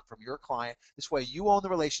up front from your client. This way you own the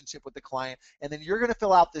relationship with the client, and then you're going to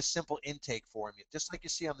fill out this simple intake form, just like you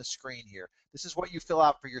see on the screen here. This is what you fill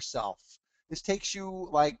out for yourself. This takes you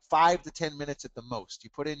like 5 to 10 minutes at the most. You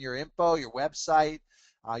put in your info, your website,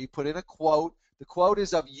 you put in a quote. The quote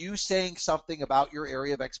is of you saying something about your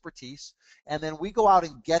area of expertise, and then we go out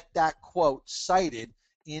and get that quote cited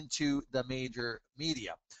into the major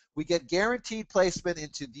media. We get guaranteed placement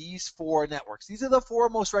into these 4 networks. These are the 4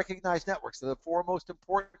 most recognized networks. They're the 4 most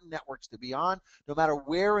important networks to be on. No matter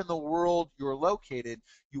where in the world you're located,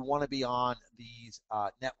 you want to be on these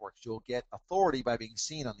networks. You'll get authority by being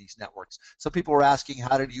seen on these networks. Some people were asking,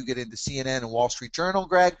 how did you get into CNN and Wall Street Journal,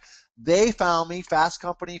 Greg? They found me, Fast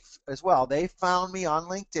Company as well, they found me on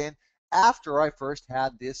LinkedIn after I first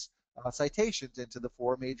had this citations into the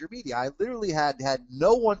 4 major media. I literally had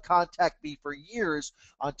no one contact me for years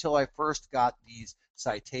until I first got these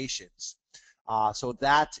citations. So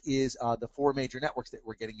that is the 4 major networks that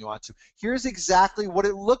we're getting you onto. Here's exactly what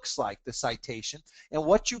it looks like, the citation. And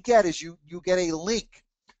what you get is you get a link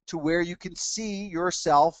to where you can see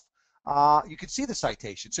yourself. You can see the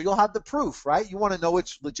citation. So you'll have the proof, right? You want to know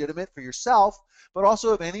it's legitimate for yourself, but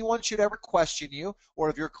also if anyone should ever question you, or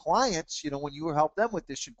if your clients, when you help them with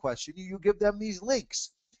this, should question you, you give them these links.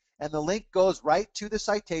 And the link goes right to the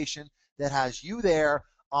citation that has you there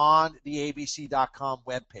on the abc.com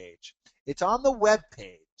webpage. It's on the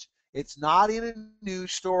webpage. It's not in a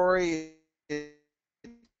news story. It's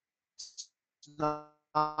not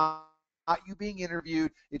you being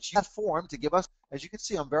interviewed. It's that form to give us, as you can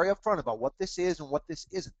see, I'm very upfront about what this is and what this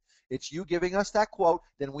isn't. It's you giving us that quote,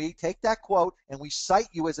 then we take that quote and we cite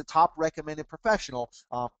you as a top recommended professional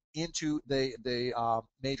into the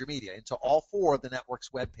major media, into all 4 of the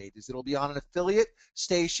network's web pages. It'll be on an affiliate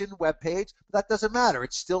station web page, but that doesn't matter.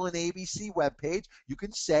 It's still an ABC web page. You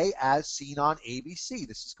can say as seen on ABC.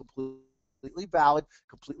 This is completely valid,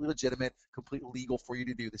 completely legitimate, completely legal for you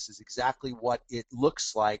to do. This is exactly what it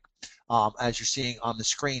looks like as you're seeing on the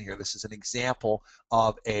screen here. This is an example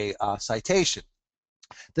of a citation.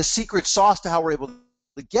 The secret sauce to how we're able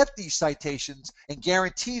to get these citations and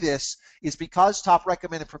guarantee this is because Top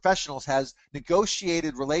Recommended Professionals has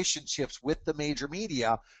negotiated relationships with the major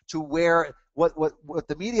media to where what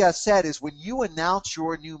the media has said is when you announce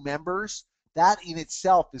your new members, that in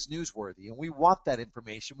itself is newsworthy, and we want that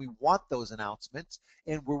information. We want those announcements,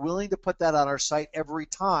 and we're willing to put that on our site every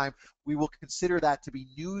time. We will consider that to be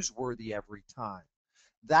newsworthy every time.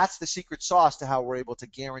 That's the secret sauce to how we're able to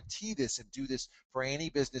guarantee this and do this for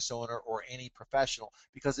any business owner or any professional,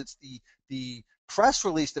 because it's the press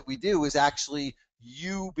release that we do is actually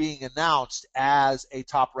you being announced as a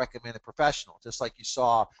top recommended professional, just like you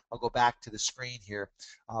saw. I'll go back to the screen here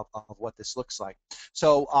of what this looks like.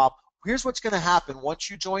 So here's what's going to happen once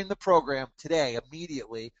you join the program today.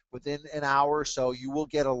 Immediately within an hour or so, you will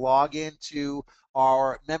get a login to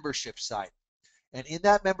our membership site. And in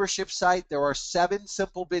that membership site, there are 7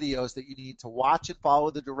 simple videos that you need to watch and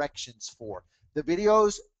follow the directions for. The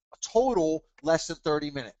videos total less than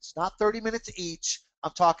 30 minutes. Not 30 minutes each.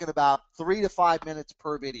 I'm talking about 3 to 5 minutes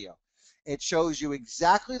per video. It shows you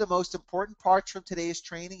exactly the most important parts from today's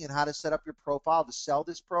training and how to set up your profile to sell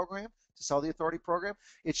this program, to sell the Authority program.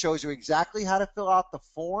 It shows you exactly how to fill out the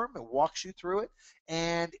form. It walks you through it.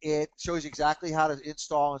 And it shows you exactly how to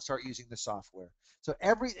install and start using the software. So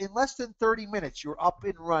in less than 30 minutes, you're up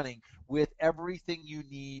and running with everything you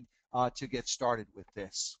need to get started with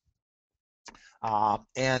this.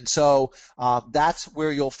 And so that's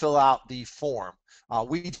where you'll fill out the form.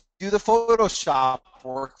 We do the Photoshop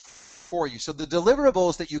work for you. So the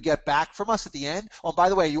deliverables that you get back from us at the end, oh, by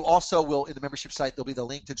the way, you also will, in the membership site, there'll be the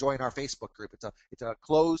link to join our Facebook group. It's a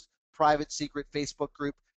closed, private, secret Facebook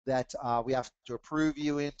group that we have to approve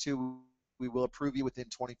you into. We will approve you within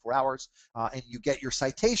 24 hours, and you get your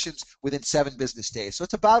citations within 7 business days. So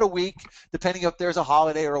it's about a week, depending if there's a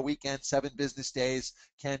holiday or a weekend. 7 business days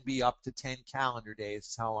can be up to 10 calendar days.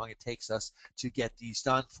 Is how long it takes us to get these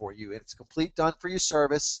done for you. And it's complete done for your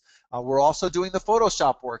service. We're also doing the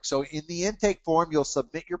Photoshop work. So in the intake form, you'll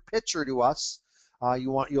submit your picture to us.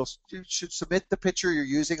 You should submit the picture you're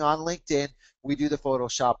using on LinkedIn. We do the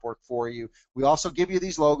Photoshop work for you. We also give you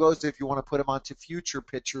these logos if you want to put them onto future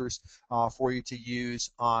pictures for you to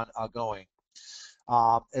use on going.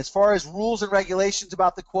 As far as rules and regulations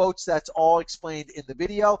about the quotes, that's all explained in the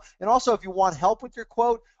video. And also, if you want help with your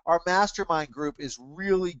quote, our mastermind group is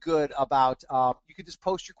really good about, you can just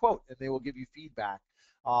post your quote and they will give you feedback.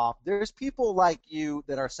 There's people like you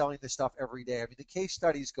that are selling this stuff every day. I mean, the case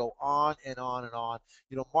studies go on and on and on.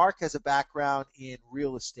 You know, Mark has a background in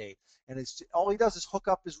real estate, and it's all he does is hook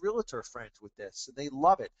up his realtor friends with this, and they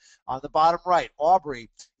love it. On the bottom right, Aubrey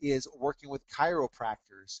is working with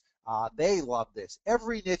chiropractors. They love this.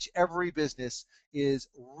 Every niche, every business is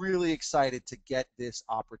really excited to get this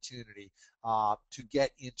opportunity to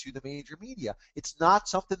get into the major media. It's not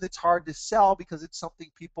something that's hard to sell because it's something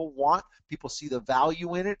people want. People see the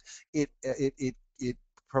value in it. It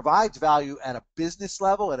provides value at a business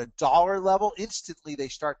level, at a dollar level. Instantly, they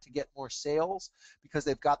start to get more sales because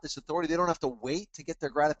they've got this authority. They don't have to wait to get their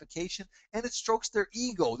gratification, and it strokes their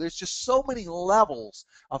ego. There's just so many levels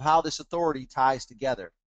of how this authority ties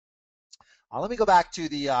together. Let me go back to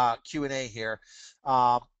the Q&A here.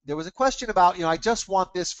 There was a question about, I just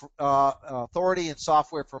want this authority and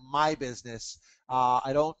software for my business.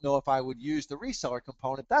 I don't know if I would use the reseller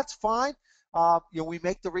component. That's fine. We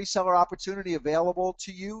make the reseller opportunity available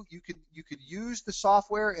to you. You can use the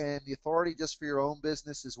software and the authority just for your own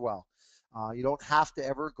business as well. You don't have to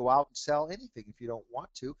ever go out and sell anything if you don't want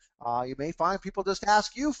to. You may find people just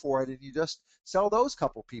ask you for it, and you just sell those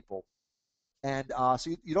couple people. And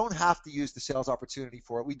so you don't have to use the sales opportunity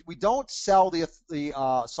for it. We don't sell the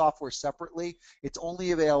software separately. It's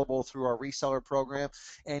only available through our reseller program.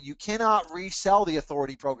 And you cannot resell the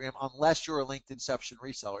authority program unless you're a LinkedInception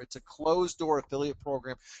reseller. It's a closed door affiliate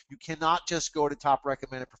program. You cannot just go to Top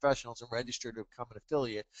Recommended Professionals and register to become an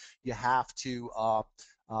affiliate. You have to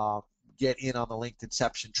get in on the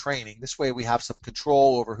LinkedInception training. This way we have some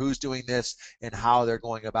control over who's doing this and how they're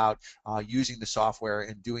going about using the software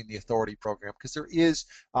and doing the authority program, because there is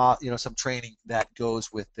some training that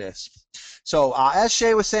goes with this. So as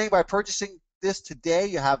Shay was saying, by purchasing this today,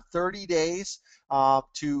 you have 30 days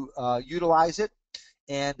to utilize it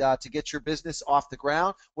and to get your business off the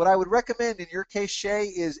ground. What I would recommend in your case, Shay,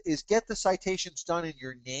 is get the citations done in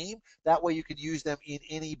your name. That way you can use them in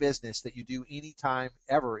any business that you do anytime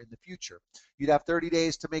ever in the future. You'd have 30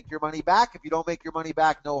 days to make your money back. If you don't make your money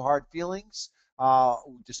back, no hard feelings.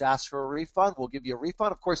 Just ask for a refund. We'll give you a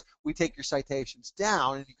refund. Of course, we take your citations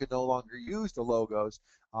down and you can no longer use the logos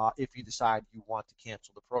if you decide you want to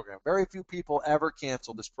cancel the program. Very few people ever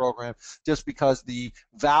cancel this program just because the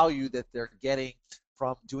value that they're getting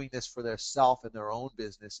from doing this for themselves and their own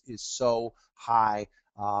business is so high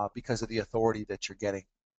because of the authority that you're getting.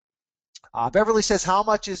 Beverly says, how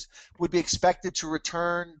much would be expected to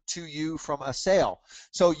return to you from a sale?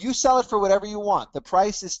 So you sell it for whatever you want. The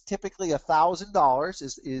price is typically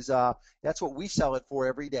 $1,000. That's what we sell it for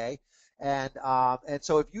every day. And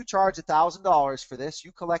so if you charge $1,000 for this,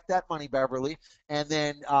 you collect that money, Beverly, and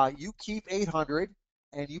then you keep $800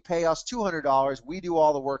 and you pay us $200. We do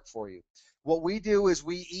all the work for you. What we do is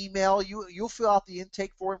we email you. You'll fill out the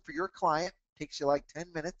intake form for your client. It takes you like 10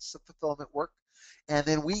 minutes of fulfillment work. And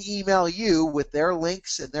then we email you with their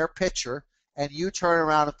links and their picture, and you turn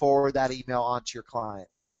around and forward that email onto your client.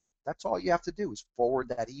 That's all you have to do is forward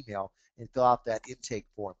that email and fill out that intake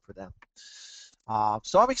form for them.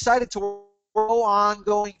 So I'm excited to grow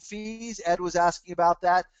ongoing fees. Ed was asking about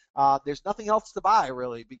that. There's nothing else to buy,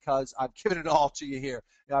 really, because I've given it all to you here.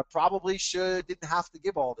 I probably didn't have to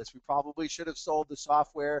give all this. We probably should have sold the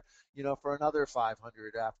software, for another $500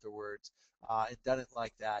 afterwards and done it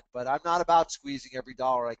like that. But I'm not about squeezing every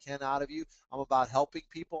dollar I can out of you. I'm about helping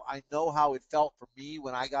people. I know how it felt for me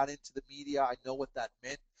when I got into the media. I know what that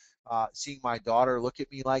meant, seeing my daughter look at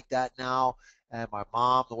me like that now. And my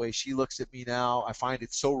mom, the way she looks at me now, I find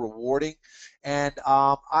it so rewarding. And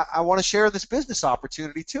I want to share this business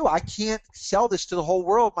opportunity too. I can't sell this to the whole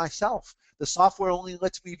world myself. The software only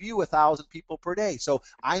lets me view 1,000 people per day. So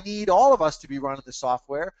I need all of us to be running the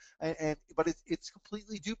software, but it's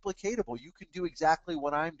completely duplicatable. You can do exactly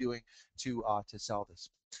what I'm doing to sell this.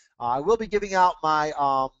 I will be giving out my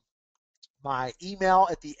email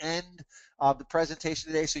at the end of the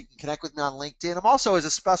presentation today, so you can connect with me on LinkedIn. I'm also, as a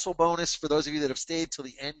special bonus for those of you that have stayed till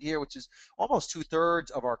the end here, which is almost 2/3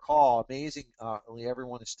 of our call, amazingly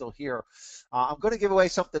everyone is still here. I'm going to give away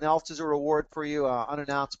something else as a reward for you,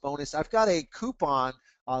 unannounced bonus. I've got a coupon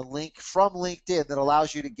link from LinkedIn that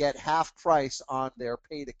allows you to get half price on their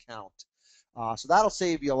paid account. So that'll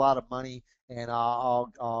save you a lot of money, and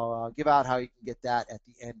I'll give out how you can get that at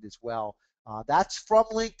the end as well. That's from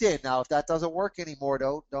LinkedIn. Now, if that doesn't work anymore,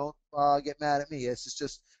 don't get mad at me. This is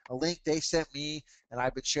just a link they sent me, and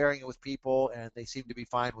I've been sharing it with people, and they seem to be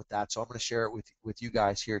fine with that. So I'm going to share it with you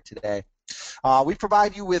guys here today. We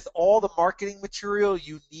provide you with all the marketing material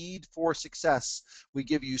you need for success. We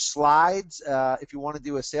give you slides. If you want to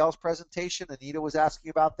do a sales presentation, Anita was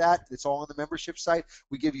asking about that. It's all on the membership site.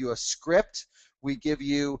 We give you a script. We give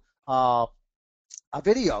you a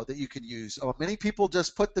video that you can use. Many people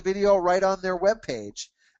just put the video right on their web page.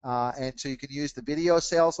 And so you can use the video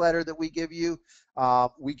sales letter that we give you.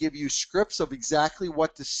 We give you scripts of exactly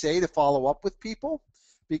what to say to follow up with people,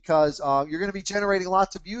 because you're going to be generating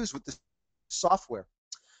lots of views with this software.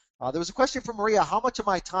 There was a question from Maria: how much of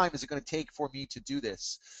my time is it going to take for me to do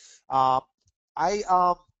this? That's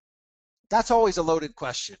always a loaded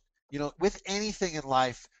question. You know, with anything in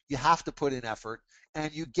life, you have to put in effort,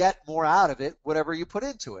 and you get more out of it whatever you put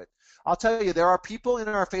into it. I'll tell you, there are people in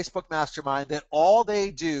our Facebook mastermind that all they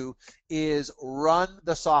do is run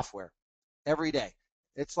the software every day.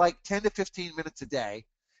 It's like 10 to 15 minutes a day,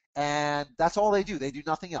 and that's all they do. They do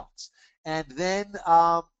nothing else. And then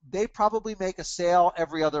they probably make a sale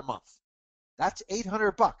every other month. That's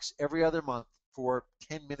 $800 every other month for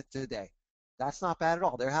 10 minutes a day. That's not bad at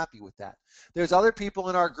all. They're happy with that. There's other people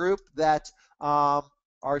in our group that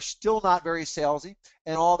are still not very salesy,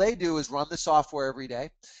 and all they do is run the software every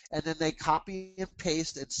day, and then they copy and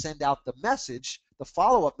paste and send out the message, the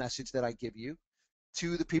follow-up message that I give you,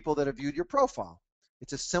 to the people that have viewed your profile.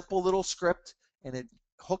 It's a simple little script, and it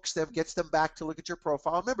hooks them, gets them back to look at your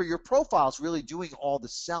profile. Remember, your profile is really doing all the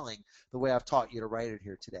selling the way I've taught you to write it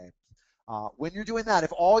here today. When you're doing that,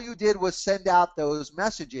 if all you did was send out those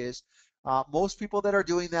messages, most people that are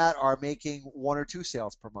doing that are making 1 or 2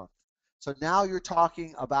 sales per month. So now you're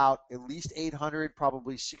talking about at least $800,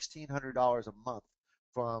 probably $1,600 a month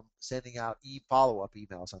from sending out follow-up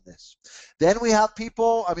emails on this. Then we have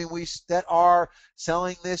people, that are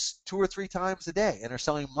selling this 2 or 3 times a day and are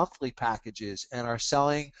selling monthly packages and are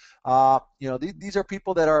selling, these are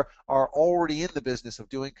people that are already in the business of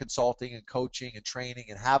doing consulting and coaching and training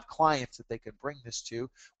and have clients that they can bring this to,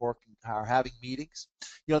 or are having meetings.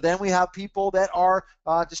 Then we have people that are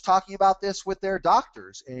just talking about this with their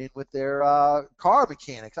doctors and with their car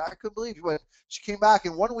mechanics. I couldn't believe when she came back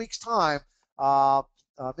in 1 week's time.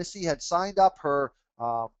 Missy had signed up her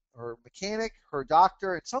mechanic, her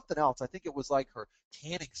doctor, and something else. I think it was like her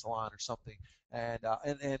tanning salon or something. And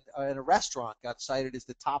a restaurant got cited as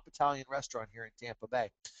the top Italian restaurant here in Tampa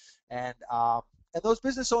Bay. And those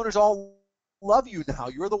business owners all love you now.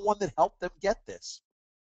 You're the one that helped them get this.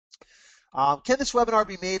 Can this webinar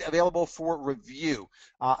be made available for review?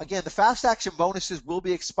 Again, the fast action bonuses will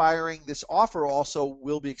be expiring. This offer also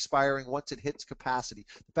will be expiring once it hits capacity.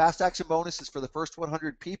 The fast action bonus is for the first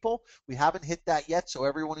 100 people. We haven't hit that yet, so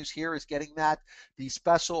everyone who's here is getting that. The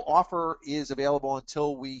special offer is available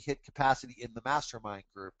until we hit capacity in the mastermind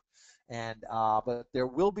group. But there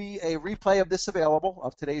will be a replay of this available,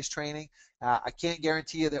 of today's training. I can't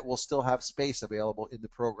guarantee you that we'll still have space available in the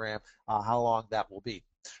program, how long that will be.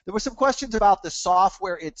 There were some questions about the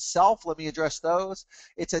software itself. Let me address those.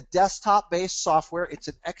 It's a desktop-based software. It's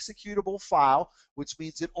an executable file, which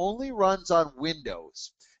means it only runs on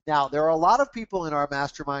Windows. Now, there are a lot of people in our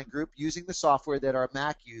mastermind group using the software that are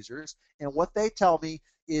Mac users, and what they tell me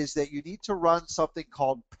is that you need to run something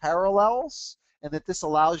called Parallels, and that this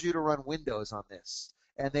allows you to run Windows on this.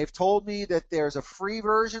 And they've told me that there's a free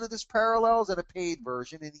version of this Parallels and a paid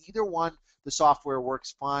version, and either one the software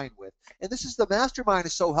works fine with. And this is, the mastermind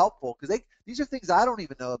is so helpful, because these are things I don't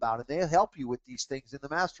even know about, and they help you with these things in the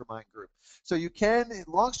mastermind group. So you can,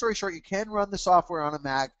 long story short, you can run the software on a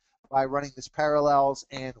Mac by running this Parallels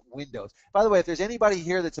and Windows. By the way, if there's anybody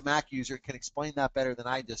here that's a Mac user and can explain that better than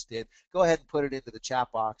I just did, go ahead and put it into the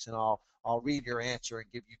chat box, and I'll read your answer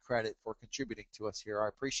and give you credit for contributing to us here. I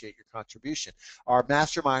appreciate your contribution. Our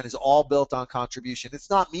mastermind is all built on contribution.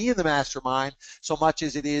 It's not me in the mastermind so much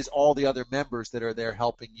as it is all the other members that are there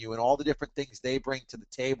helping you and all the different things they bring to the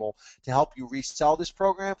table to help you resell this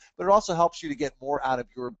program, but it also helps you to get more out of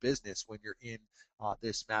your business when you're in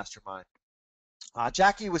this mastermind.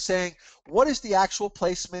 Jackie was saying, what is the actual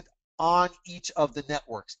placement on each of the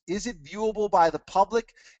networks? Is it viewable by the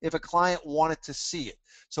public if a client wanted to see it?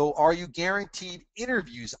 So are you guaranteed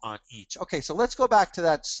interviews on each? Okay, so let's go back to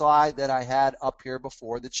that slide that I had up here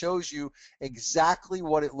before that shows you exactly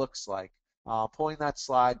what it looks like. Pulling that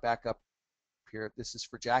slide back up here. This is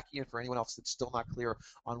for Jackie and for anyone else that's still not clear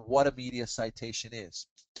on what a media citation is.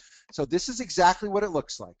 So this is exactly what it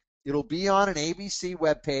looks like. It'll be on an ABC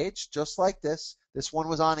webpage just like this. This one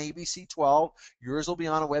was on ABC 12. Yours will be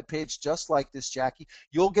on a webpage just like this, Jackie.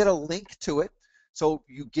 You'll get a link to it. So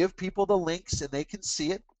you give people the links and they can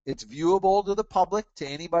see it. It's viewable to the public, to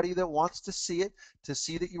anybody that wants to see it, to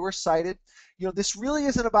see that you were cited. You know, this really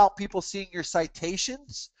isn't about people seeing your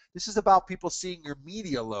citations. This is about people seeing your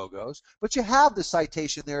media logos, but you have the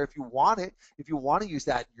citation there if you want it. If you want to use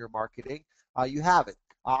that in your marketing, you have it.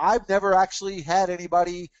 I've never actually had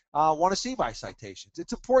anybody want to see my citations.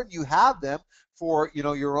 It's important you have them for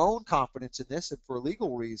your own confidence in this and for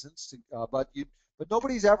legal reasons. But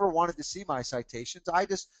nobody's ever wanted to see my citations. I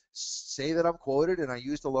just say that I'm quoted and I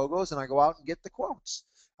use the logos and I go out and get the quotes.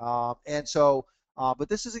 But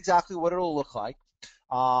this is exactly what it'll look like.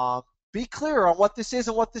 Be clear on what this is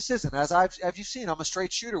and what this isn't. As you've seen, I'm a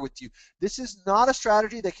straight shooter with you. This is not a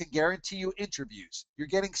strategy that can guarantee you interviews. You're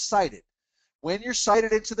getting cited. When you're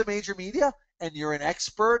cited into the major media and you're an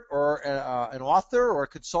expert or an author or a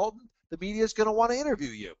consultant, the media is going to want to interview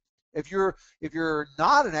you. If you're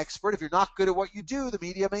not an expert, if you're not good at what you do, the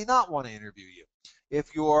media may not want to interview you. If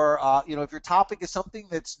if your topic is something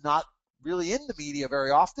that's not really in the media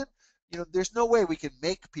very often, there's no way we can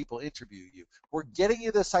make people interview you. We're getting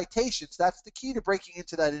you the citations. That's the key to breaking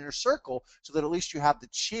into that inner circle so that at least you have the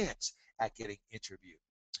chance at getting interviewed.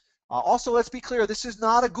 Also, let's be clear, this is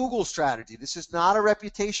not a Google strategy. This is not a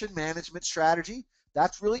reputation management strategy.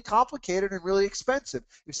 That's really complicated and really expensive.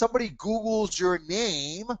 If somebody Googles your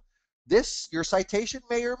name, your citation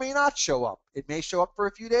may or may not show up. It may show up for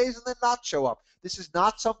a few days and then not show up. This is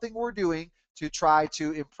not something we're doing to try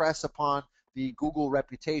to impress upon the Google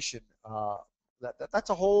reputation. That's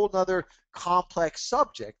a whole other complex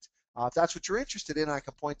subject. If that's what you're interested in, I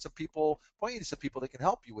can point you to some people that can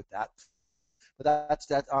help you with that. But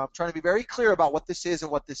I'm trying to be very clear about what this is and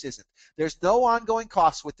what this isn't. There's no ongoing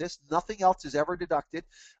costs with this. Nothing else is ever deducted.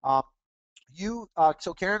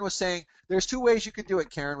 So Karen was saying there's two ways you can do it.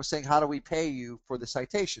 Karen was saying, how do we pay you for the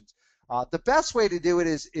citations? The best way to do it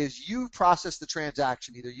is you process the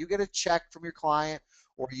transaction. Either you get a check from your client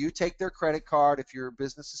or you take their credit card if your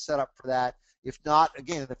business is set up for that. If not,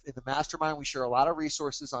 again, in the mastermind, we share a lot of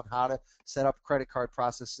resources on how to set up credit card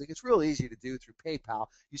processing. It's real easy to do through PayPal.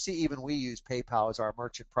 You see, even we use PayPal as our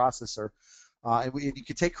merchant processor. And you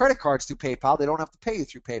can take credit cards through PayPal. They don't have to pay you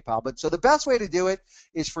through PayPal. But so the best way to do it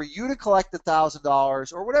is for you to collect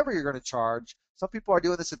 $1,000 or whatever you're going to charge. Some people are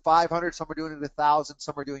doing this at $500. Some are doing it at $1,000.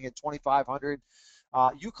 Some are doing it at $2,500.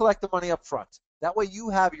 You collect the money up front. That way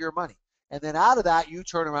you have your money. And then out of that, you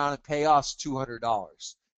turn around and pay us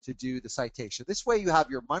 $200 to do the citation. This way you have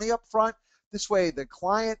your money up front. This way the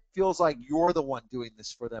client feels like you're the one doing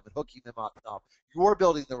this for them and hooking them up. You're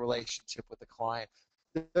building the relationship with the client.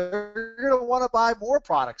 They're going to want to buy more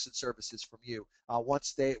products and services from you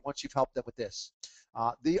once you've helped them with this.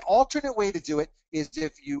 The alternate way to do it is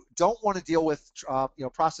if you don't want to deal with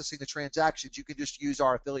processing the transactions, you can just use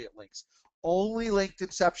our affiliate links. Only Linked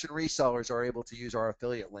Inception resellers are able to use our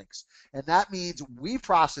affiliate links, and that means we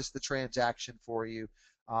process the transaction for you.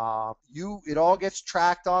 It all gets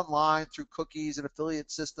tracked online through cookies and affiliate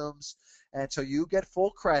systems, and so you get full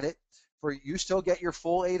credit. You still get your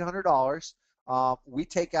full $800. We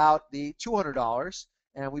take out the $200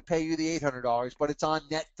 and we pay you the $800, but it's on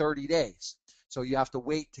net 30 days. So you have to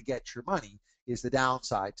wait to get your money is the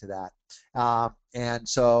downside to that.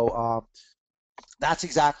 That's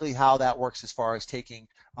exactly how that works as far as taking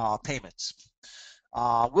payments.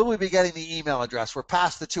 Will we be getting the email address? We're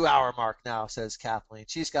past the 2-hour mark now, says Kathleen.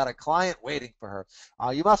 She's got a client waiting for her.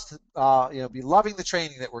 You must be loving the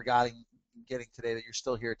training that we're getting today, that you're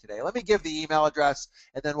still here today. Let me give the email address,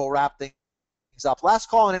 and then we'll wrap things up. Last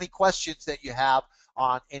call on any questions that you have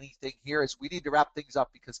on anything here, as we need to wrap things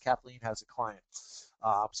up because Kathleen has a client.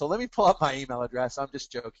 So let me pull up my email address. I'm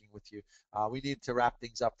just joking with you. We need to wrap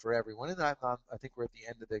things up for everyone, and I think we're at the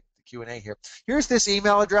end of the Q&A here. Here's this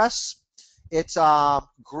email address. It's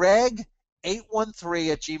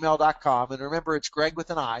greg813@gmail.com, and remember, it's Greg with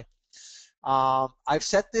an I. I've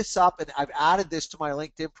set this up, and I've added this to my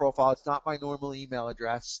LinkedIn profile. It's not my normal email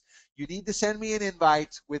address. You need to send me an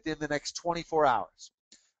invite within the next 24 hours.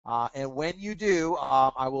 And when you do,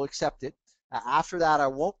 I will accept it. After that, I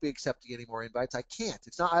won't be accepting any more invites. I can't.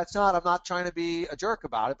 I'm not trying to be a jerk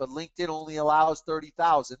about it, but LinkedIn only allows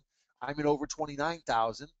 30,000. I'm at over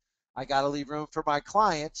 29,000. I got to leave room for my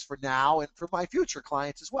clients for now and for my future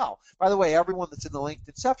clients as well. By the way, everyone that's in the Linked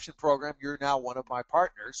Inception program, you're now one of my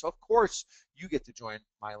partners. So, of course, you get to join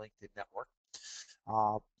my LinkedIn network.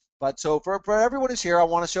 But so for everyone who's here, I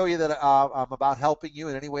want to show you that I'm about helping you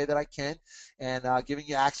in any way that I can and giving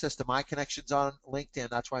you access to my connections on LinkedIn.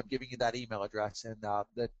 That's why I'm giving you that email address. And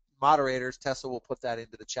the moderators, Tessa, will put that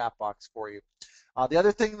into the chat box for you. The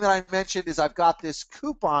other thing that I mentioned is I've got this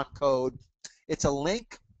coupon code. It's a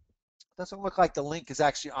link. Doesn't look like the link is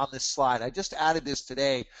actually on this slide. I just added this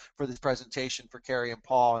today for this presentation for Carrie and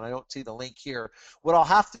Paul, and I don't see the link here. What I'll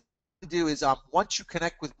have to do is once you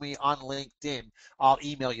connect with me on LinkedIn, I'll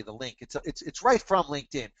email you the link. It's right from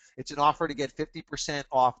LinkedIn. It's an offer to get 50%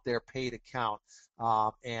 off their paid account,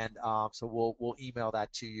 so we'll email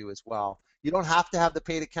that to you as well. You don't have to have the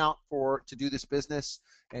paid account to do this business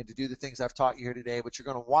and to do the things I've taught you here today, but you're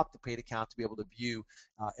going to want the paid account to be able to view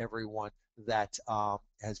everyone that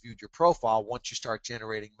has viewed your profile once you start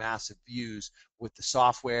generating massive views with the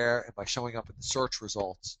software and by showing up in the search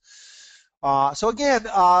results. So again,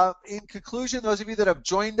 in conclusion, those of you that have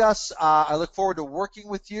joined us, I look forward to working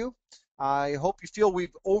with you. I hope you feel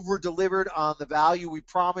we've over-delivered on the value we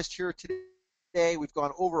promised here today. We've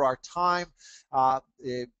gone over our time,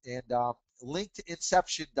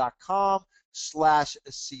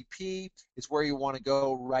 linkedinception.com/CP is where you want to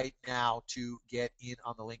go right now to get in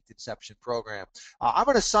on the LinkedInception program. I'm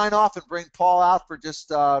going to sign off and bring Paul out for just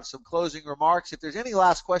some closing remarks. If there's any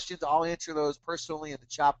last questions, I'll answer those personally in the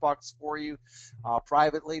chat box for you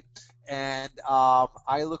privately. And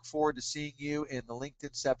I look forward to seeing you in the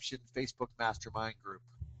LinkedInception Facebook Mastermind group.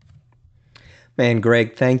 Man,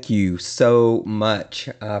 Greg, thank you so much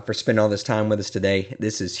for spending all this time with us today.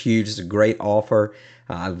 This is huge. It's a great offer.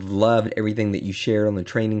 I've loved everything that you shared on the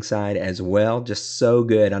training side as well. Just so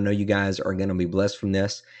good. I know you guys are going to be blessed from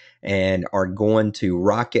this and are going to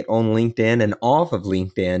rock it on LinkedIn and off of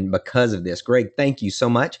LinkedIn because of this. Greg, thank you so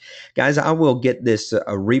much. Guys, I will get this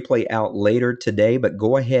replay out later today, but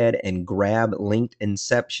go ahead and grab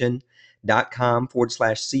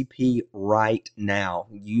LinkedInception.com/CP right now.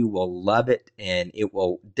 You will love it and it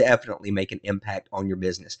will definitely make an impact on your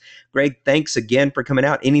business. Greg, thanks again for coming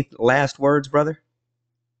out. Any last words, brother?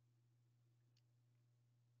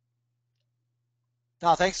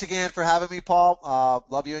 No, thanks again for having me, Paul.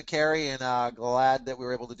 Love you and Carrie, and glad that we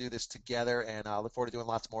were able to do this together, and look forward to doing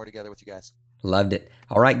lots more together with you guys. Loved it.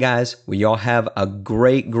 All right, guys. Well, y'all have a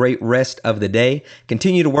great rest of the day.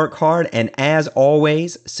 Continue to work hard, and as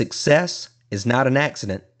always, success is not an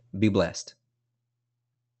accident. Be blessed.